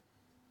 Okay.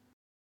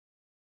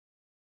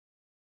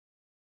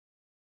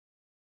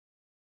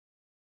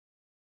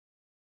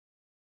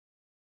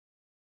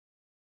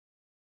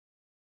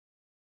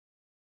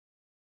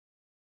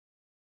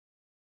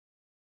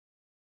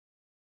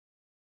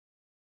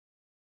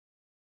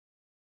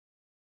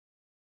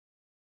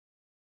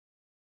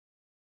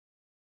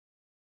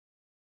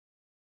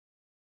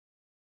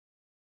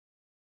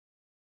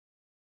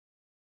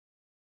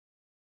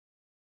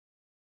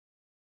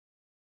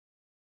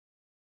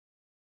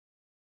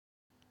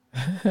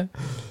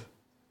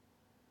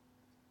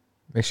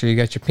 Make sure you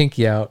got your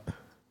pinky out.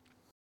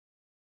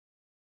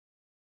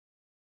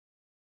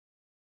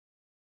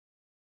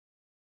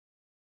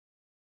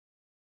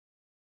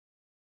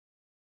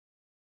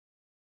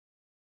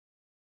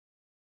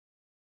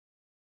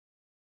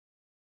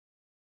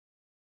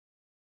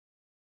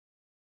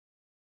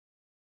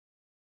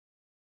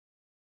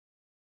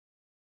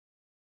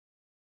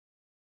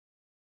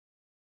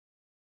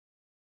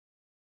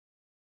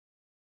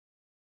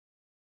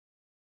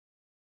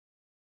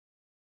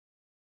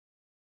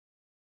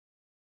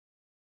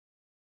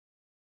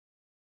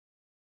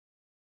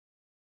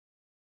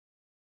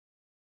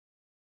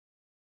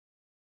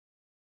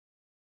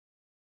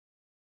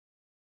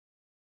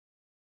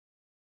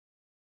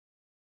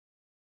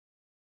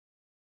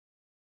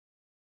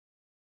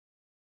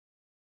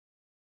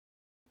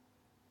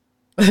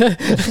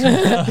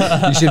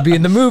 You should be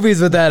in the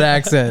movies with that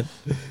accent.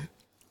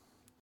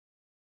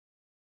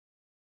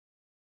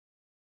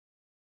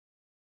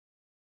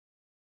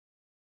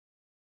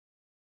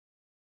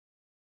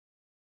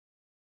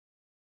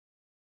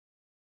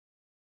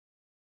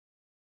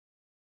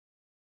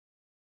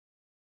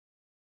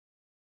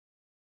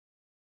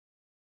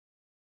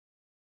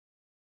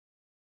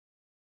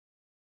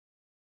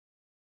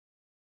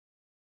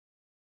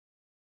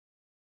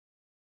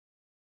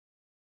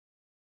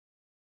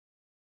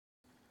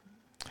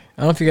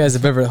 I don't know if you guys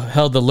have ever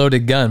held a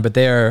loaded gun, but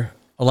they are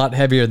a lot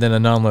heavier than a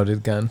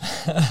non-loaded gun.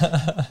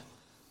 I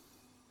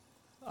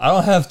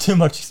don't have too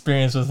much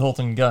experience with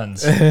holding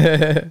guns.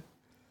 You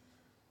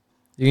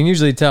can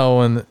usually tell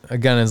when a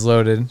gun is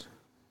loaded.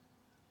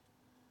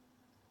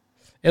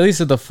 At least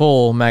with the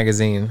full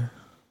magazine.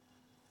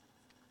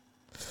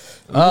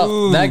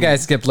 Oh, Ooh. that guy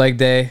skipped leg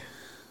day.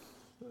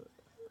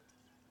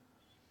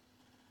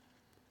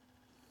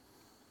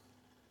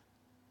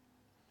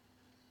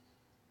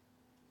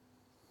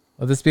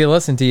 Let this be a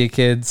lesson to you,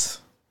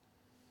 kids.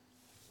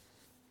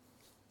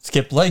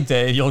 Skip leg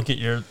day, you'll get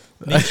your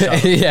knee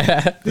shot.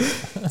 Yeah.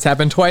 It's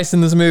happened twice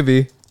in this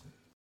movie.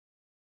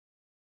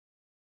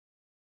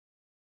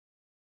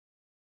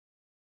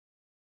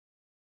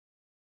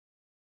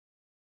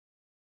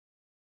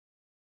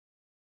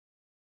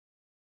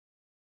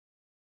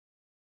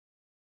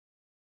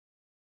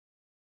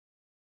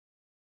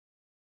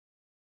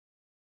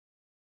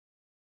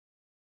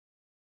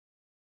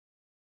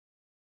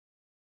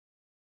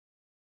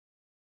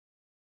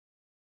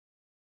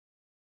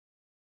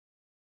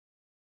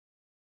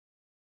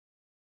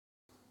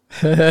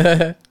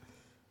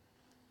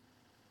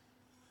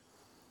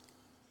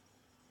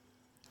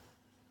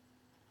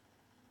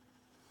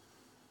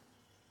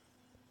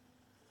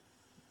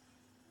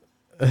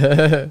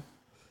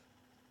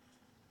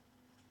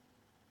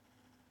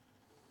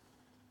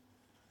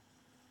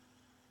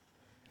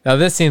 Now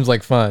this seems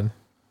like fun.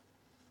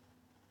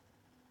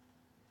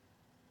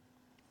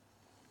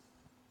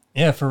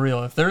 Yeah, for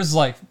real. If there's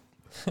like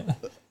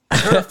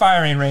there are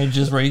firing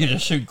ranges where you can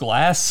just shoot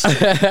glass.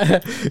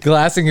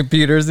 Glass and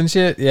computers and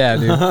shit. Yeah,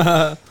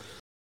 dude.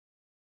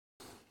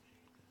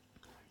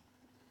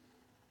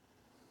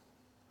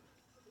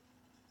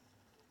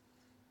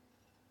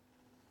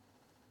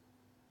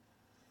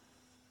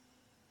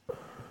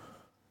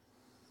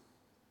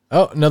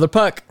 Oh, another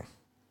puck.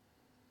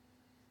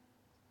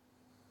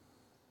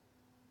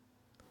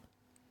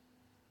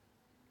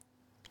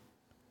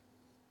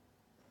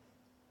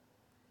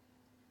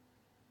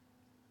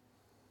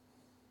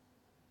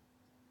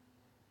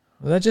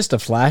 Was that just a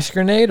flash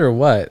grenade or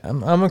what?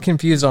 I'm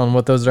confused on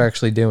what those are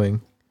actually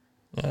doing.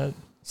 Yeah,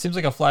 seems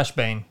like a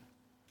flashbang.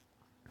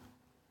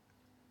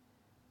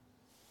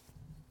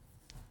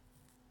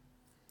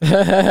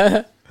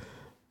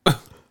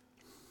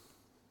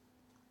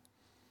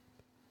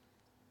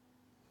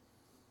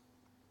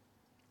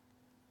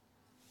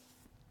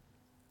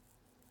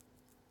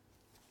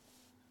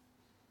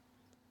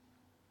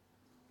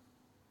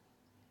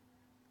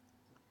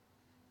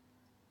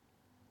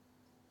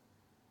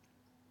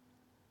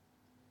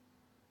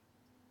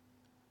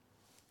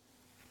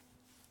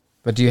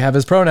 But do you have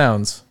his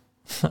pronouns?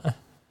 You're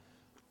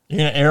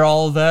gonna air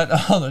all of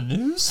that on the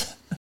news?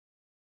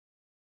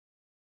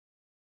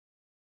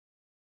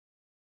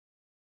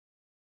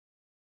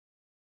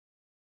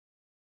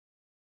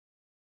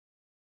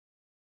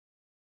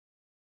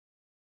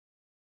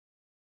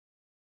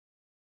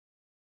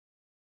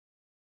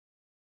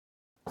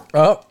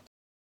 Oh.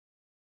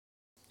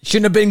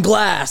 Shouldn't have been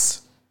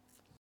glass.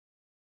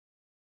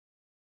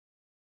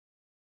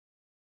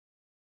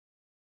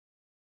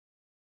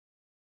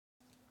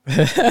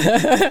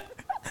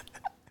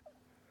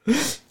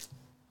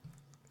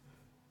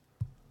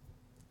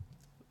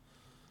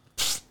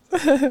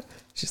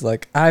 She's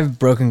like, I've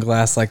broken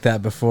glass like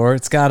that before.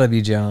 It's gotta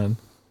be John.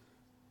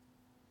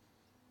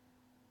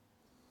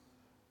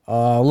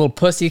 Little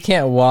pussy, you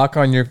can't walk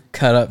on your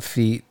cut up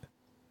feet.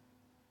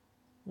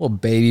 Little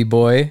baby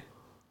boy.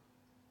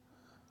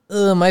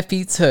 Ugh, my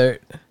feet's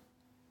hurt.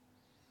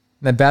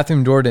 My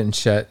bathroom door didn't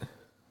shut.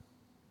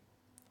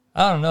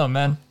 I don't know,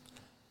 man.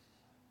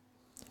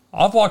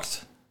 I've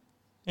walked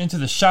into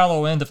the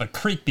shallow end of a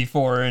creek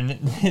before, and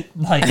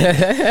like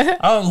I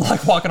don't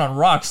like walking on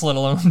rocks, let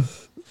alone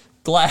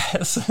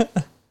glass.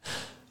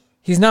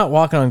 He's not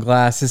walking on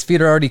glass. His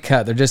feet are already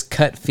cut. They're just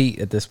cut feet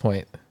at this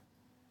point.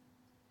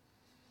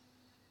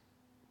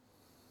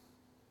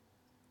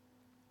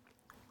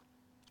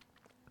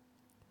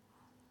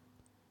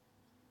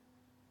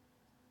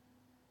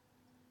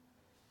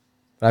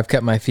 But I've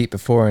cut my feet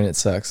before and it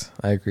sucks.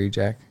 I agree,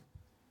 Jack.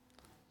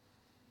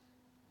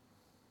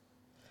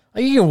 Oh,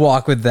 you can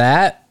walk with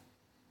that.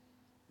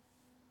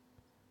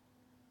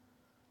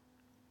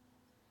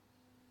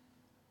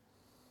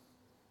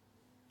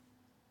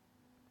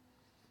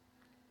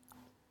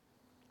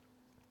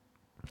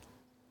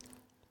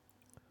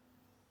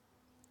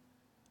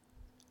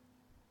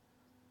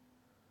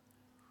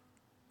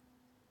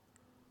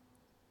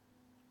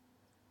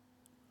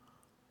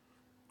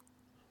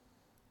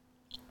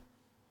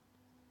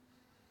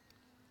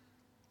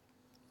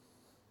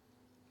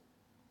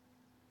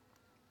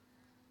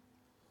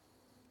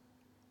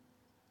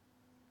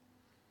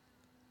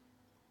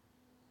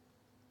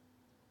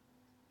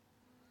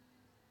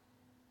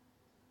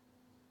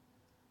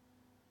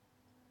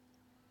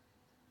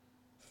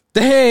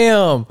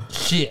 Damn.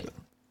 Shit.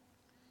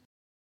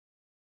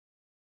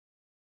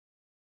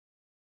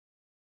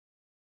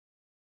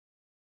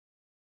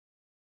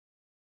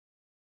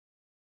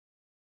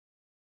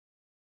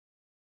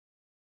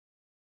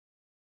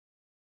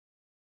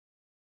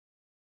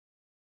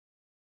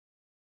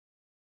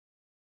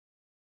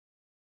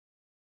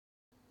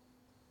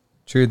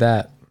 True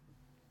that.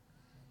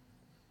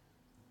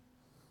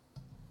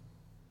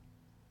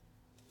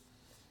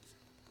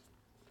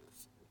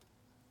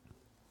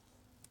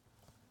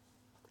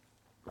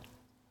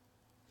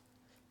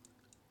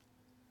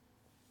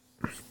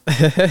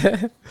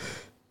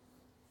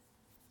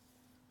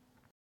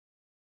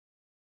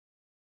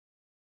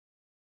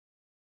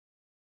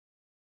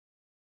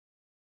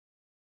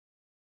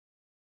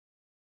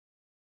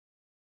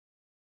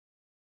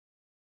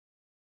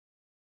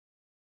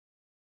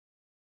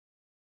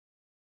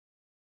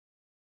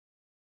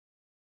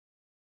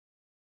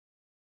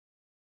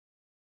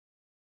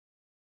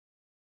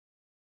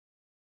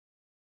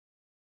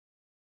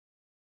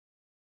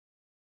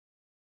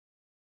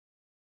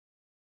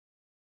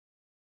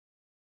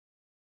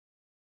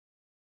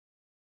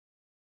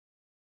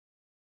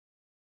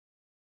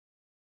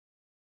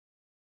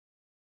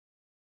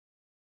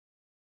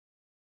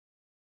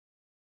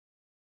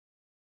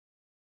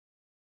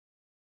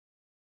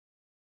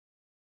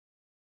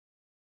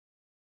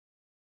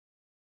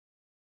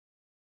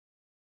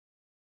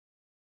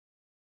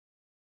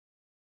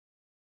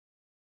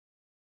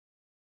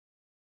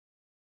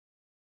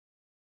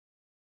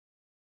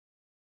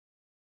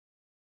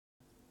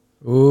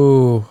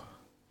 Ooh.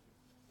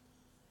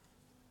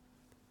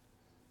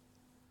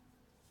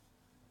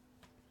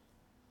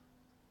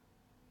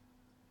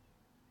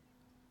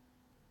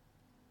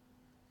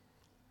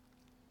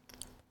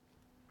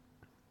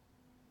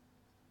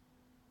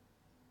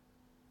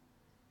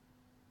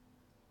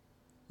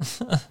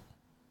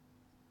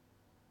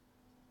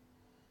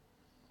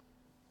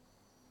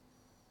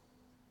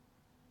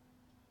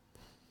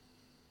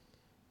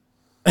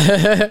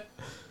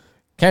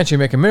 Can't you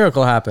make a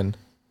miracle happen?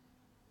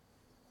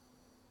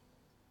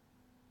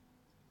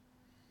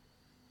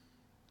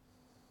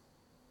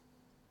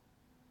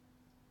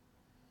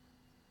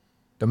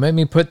 Don't make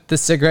me put the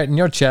cigarette in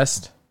your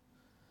chest.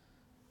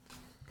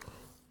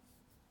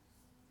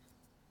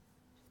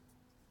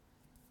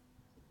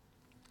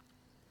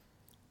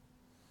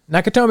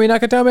 Nakatomi,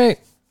 Nakatomi!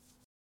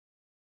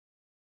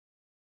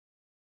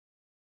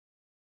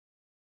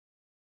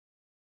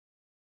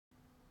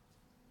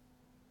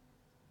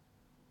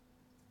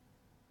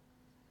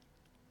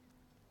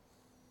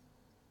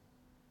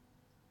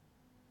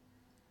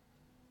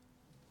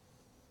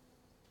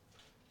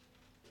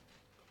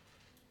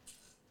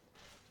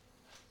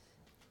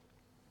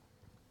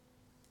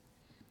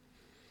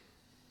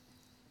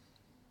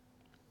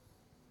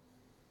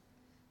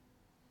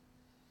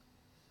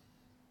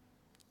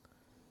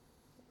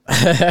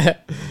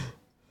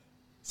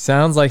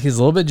 Sounds like he's a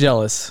little bit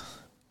jealous.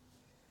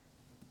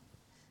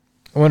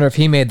 I wonder if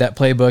he made that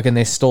playbook and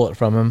they stole it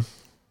from him.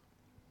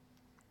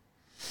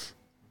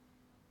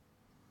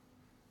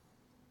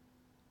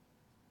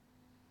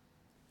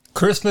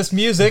 Christmas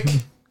music.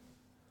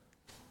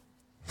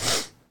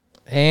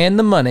 And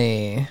the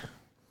money.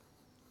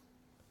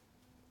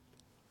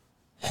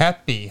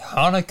 Happy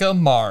Hanukkah,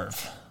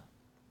 Marv.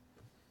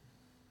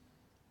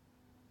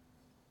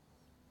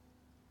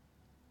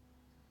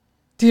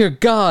 Dear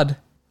God,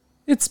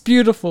 it's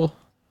beautiful.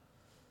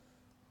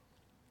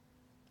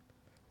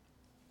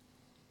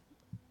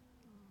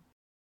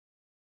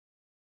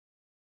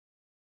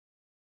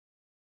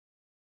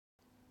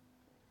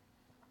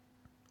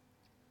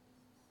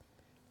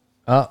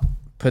 Oh,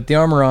 put the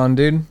armor on,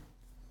 dude.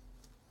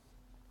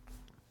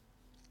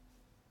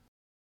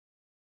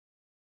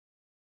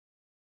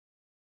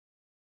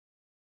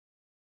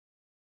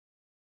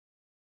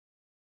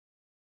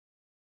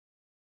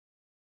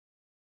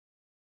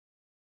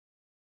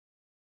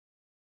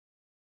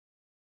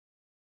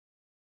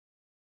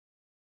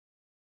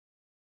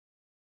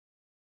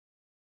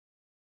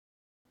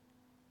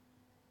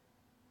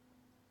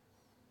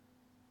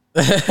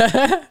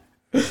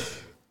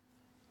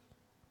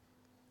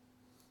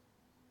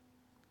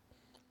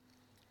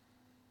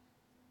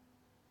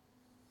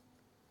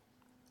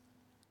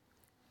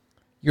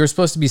 You were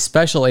supposed to be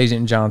Special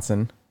Agent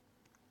Johnson.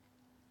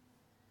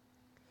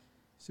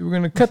 So we're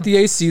going to cut the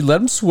AC, let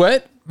him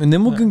sweat, and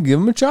then we're going to give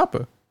him a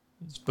chopper.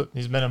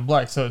 He's Men in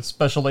Black, so it's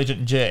Special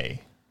Agent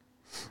J.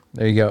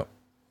 There you go.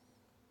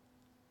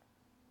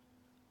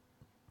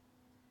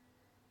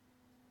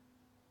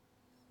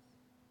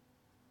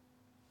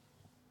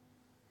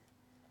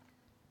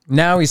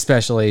 Now he's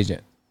Special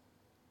Agent.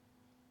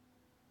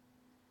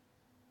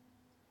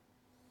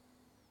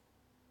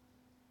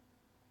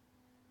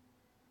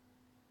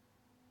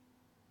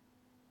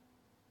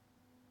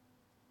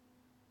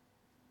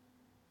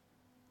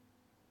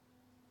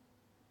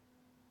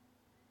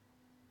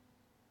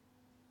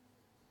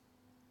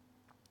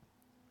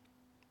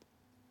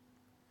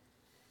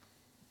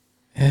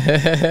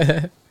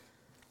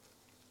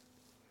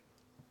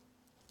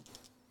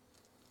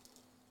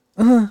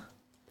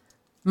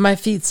 My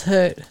feet's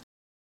hurt.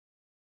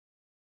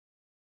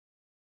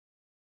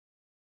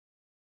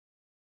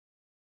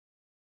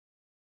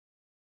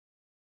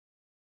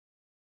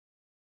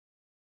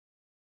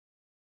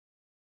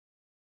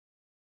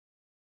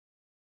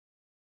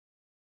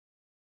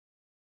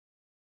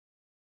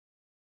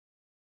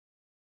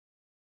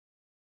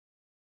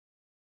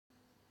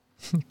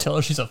 Tell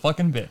her she's a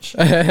fucking bitch.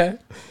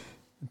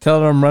 Tell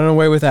her I'm running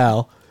away with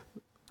Al.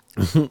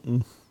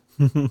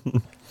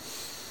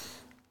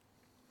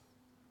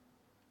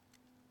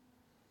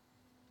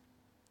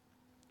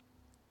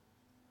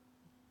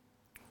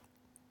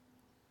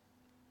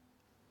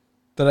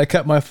 That I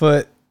cut my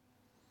foot.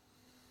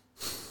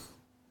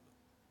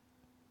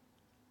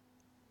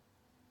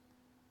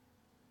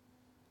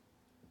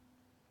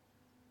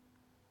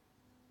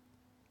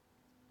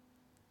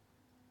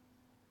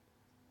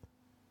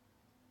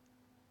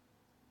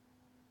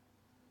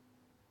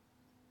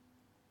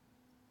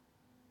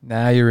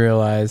 Now you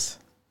realize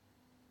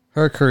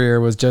her career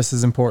was just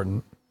as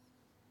important.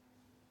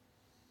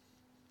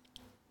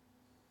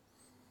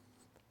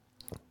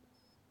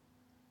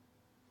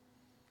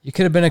 You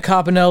could have been a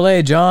cop in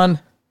LA, John.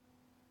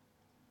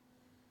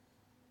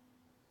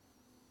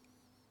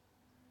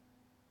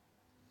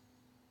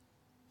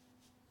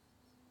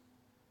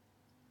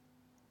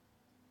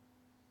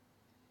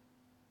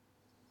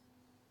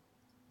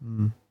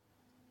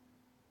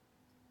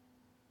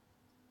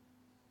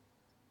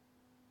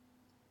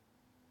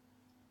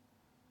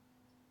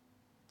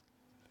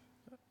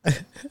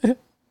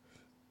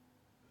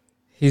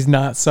 He's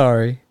not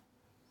sorry. He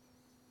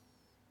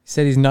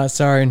said he's not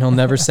sorry and he'll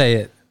never say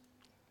it.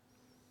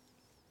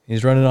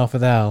 He's running off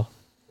with Al.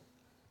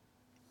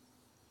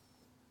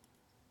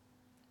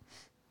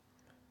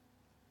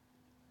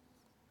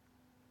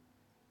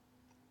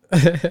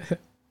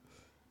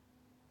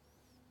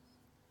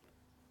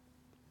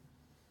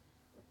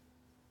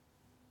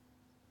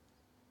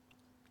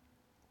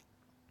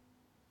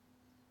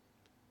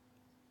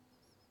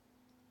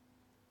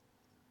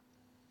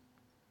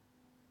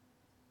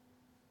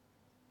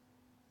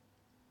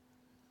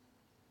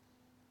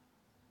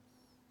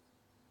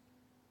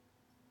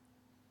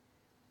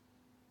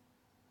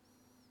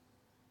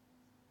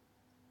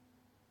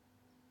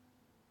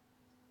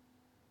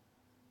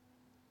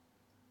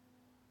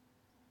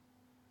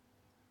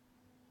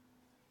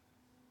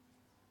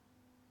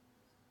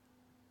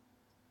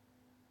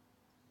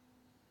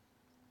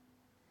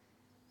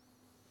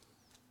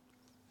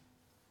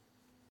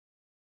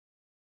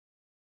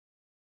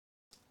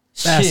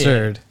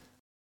 Bastard.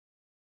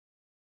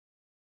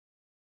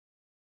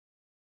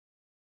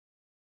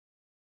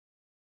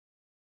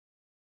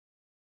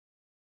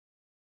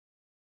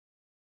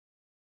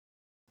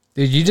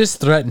 Dude, you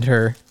just threatened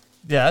her.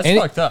 Yeah, that's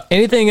fucked up.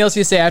 Anything else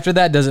you say after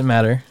that doesn't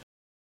matter.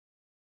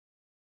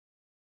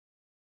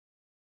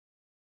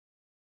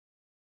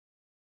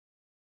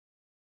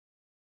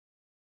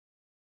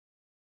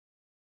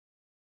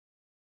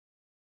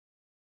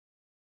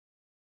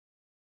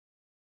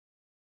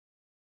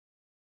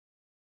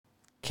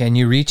 Can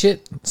you reach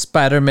it?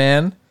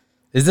 Spider-Man.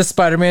 Is this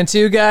Spider-Man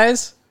 2,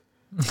 guys?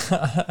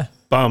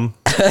 Bum.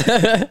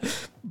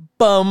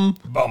 Bum.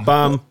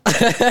 Bum.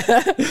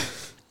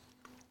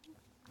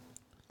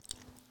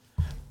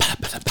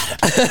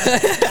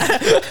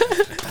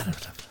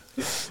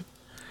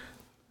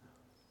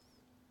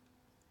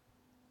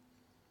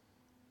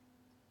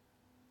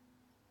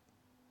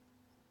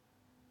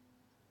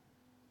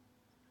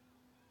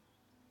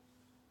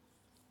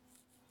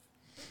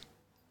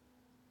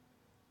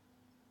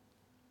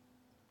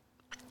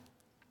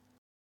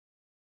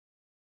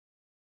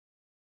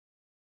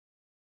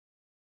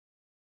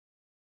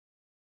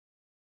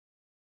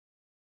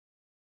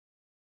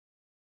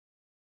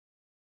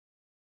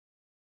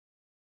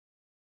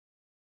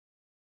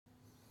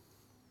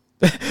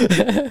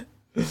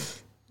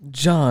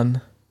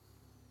 John,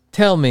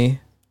 tell me.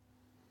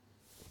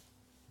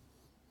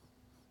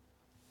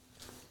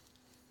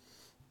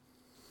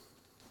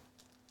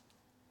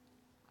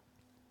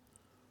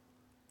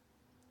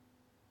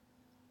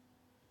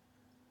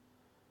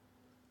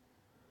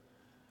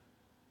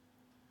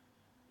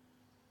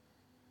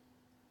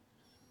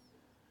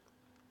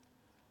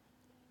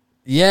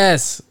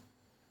 Yes.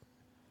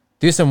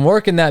 Do some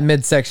work in that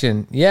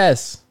midsection.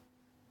 Yes.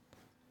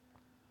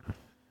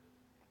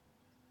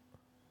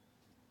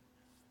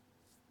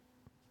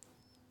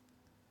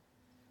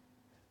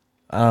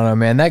 I don't know,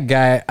 man. That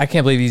guy, I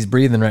can't believe he's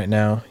breathing right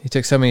now. He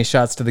took so many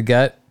shots to the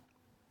gut.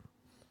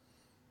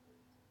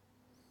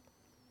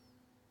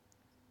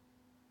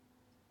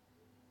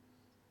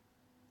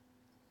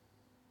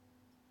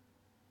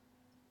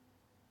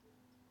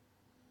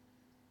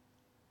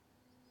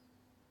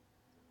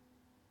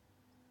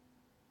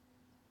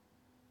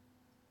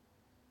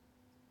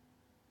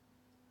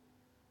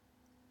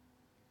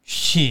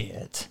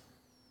 Shit.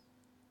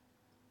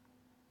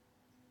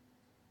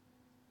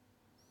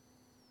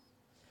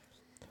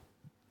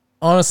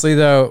 Honestly,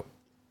 though,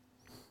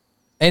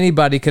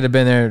 anybody could have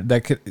been there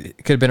that could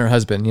have been her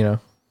husband, you know.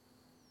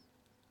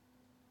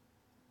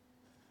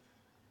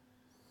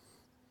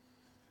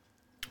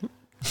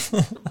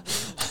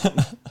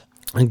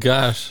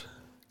 Gosh.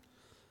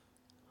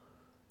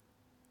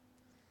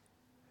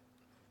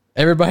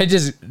 Everybody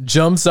just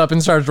jumps up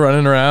and starts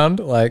running around.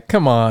 Like,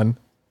 come on.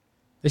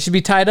 They should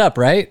be tied up,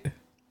 right?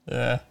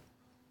 Yeah.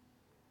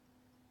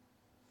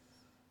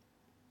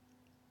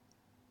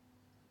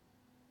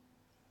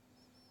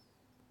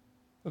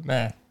 But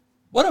man,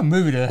 what a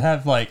movie to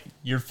have like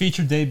your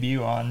feature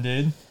debut on,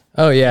 dude.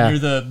 Oh, yeah. You're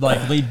the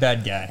like lead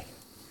bad guy.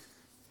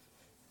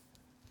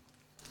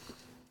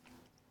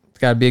 It's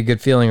got to be a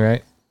good feeling,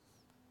 right?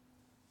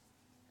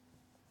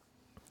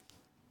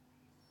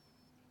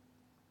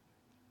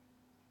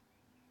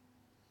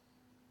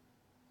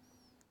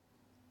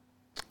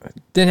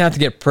 Didn't have to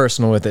get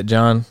personal with it,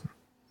 John.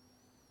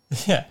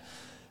 Yeah.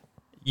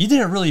 You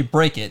didn't really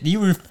break it.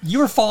 You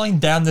were falling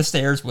down the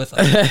stairs with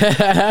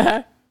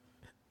us.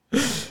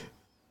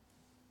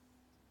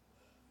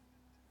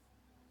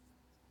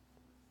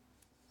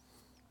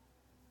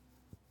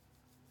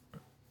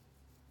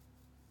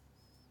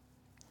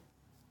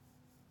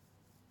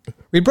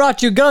 We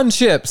brought you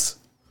gunships.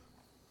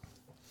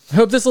 I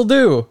hope this'll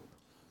do.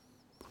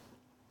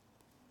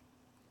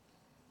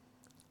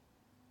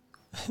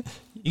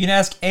 You can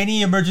ask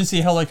any emergency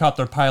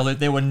helicopter pilot,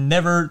 they would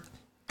never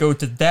go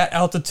to that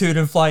altitude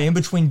and fly in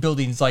between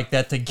buildings like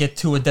that to get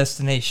to a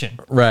destination.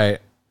 Right.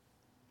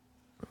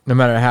 No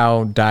matter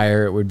how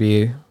dire it would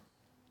be,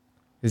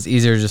 it's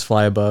easier to just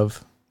fly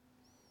above.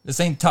 This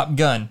ain't Top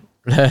Gun.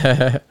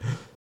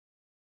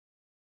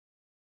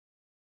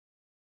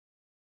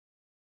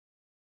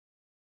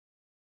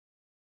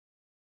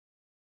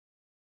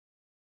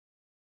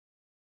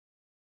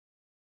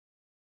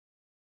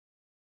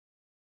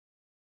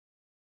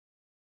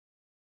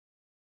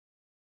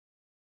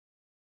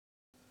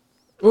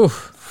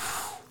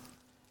 Oof.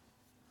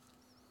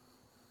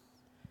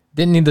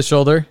 Didn't need the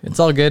shoulder. It's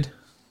all good.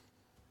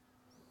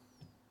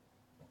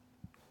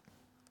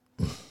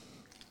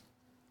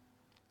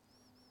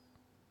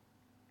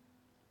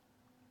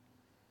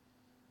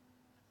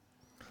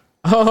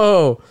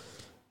 Oh.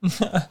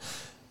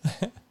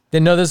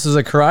 Didn't know this was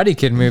a Karate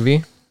Kid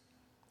movie.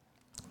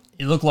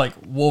 You look like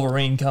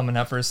Wolverine coming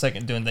out for a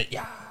second doing that.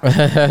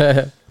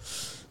 Yeah.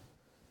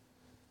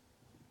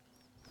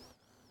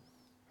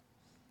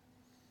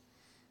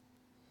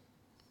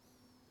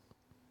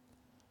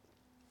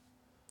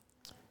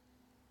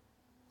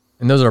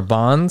 And those are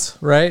bonds,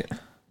 right?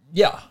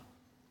 Yeah.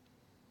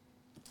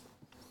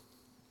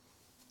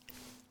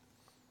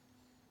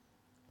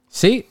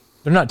 See?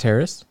 They're not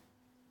terrorists.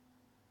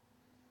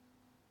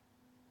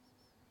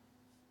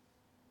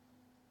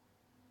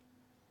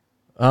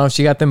 Oh,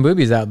 she got them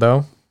boobies out,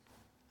 though.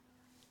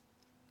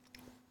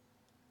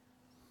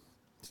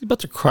 Is he about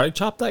to karate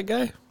chop that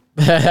guy?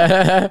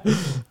 This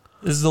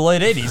is the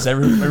late 80s.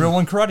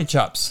 Everyone karate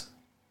chops.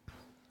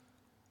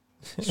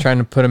 She's trying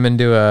to put him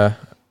into a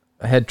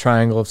head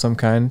triangle of some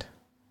kind.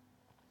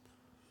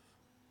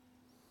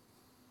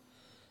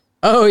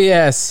 Oh,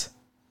 yes.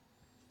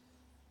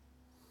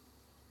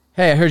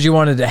 Hey, I heard you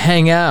wanted to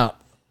hang out.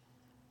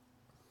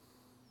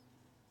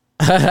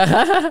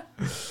 I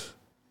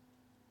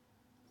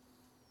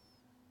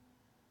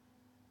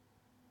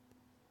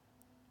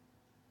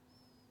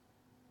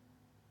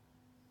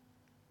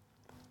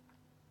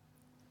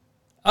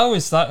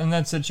always thought in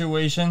that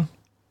situation,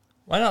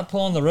 why not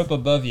pull on the rope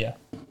above you?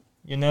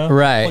 You know?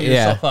 Right, Pull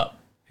yourself up.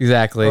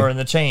 Exactly. Or in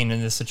the chain in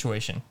this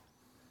situation.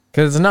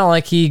 Because it's not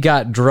like he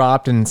got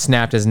dropped and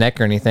snapped his neck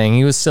or anything.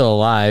 He was still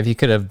alive. He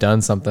could have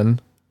done something.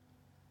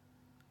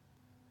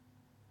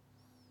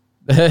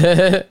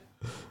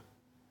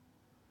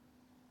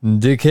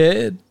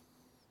 Dickhead.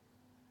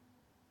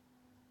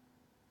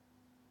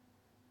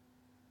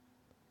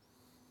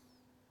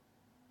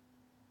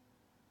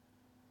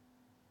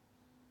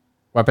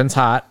 Weapons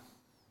hot.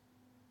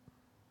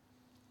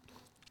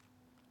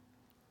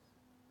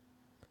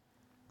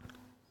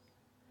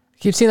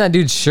 Keep seeing that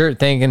dude's shirt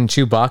thinking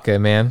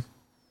Chewbacca, man.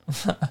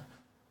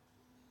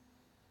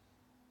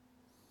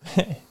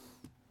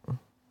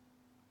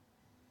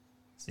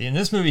 See, in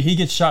this movie, he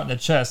gets shot in the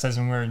chest, as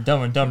when we're in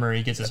Dumb and Dumber,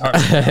 he gets his heart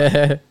ripped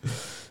out.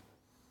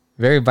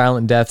 Very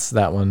violent deaths,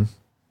 that one.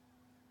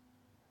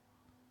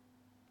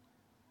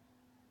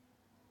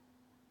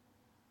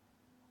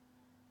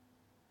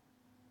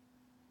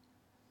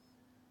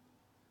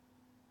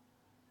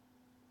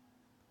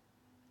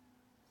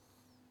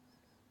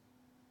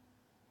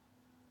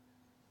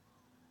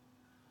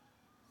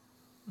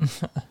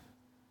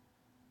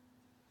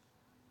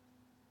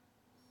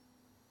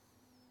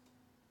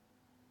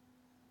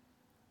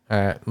 All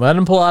right, let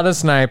him pull out a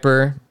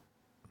sniper.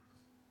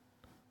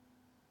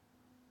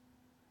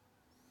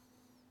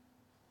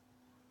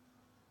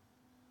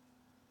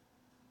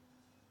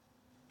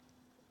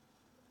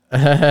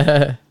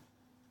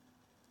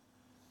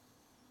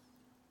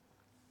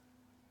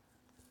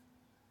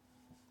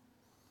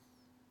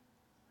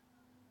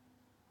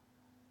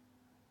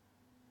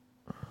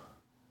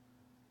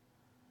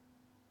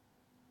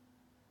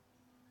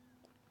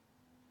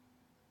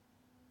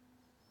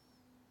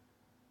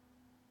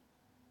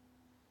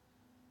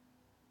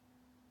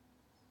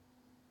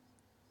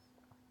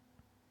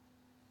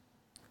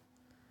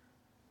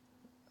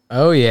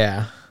 Oh,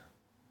 yeah.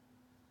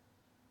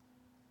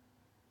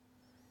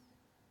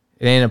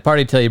 It ain't a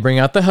party till you bring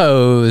out the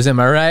hose. Am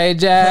I right,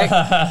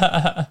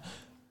 Jack?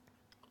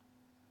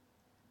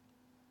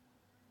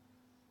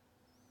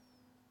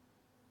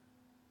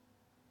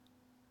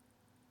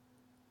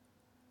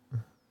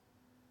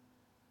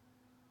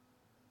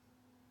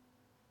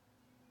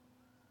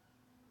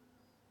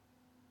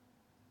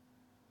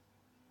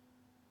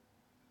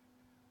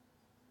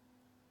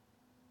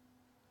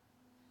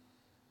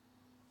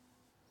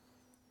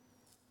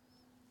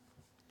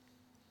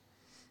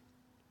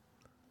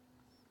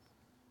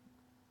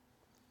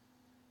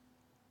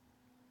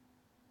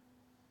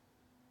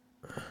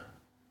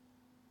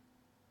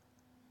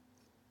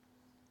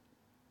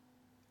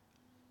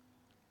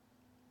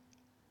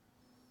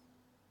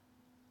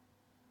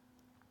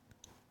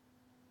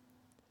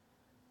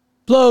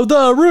 Blow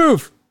the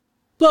roof!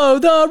 Blow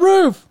the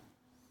roof!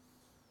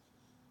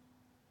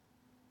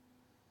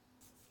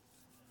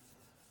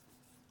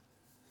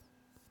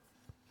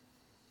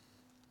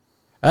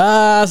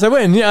 Ah, se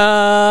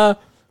buena.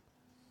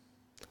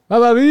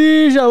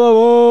 Bababisha,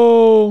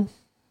 babo.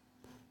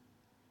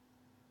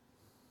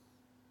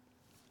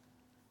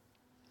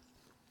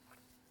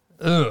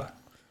 Ugh.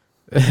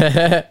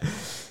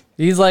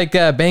 He's like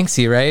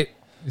Banksy, right?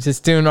 He's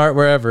just doing art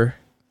wherever.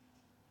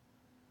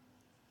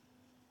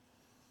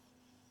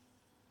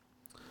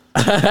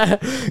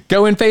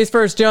 Go in face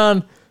first,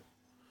 John.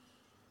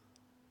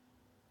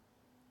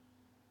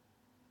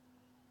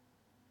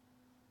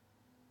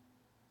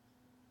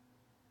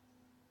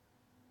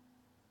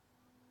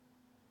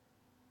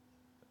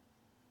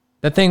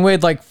 That thing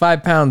weighed like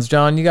 5 pounds,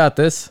 John. You got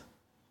this.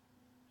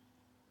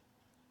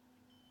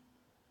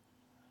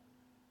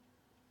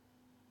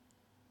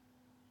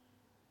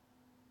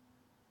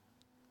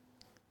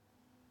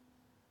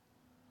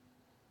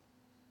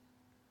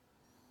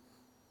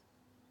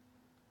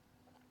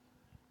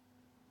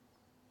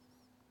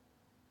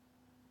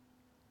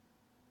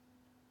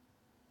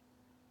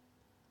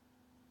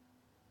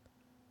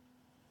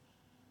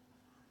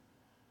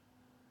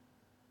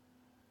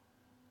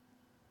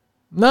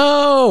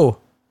 No!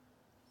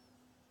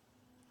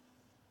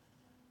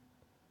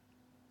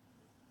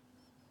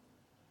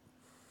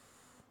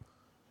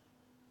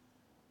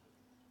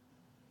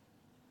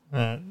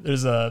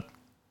 There's a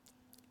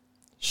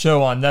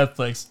show on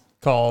Netflix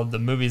called The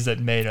Movies That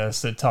Made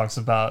Us that talks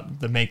about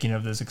the making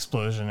of this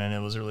explosion, and it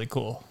was really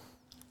cool.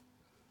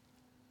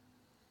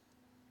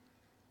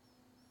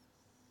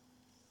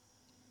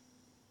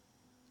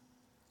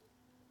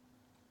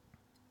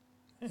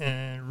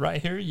 And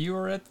right here, you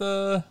are at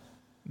the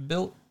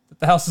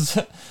house is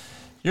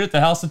you're at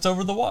the house that's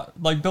over the water,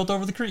 like built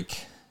over the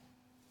creek.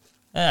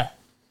 Yeah.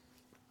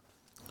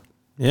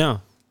 Yeah.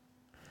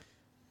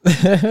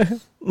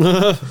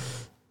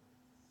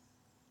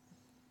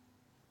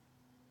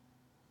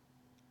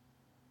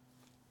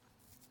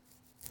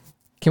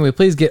 Can we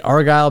please get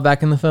Argyle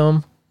back in the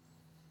film?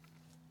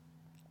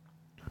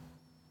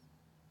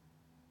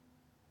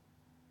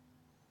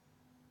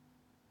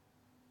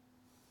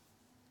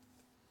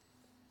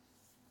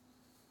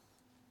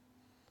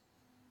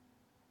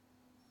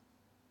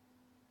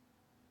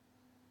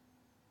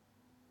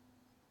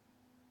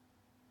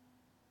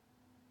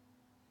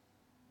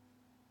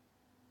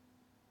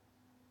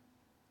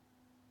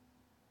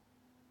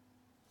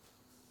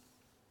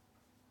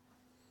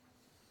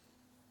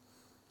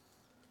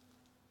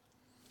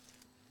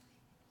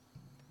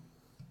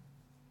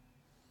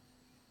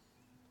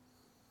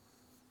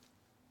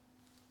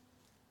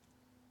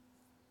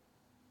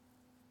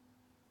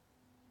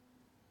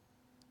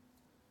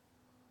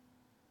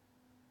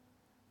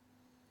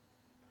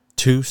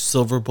 Two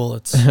silver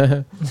bullets.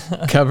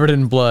 Covered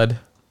in blood.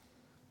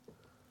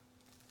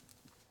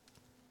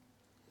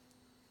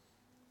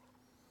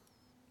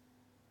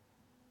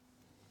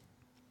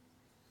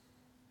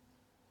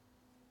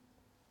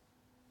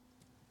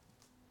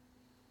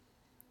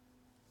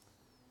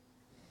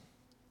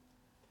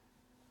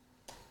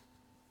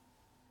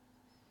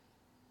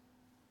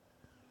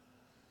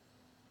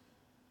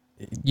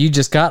 You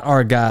just got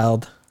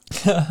argyled.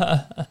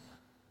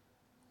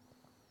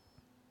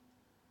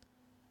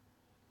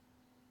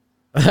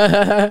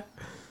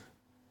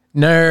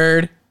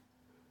 Nerd.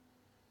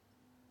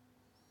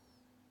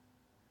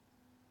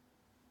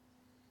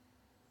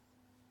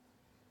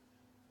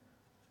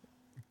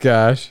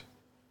 Gosh.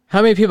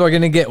 How many people are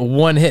going to get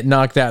one hit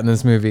knocked out in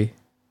this movie?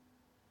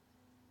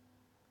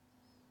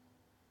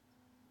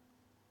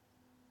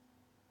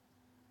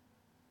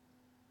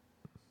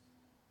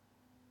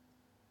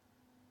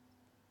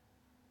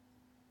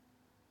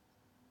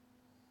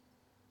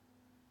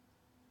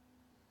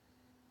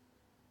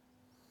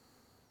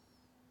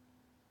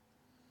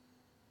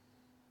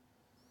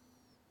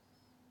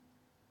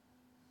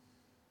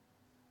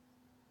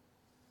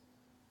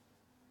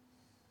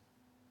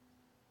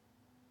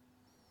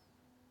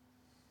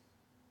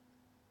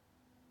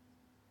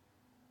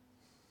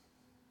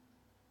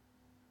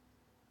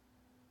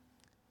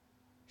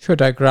 Should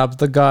I grab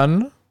the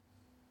gun?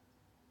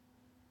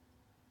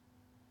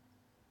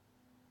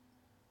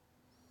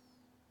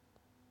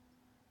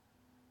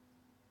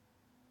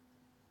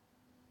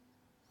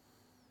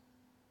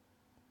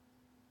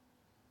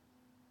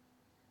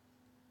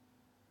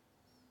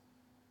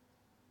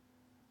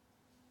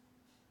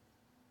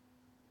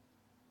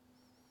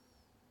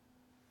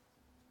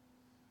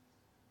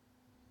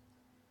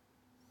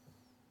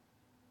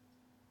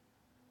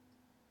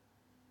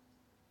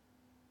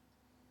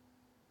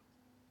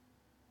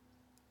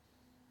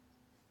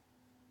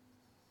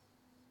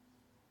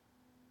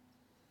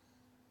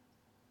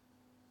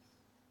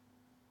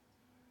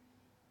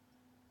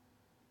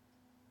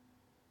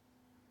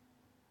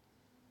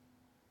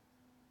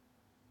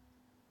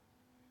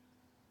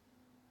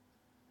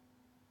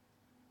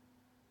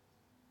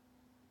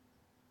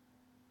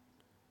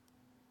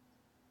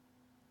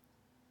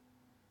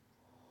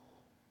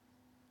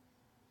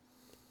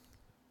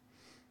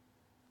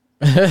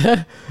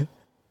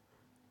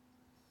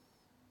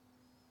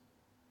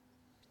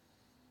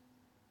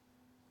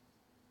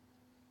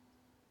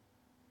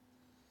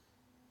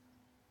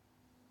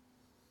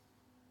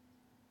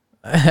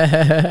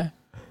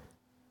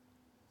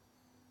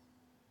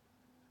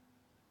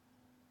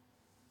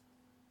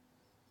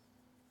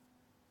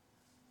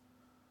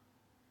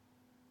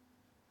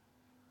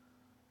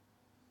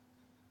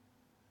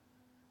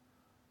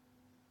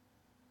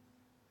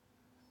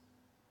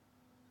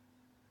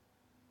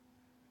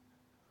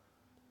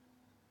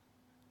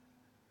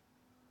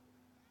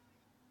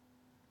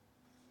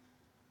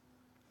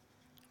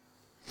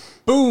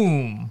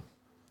 Boom!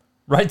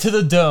 Right to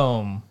the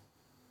dome.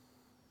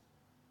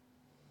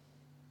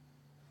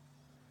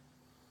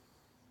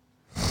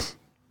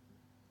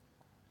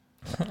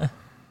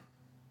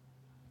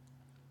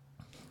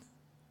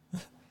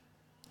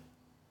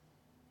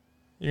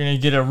 You're gonna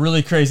get a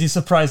really crazy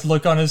surprised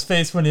look on his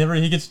face whenever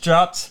he gets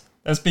dropped.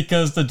 That's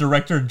because the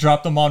director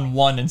dropped him on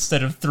 1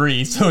 instead of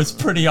 3, so it's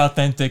pretty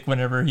authentic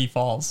whenever he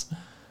falls.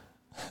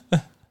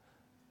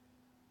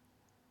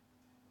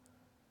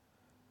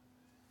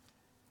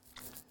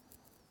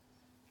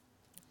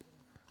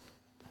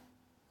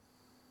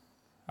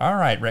 All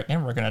right,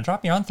 Rickman, we're gonna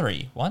drop you on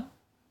 3. 1.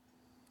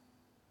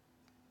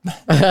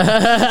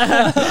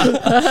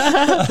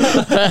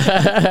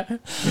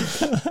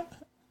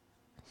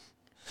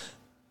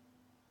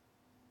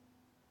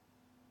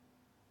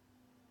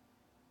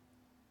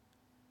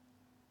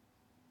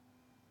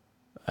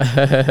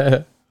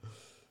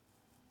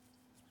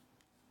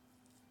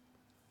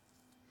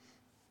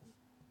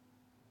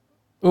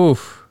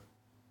 Oof.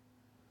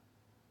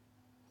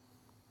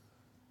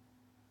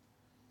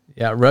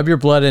 Yeah, rub your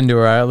blood into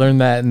her. I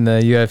learned that in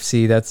the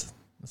UFC. That's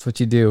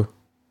what you do.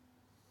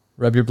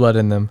 Rub your blood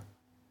in them.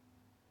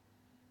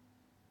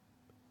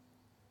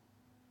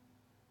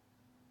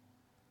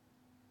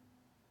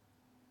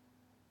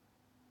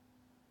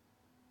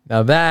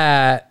 Now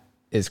that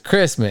is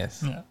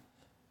Christmas. Yeah.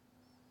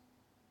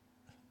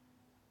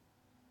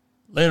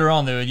 Later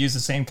on, they would use the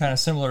same kind of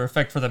similar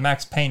effect for the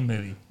Max Payne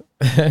movie.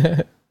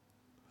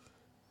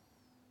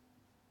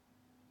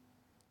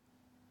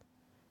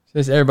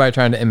 Just everybody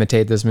trying to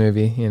imitate this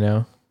movie, you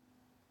know.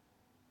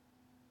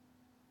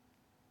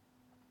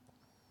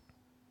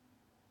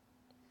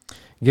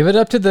 Give it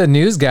up to the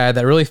news guy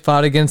that really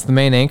fought against the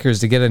main anchors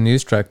to get a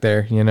news truck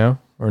there, you know,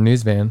 or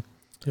news van.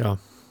 Yeah.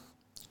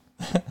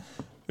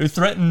 Who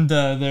threatened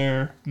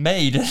their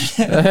maid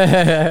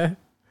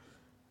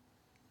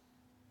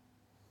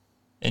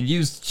and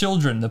used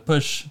children to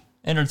push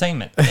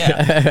entertainment.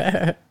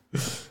 Yeah.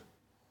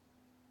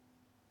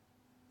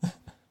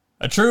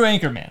 A true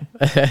anchorman.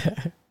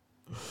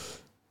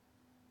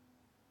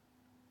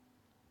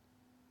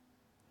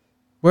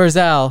 Where's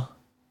Al?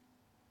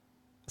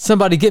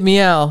 Somebody get me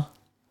Al.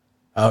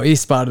 Oh, he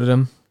spotted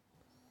him.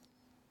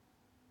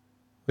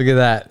 Look at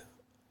that.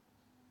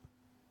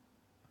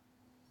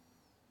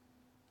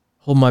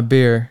 Hold my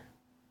beer.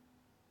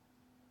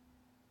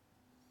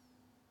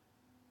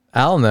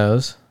 Al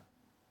knows.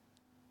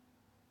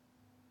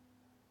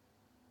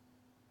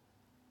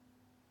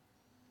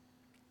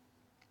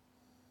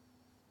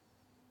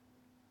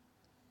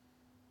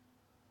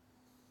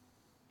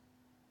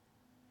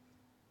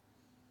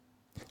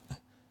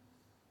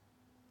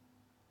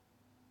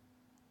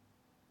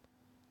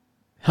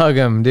 Hug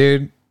him,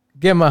 dude.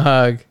 Give him a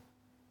hug.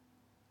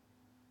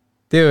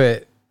 Do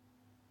it.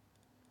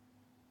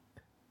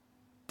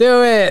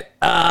 Do it.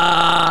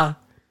 Ah.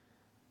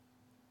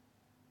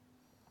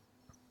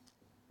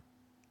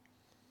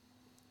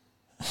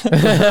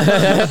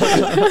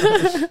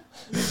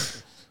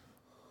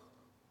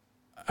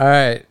 All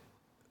right.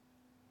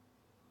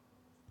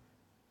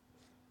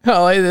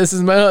 Holly, this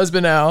is my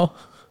husband, Al.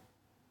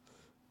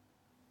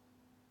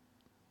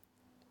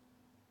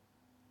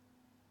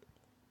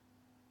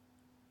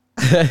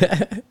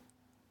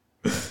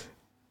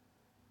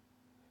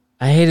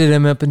 I hated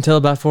him up until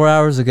about 4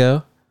 hours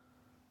ago.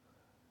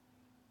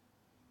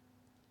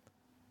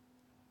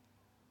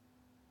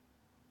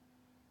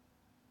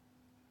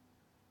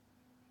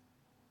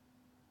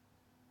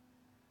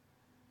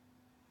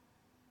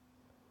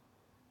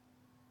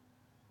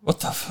 What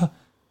the fuck?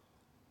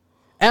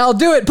 Al,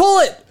 do it. Pull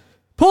it.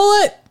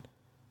 Pull it.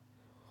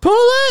 Pull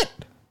it.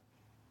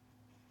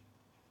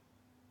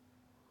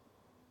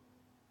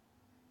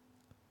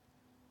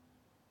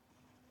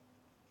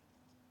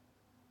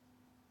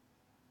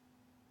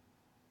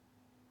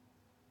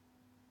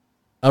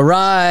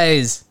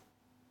 Arise.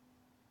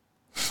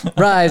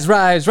 Rise,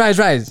 rise, rise,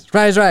 rise,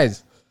 rise,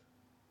 rise.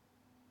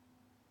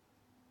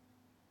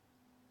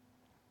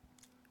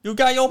 You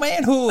got your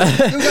manhood.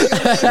 You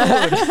got your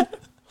manhood.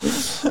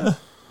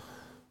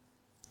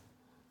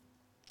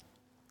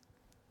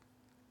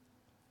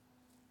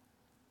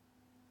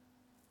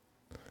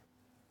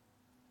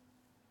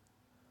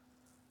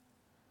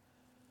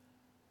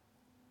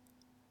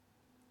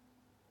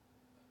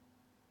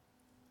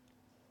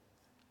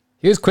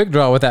 He was quick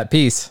draw with that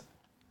piece.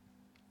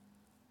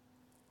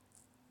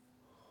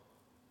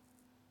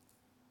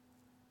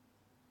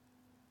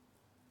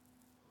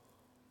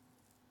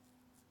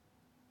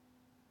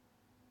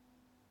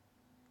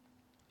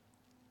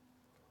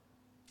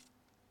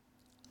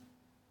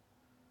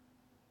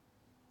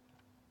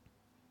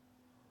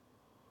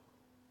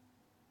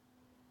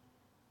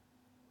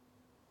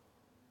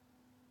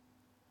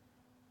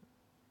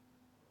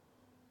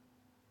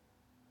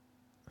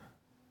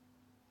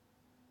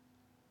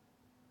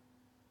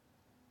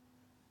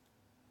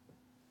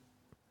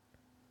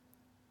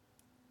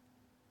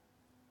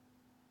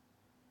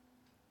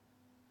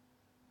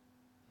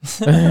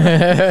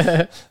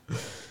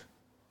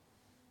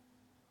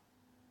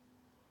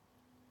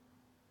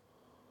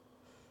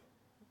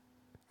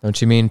 Don't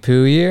you mean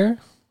poo year?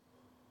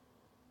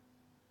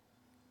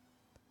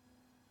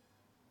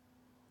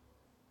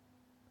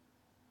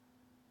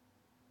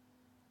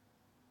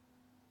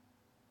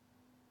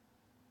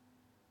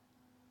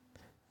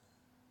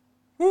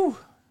 Whew.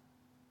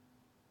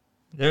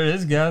 There it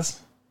is, guys.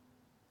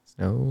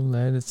 Snow,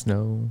 let it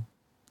snow.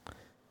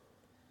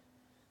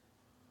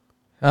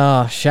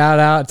 Oh, shout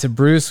out to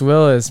Bruce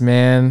Willis,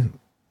 man.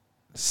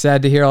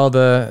 Sad to hear all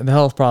the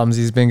health problems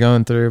he's been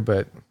going through,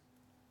 but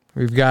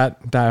we've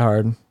got Die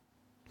Hard.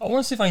 I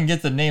want to see if I can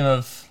get the name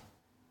of,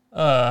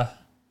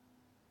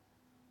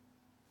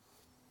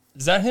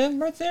 is that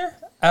him right there?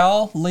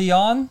 Al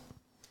Leon?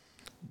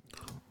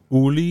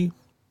 Uli.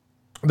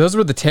 Those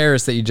were the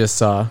terrorists that you just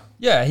saw.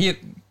 Yeah, he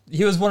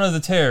was one of the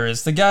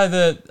terrorists. The guy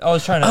that I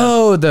was trying to...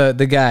 Oh, the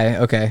guy.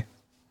 Okay.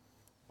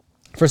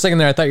 For a second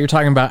there, I thought you were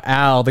talking about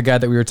Al, the guy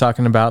that we were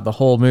talking about the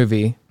whole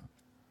movie.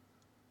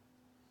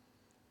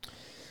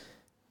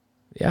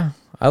 Yeah,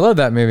 I love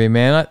that movie,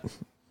 man.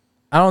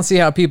 I don't see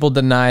how people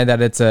deny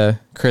that it's a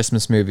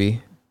Christmas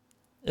movie.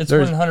 It's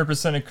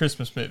 100% a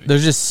Christmas movie.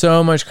 There's just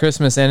so much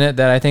Christmas in it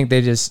that I think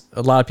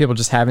a lot of people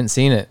just haven't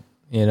seen it,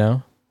 you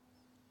know?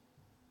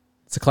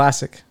 It's a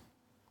classic.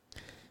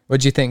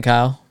 What'd you think,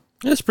 Kyle?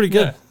 Yeah, it's pretty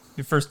good. Yeah.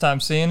 Your first time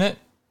seeing it?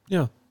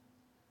 Yeah.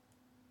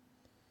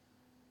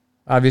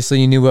 Obviously,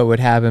 you knew what would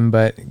happen,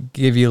 but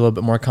give you a little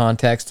bit more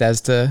context as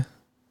to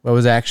what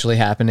was actually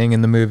happening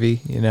in the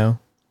movie, you know?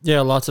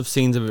 Yeah, lots of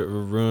scenes of it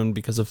were ruined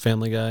because of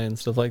Family Guy and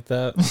stuff like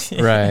that.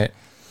 Right.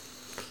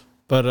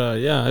 But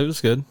yeah, it was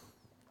good.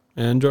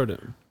 I enjoyed it.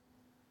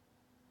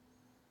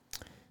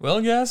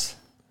 Well, guys,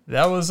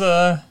 that was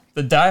the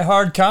Die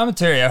Hard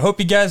commentary. I hope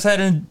you guys had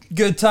a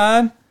good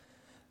time.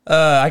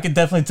 I could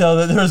definitely tell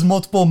that there was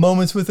multiple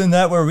moments within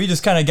that where we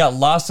just kind of got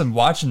lost in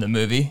watching the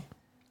movie.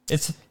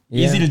 It's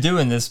easy to do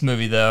in this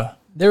movie, though.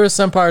 There was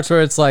some parts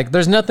where it's like,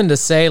 there's nothing to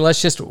say.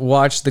 Let's just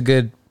watch the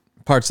good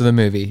parts of the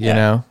movie, you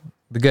know?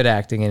 The good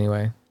acting,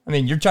 anyway. I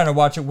mean, you're trying to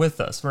watch it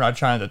with us. We're not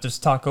trying to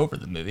just talk over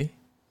the movie.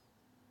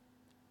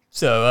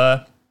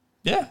 So,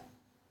 yeah.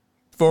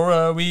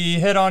 Before we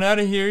head on out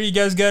of here, you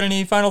guys got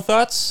any final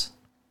thoughts?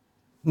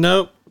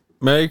 Nope.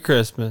 Merry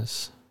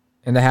Christmas.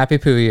 And a happy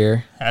poo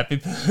year. Happy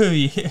Poo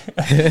Year.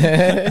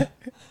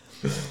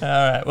 All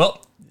right.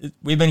 Well,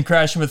 we've been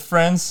Crashing with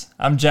Friends.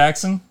 I'm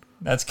Jackson.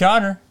 That's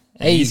Connor.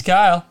 And he's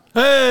Kyle.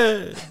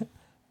 Hey!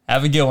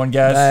 Have a good one,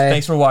 guys. Bye.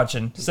 Thanks for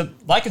watching.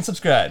 Like and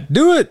subscribe.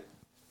 Do it!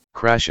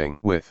 Crashing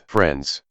with Friends.